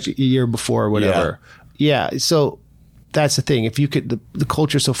first, like a year before or whatever. Yeah. So that's the thing. If you could, the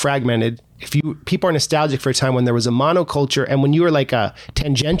culture's so fragmented. People are nostalgic for a time when there was a monoculture, and when you were like a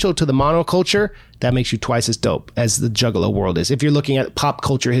tangential to the monoculture, that makes you twice as dope as the Juggalo world is. If you're looking at pop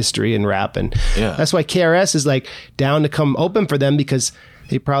culture history and rap, and that's why KRS is like down to come open for them, because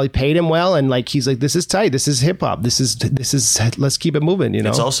they probably paid him well, and like he's like, this is tight, this is hip hop, this is let's keep it moving.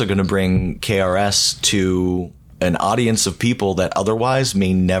 It's also going to bring KRS to an audience of people that otherwise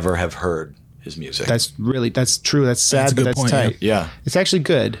may never have heard his music. That's true. That's sad, but that's tight. Yeah. It's actually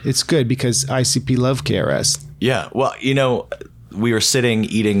good. It's good because ICP love KRS. Yeah. Well, we were sitting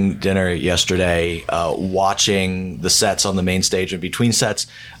eating dinner yesterday, watching the sets on the main stage, and between sets,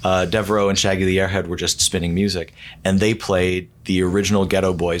 Devereaux and Shaggy the Airhead were just spinning music, and they played the original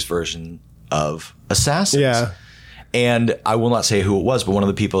Ghetto Boys version of Assassins. Yeah. And I will not say who it was, but one of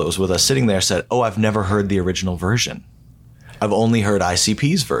the people that was with us sitting there said, "Oh, I've never heard the original version. I've only heard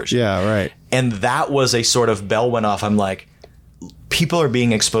ICP's version." Yeah, right. And that was a sort of bell went off. I'm like, people are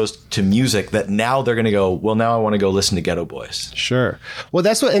being exposed to music that now they're going to go, well, now I want to go listen to Ghetto Boys. Sure. Well,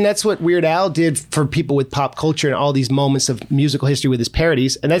 that's what Weird Al did for people with pop culture and all these moments of musical history with his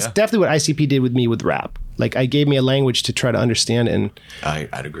parodies. And that's definitely what ICP did with me with rap. Like, I gave me a language to try to understand it, and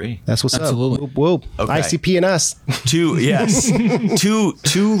I'd agree. that's what's Absolutely. up. Whoop, whoop. Okay. ICP and us.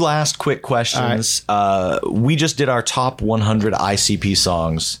 Two last quick questions. We just did our top 100 ICP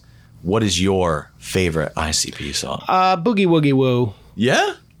songs. What is your favorite ICP song? Boogie Woogie Woo.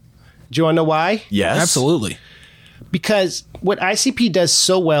 Yeah? Do you want to know why? Yes. Absolutely. Because what ICP does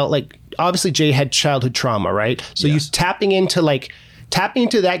so well, like, obviously Jay had childhood trauma, right? So Yes. you tapping into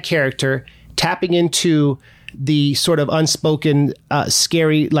that character, tapping into the sort of unspoken,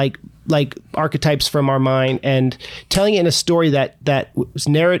 scary, like archetypes from our mind, and telling it in a story that was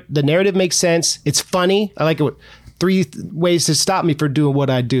the narrative makes sense. It's funny. I like it. 3 ways to stop me for doing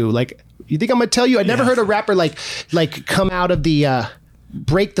what I do. Like, you think I'm gonna tell you? I never heard a rapper like come out of the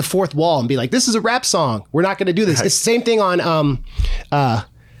break the fourth wall and be like, "This is a rap song. We're not gonna do this." It's the same thing on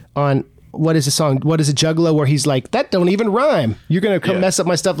what is the song? What is a Juggalo? Where he's like, "That don't even rhyme. You're gonna come mess up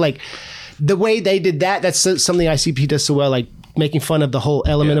my stuff." Like, the way they did that, that's something ICP does so well. Like, making fun of the whole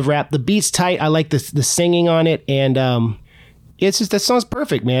element of rap. The beat's tight. I like the singing on it, and it's just, that song's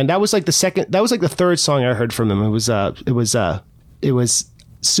perfect, man. That was like the third song I heard from him. It was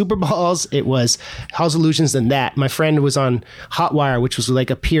Super Balls, it was House Illusions, and that. My friend was on Hotwire, which was like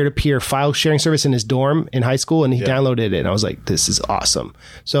a peer-to-peer file sharing service in his dorm in high school, and he downloaded it, and I was like, this is awesome.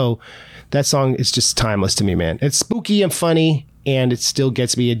 So that song is just timeless to me, man. It's spooky and funny, and it still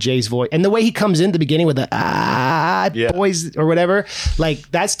gets me a Jay's voice. And the way he comes in the beginning with the boys or whatever,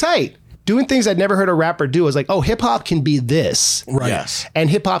 like, that's tight. Doing things I'd never heard a rapper do. I was like, oh, hip hop can be this. Right. Yes. And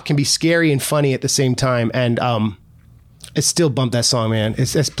hip hop can be scary and funny at the same time. And it still bumped that song, man.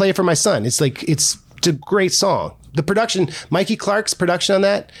 It's Play It For My Son. It's a great song. The production, Mikey Clark's production on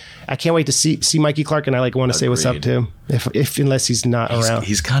that, I can't wait to see Mikey Clark, and I want to say what's up to him, unless he's not around.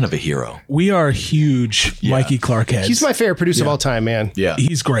 He's kind of a hero. We are huge Mikey Clark heads. He's my favorite producer of all time, man. Yeah.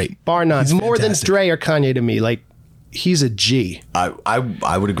 He's great. Bar none. He's More fantastic. than Dre or Kanye to me. Like, he's a G. I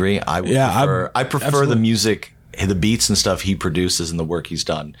would agree. I prefer absolutely. the music, the beats and stuff he produces and the work he's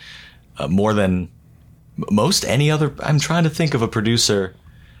done more than most any other. I'm trying to think of a producer.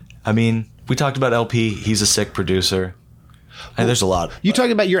 I mean, we talked about LP. He's a sick producer. And there's a lot. You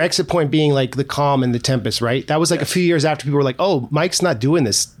talking about your exit point being like The Calm and The Tempest, right? That was like a few years after people were like, oh, Mike's not doing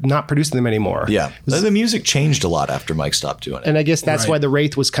this, not producing them anymore. Yeah. The music changed a lot after Mike stopped doing it. And I guess that's Right. why The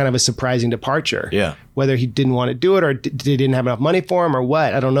Wraith was kind of a surprising departure. Yeah. Whether he didn't want to do it or they didn't have enough money for him or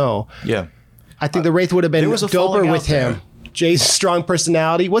what, I don't know. Yeah. I think The Wraith would have been there was a falling doper out with him. Jay's strong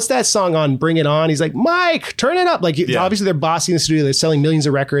personality. What's that song on Bring It On? He's like, Mike, turn it up. Like, obviously they're bossy in the studio. They're selling millions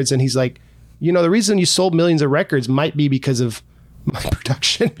of records. And he's like, the reason you sold millions of records might be because of my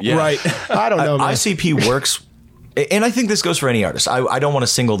production. Yeah. Right. I don't know, man. ICP works, and I think this goes for any artist. I don't want to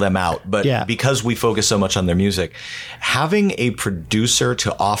single them out, but because we focus so much on their music, having a producer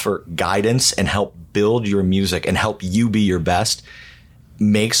to offer guidance and help build your music and help you be your best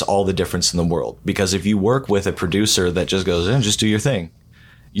makes all the difference in the world. Because if you work with a producer that just goes in, just do your thing,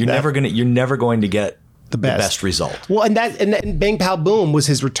 you're never going to get the best result. Well, and Bang Pow Boom was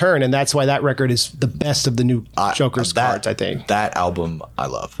his return, and that's why that record is the best of the new Joker's cards, I think. That album I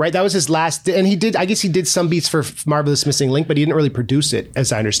love. Right, that was his last, and I guess he did some beats for Marvelous Missing Link, but he didn't really produce it,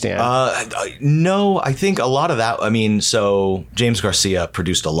 as I understand. No, I think a lot of that, so James Garcia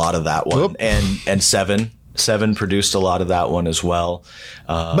produced a lot of that one, and Seven produced a lot of that one as well.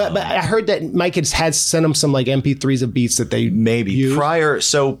 But I heard that Mike had sent him some like MP3s of beats that they maybe used.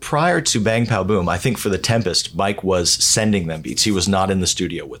 prior to Bang Pow Boom. I think for the Tempest, Mike was sending them beats. He was not in the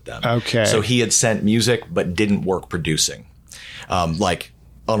studio with them. Okay, so he had sent music but didn't work producing, like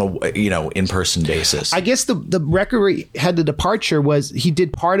on a in-person basis. I guess the record where he had the departure was he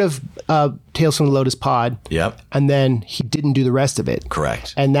did part of Tales from the Lotus Pod. Yep. And then he didn't do the rest of it.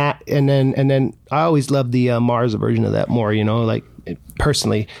 Correct. And then I always loved the Mars version of that more, like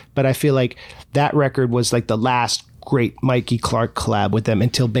personally. But I feel like that record was like the last great Mikey Clark collab with them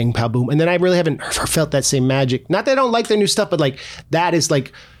until Bang Pow Boom. And then I really haven't felt that same magic. Not that I don't like their new stuff, but like that is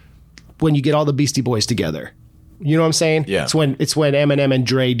like when you get all the Beastie Boys together. You know what I'm saying? Yeah. It's when Eminem and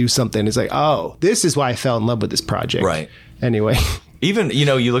Dre do something. It's like, oh, this is why I fell in love with this project. Right. Anyway. Even,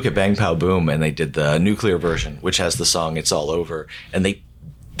 you look at Bang Pow Boom and they did the Nuclear version, which has the song It's All Over. And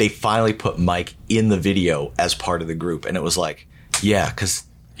they finally put Mike in the video as part of the group. And it was like, yeah, because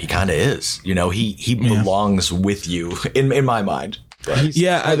he kind of is. He belongs with you in my mind. He's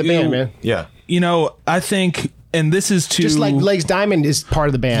part of the band, man. Yeah. I think, and this is to Just like Legs Diamond is part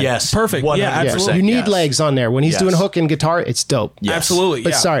of the band. Yes. Perfect. Yeah, 100%. absolutely. You need yes. Legs on there. When he's Yes. doing hook and guitar, it's dope. Yes. Absolutely.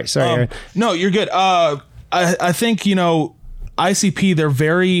 But yeah. sorry, Aaron. No, you're good. I think, ICP, they're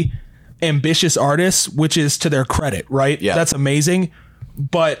very ambitious artists, which is to their credit, right? Yeah. That's amazing.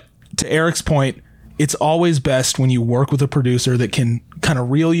 But to Eric's point, it's always best when you work with a producer that can kind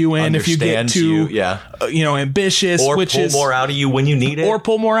of reel you in if you get Understands too, you, ambitious, Or which pull is more out of you when you need it. or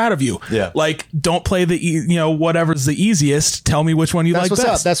pull more out of you. Yeah. Like, don't play whatever's the easiest. Tell me which one you That's like what's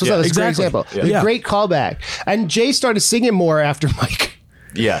best. up. That's what's up. That's Exactly. a great example. Yeah. Great callback. And Jay started singing more after Mike.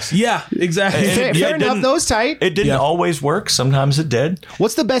 Yes. Yeah, exactly. And- Fair enough. didn't- That was tight. It didn't Yeah. always work. Sometimes it did.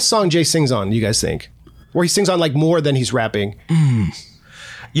 What's the best song Jay sings on, you guys think? Where he sings on like more than he's rapping.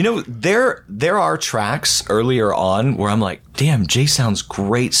 There are tracks earlier on where I'm like, damn, Jay sounds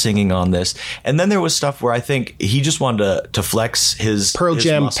great singing on this. And then there was stuff where I think he just wanted to flex his Pearl his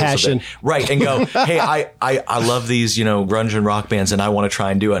Jam muscles a bit. passion. Right, and go, hey, I love these, grunge and rock bands and I want to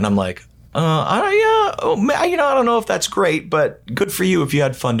try and do it. And I'm like, I don't know if that's great, but good for you if you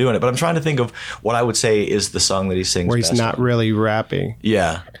had fun doing it. But I'm trying to think of what I would say is the song that he sings Where he's best not on. really rapping.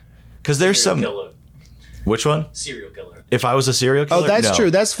 Yeah. Because there's some... Killer. Which one? Serial killer. If I was a serial killer? Oh, that's No.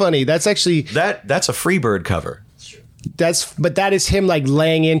 true. That's funny. That's actually That's a Freebird cover. but that is him like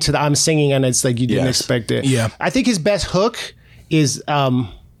laying into the I'm singing and it's like you didn't Yes. expect it. Yeah. I think his best hook is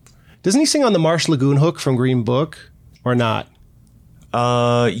doesn't he sing on the Marsh Lagoon hook from Green Book or not?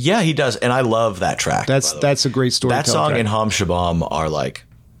 Yeah, he does, and I love that track. That's by the way. a great story. That song and Ham Shabam are like,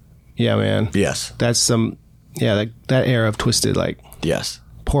 yeah, man. yes, That's some that era of Twisted, like yes.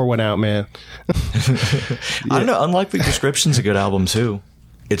 pour one out, man. I don't know. Unlikely Description's a good album too.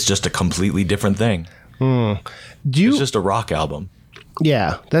 It's just a completely different thing. Do you It's just a rock album.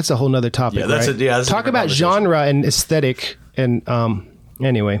 Yeah, that's a whole nother topic. Yeah, that's right? that's a Talk different about conversation. genre and aesthetic and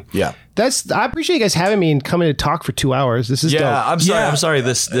anyway. Yeah. I appreciate you guys having me and coming to talk for 2 hours. This is Yeah, dope. I'm sorry. Yeah. I'm sorry.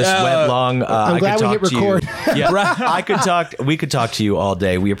 This went long. I'm glad we hit record. Yeah, we could talk to you all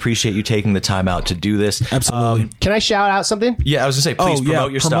day. We appreciate you taking the time out to do this. Absolutely. Can I shout out something? Yeah, I was gonna say, please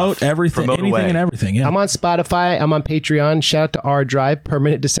promote your promote stuff. everything, Promote anything away. and everything. Yeah. I'm on Spotify. I'm on Patreon. Shout out to R Drive,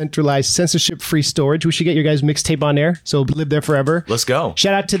 permanent decentralized censorship-free storage. We should get your guys' mixtape on there, so it'll live there forever. Let's go.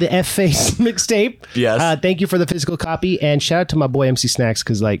 Shout out to the F Face mixtape. Yes. Thank you for the physical copy, and shout out to my boy MC Snacks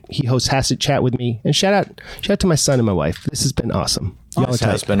because like he hosts Hassid Chat with me. And shout out to my son and my wife. This has been awesome. Y'all This are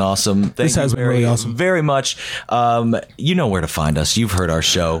tight. has been awesome. Thank This has you been really awesome. very much. You know where to find us. You've heard our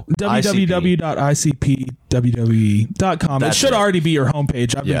show. www.icpwwe.com. It That's should it. already be your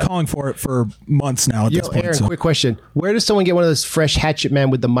homepage. I've Yeah. been calling for it for months now at Yo, this point. Aaron, so. quick question. Where does someone get one of those fresh Hatchet Man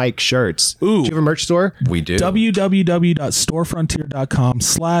with the mic shirts? Ooh. Do you have a merch store? We do.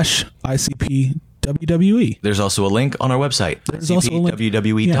 www.storefrontier.com/ICPWWE. There's also a link on our website, There's also a link.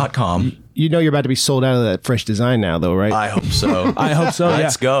 cpwwe.com. You know you're about to be sold out of that fresh design now, though, right? I hope so. I hope so.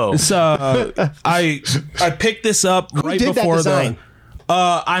 Let's go. It's, I picked this up right did that before design?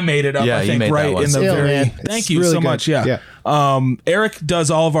 I made it up. Yeah, I you think made that right one. in the Still, very. man, Thank it's you really so good. much. Yeah. Eric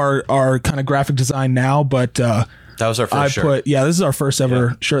does all of our kind of graphic design now, but That was our first shirt. this is our first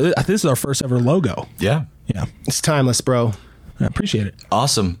ever shirt. This is our first ever logo. Yeah. Yeah, It's timeless, bro. I appreciate it.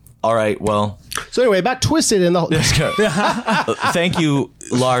 Awesome. All right. Well, So anyway, about Twisted and the whole... thank you,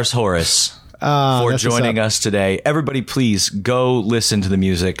 Lars Horace, for that's what's joining up. us today. Everybody, please go listen to the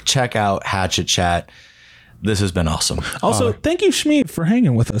music. Check out Hatchet Chat. This has been awesome. Also, thank you, Shmeev, for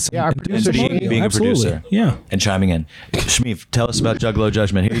hanging with us. Yeah, our and producer, promoting Shmeev. it. Being a Absolutely. producer. Yeah. And chiming in. Shmeev, tell us about Juggalo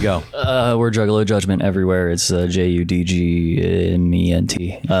Judgment. Here you go. We're Juggalo Judgment everywhere. It's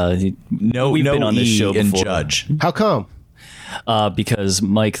JUDGMENT. We've been on this E show in before. Judge. How come? Because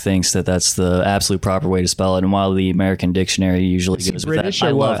Mike thinks that that's the absolute proper way to spell it. And while the American dictionary usually Is he goes with British that, or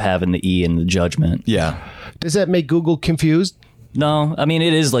I love what? having the E in the judgment. Yeah. Does that make Google confused? No, I mean,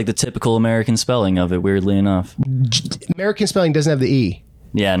 it is like the typical American spelling of it, weirdly enough. American spelling doesn't have the E.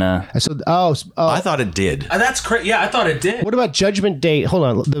 Yeah, nah. So, I thought it did. That's crazy. Yeah, I thought it did. what about Judgment Day? Hold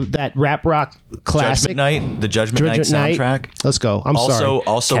on, that rap rock classic. Judgment Night, the Judgment Night soundtrack. Let's go. I'm sorry.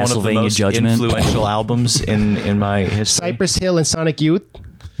 Also one of the Castlevania most Judgment. influential albums in my history. Cypress Hill and Sonic Youth.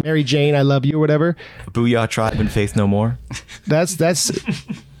 Mary Jane, I Love You, or whatever. Booyah Tribe and Faith No More. That's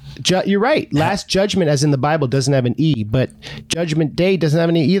You're right. Last Judgment, as in the Bible, doesn't have an E, but Judgment Day doesn't have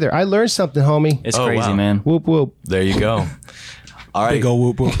an E either. I learned something, homie. It's crazy, man. Whoop, whoop. There you go. All right. Big ol'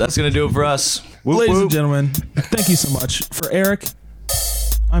 whoop whoop. That's going to do it for us. Whoop, Ladies whoop. and gentlemen, thank you so much. For Eric,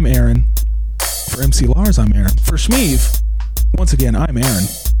 I'm Aaron. For MC Lars, I'm Aaron. For Shmeev, once again, I'm Aaron.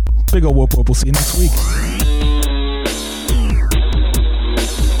 Big ol' whoop whoop. We'll see you next week.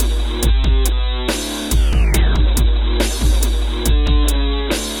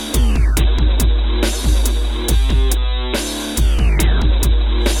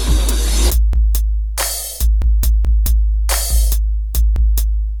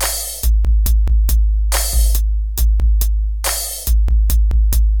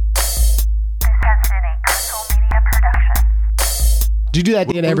 Do you do that,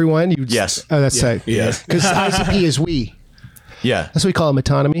 Dan, everyone? Yes. Oh, that's sick. Yes. Because ICP is we. Yeah. That's what we call them,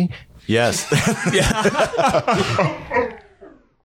 autonomy. Yes.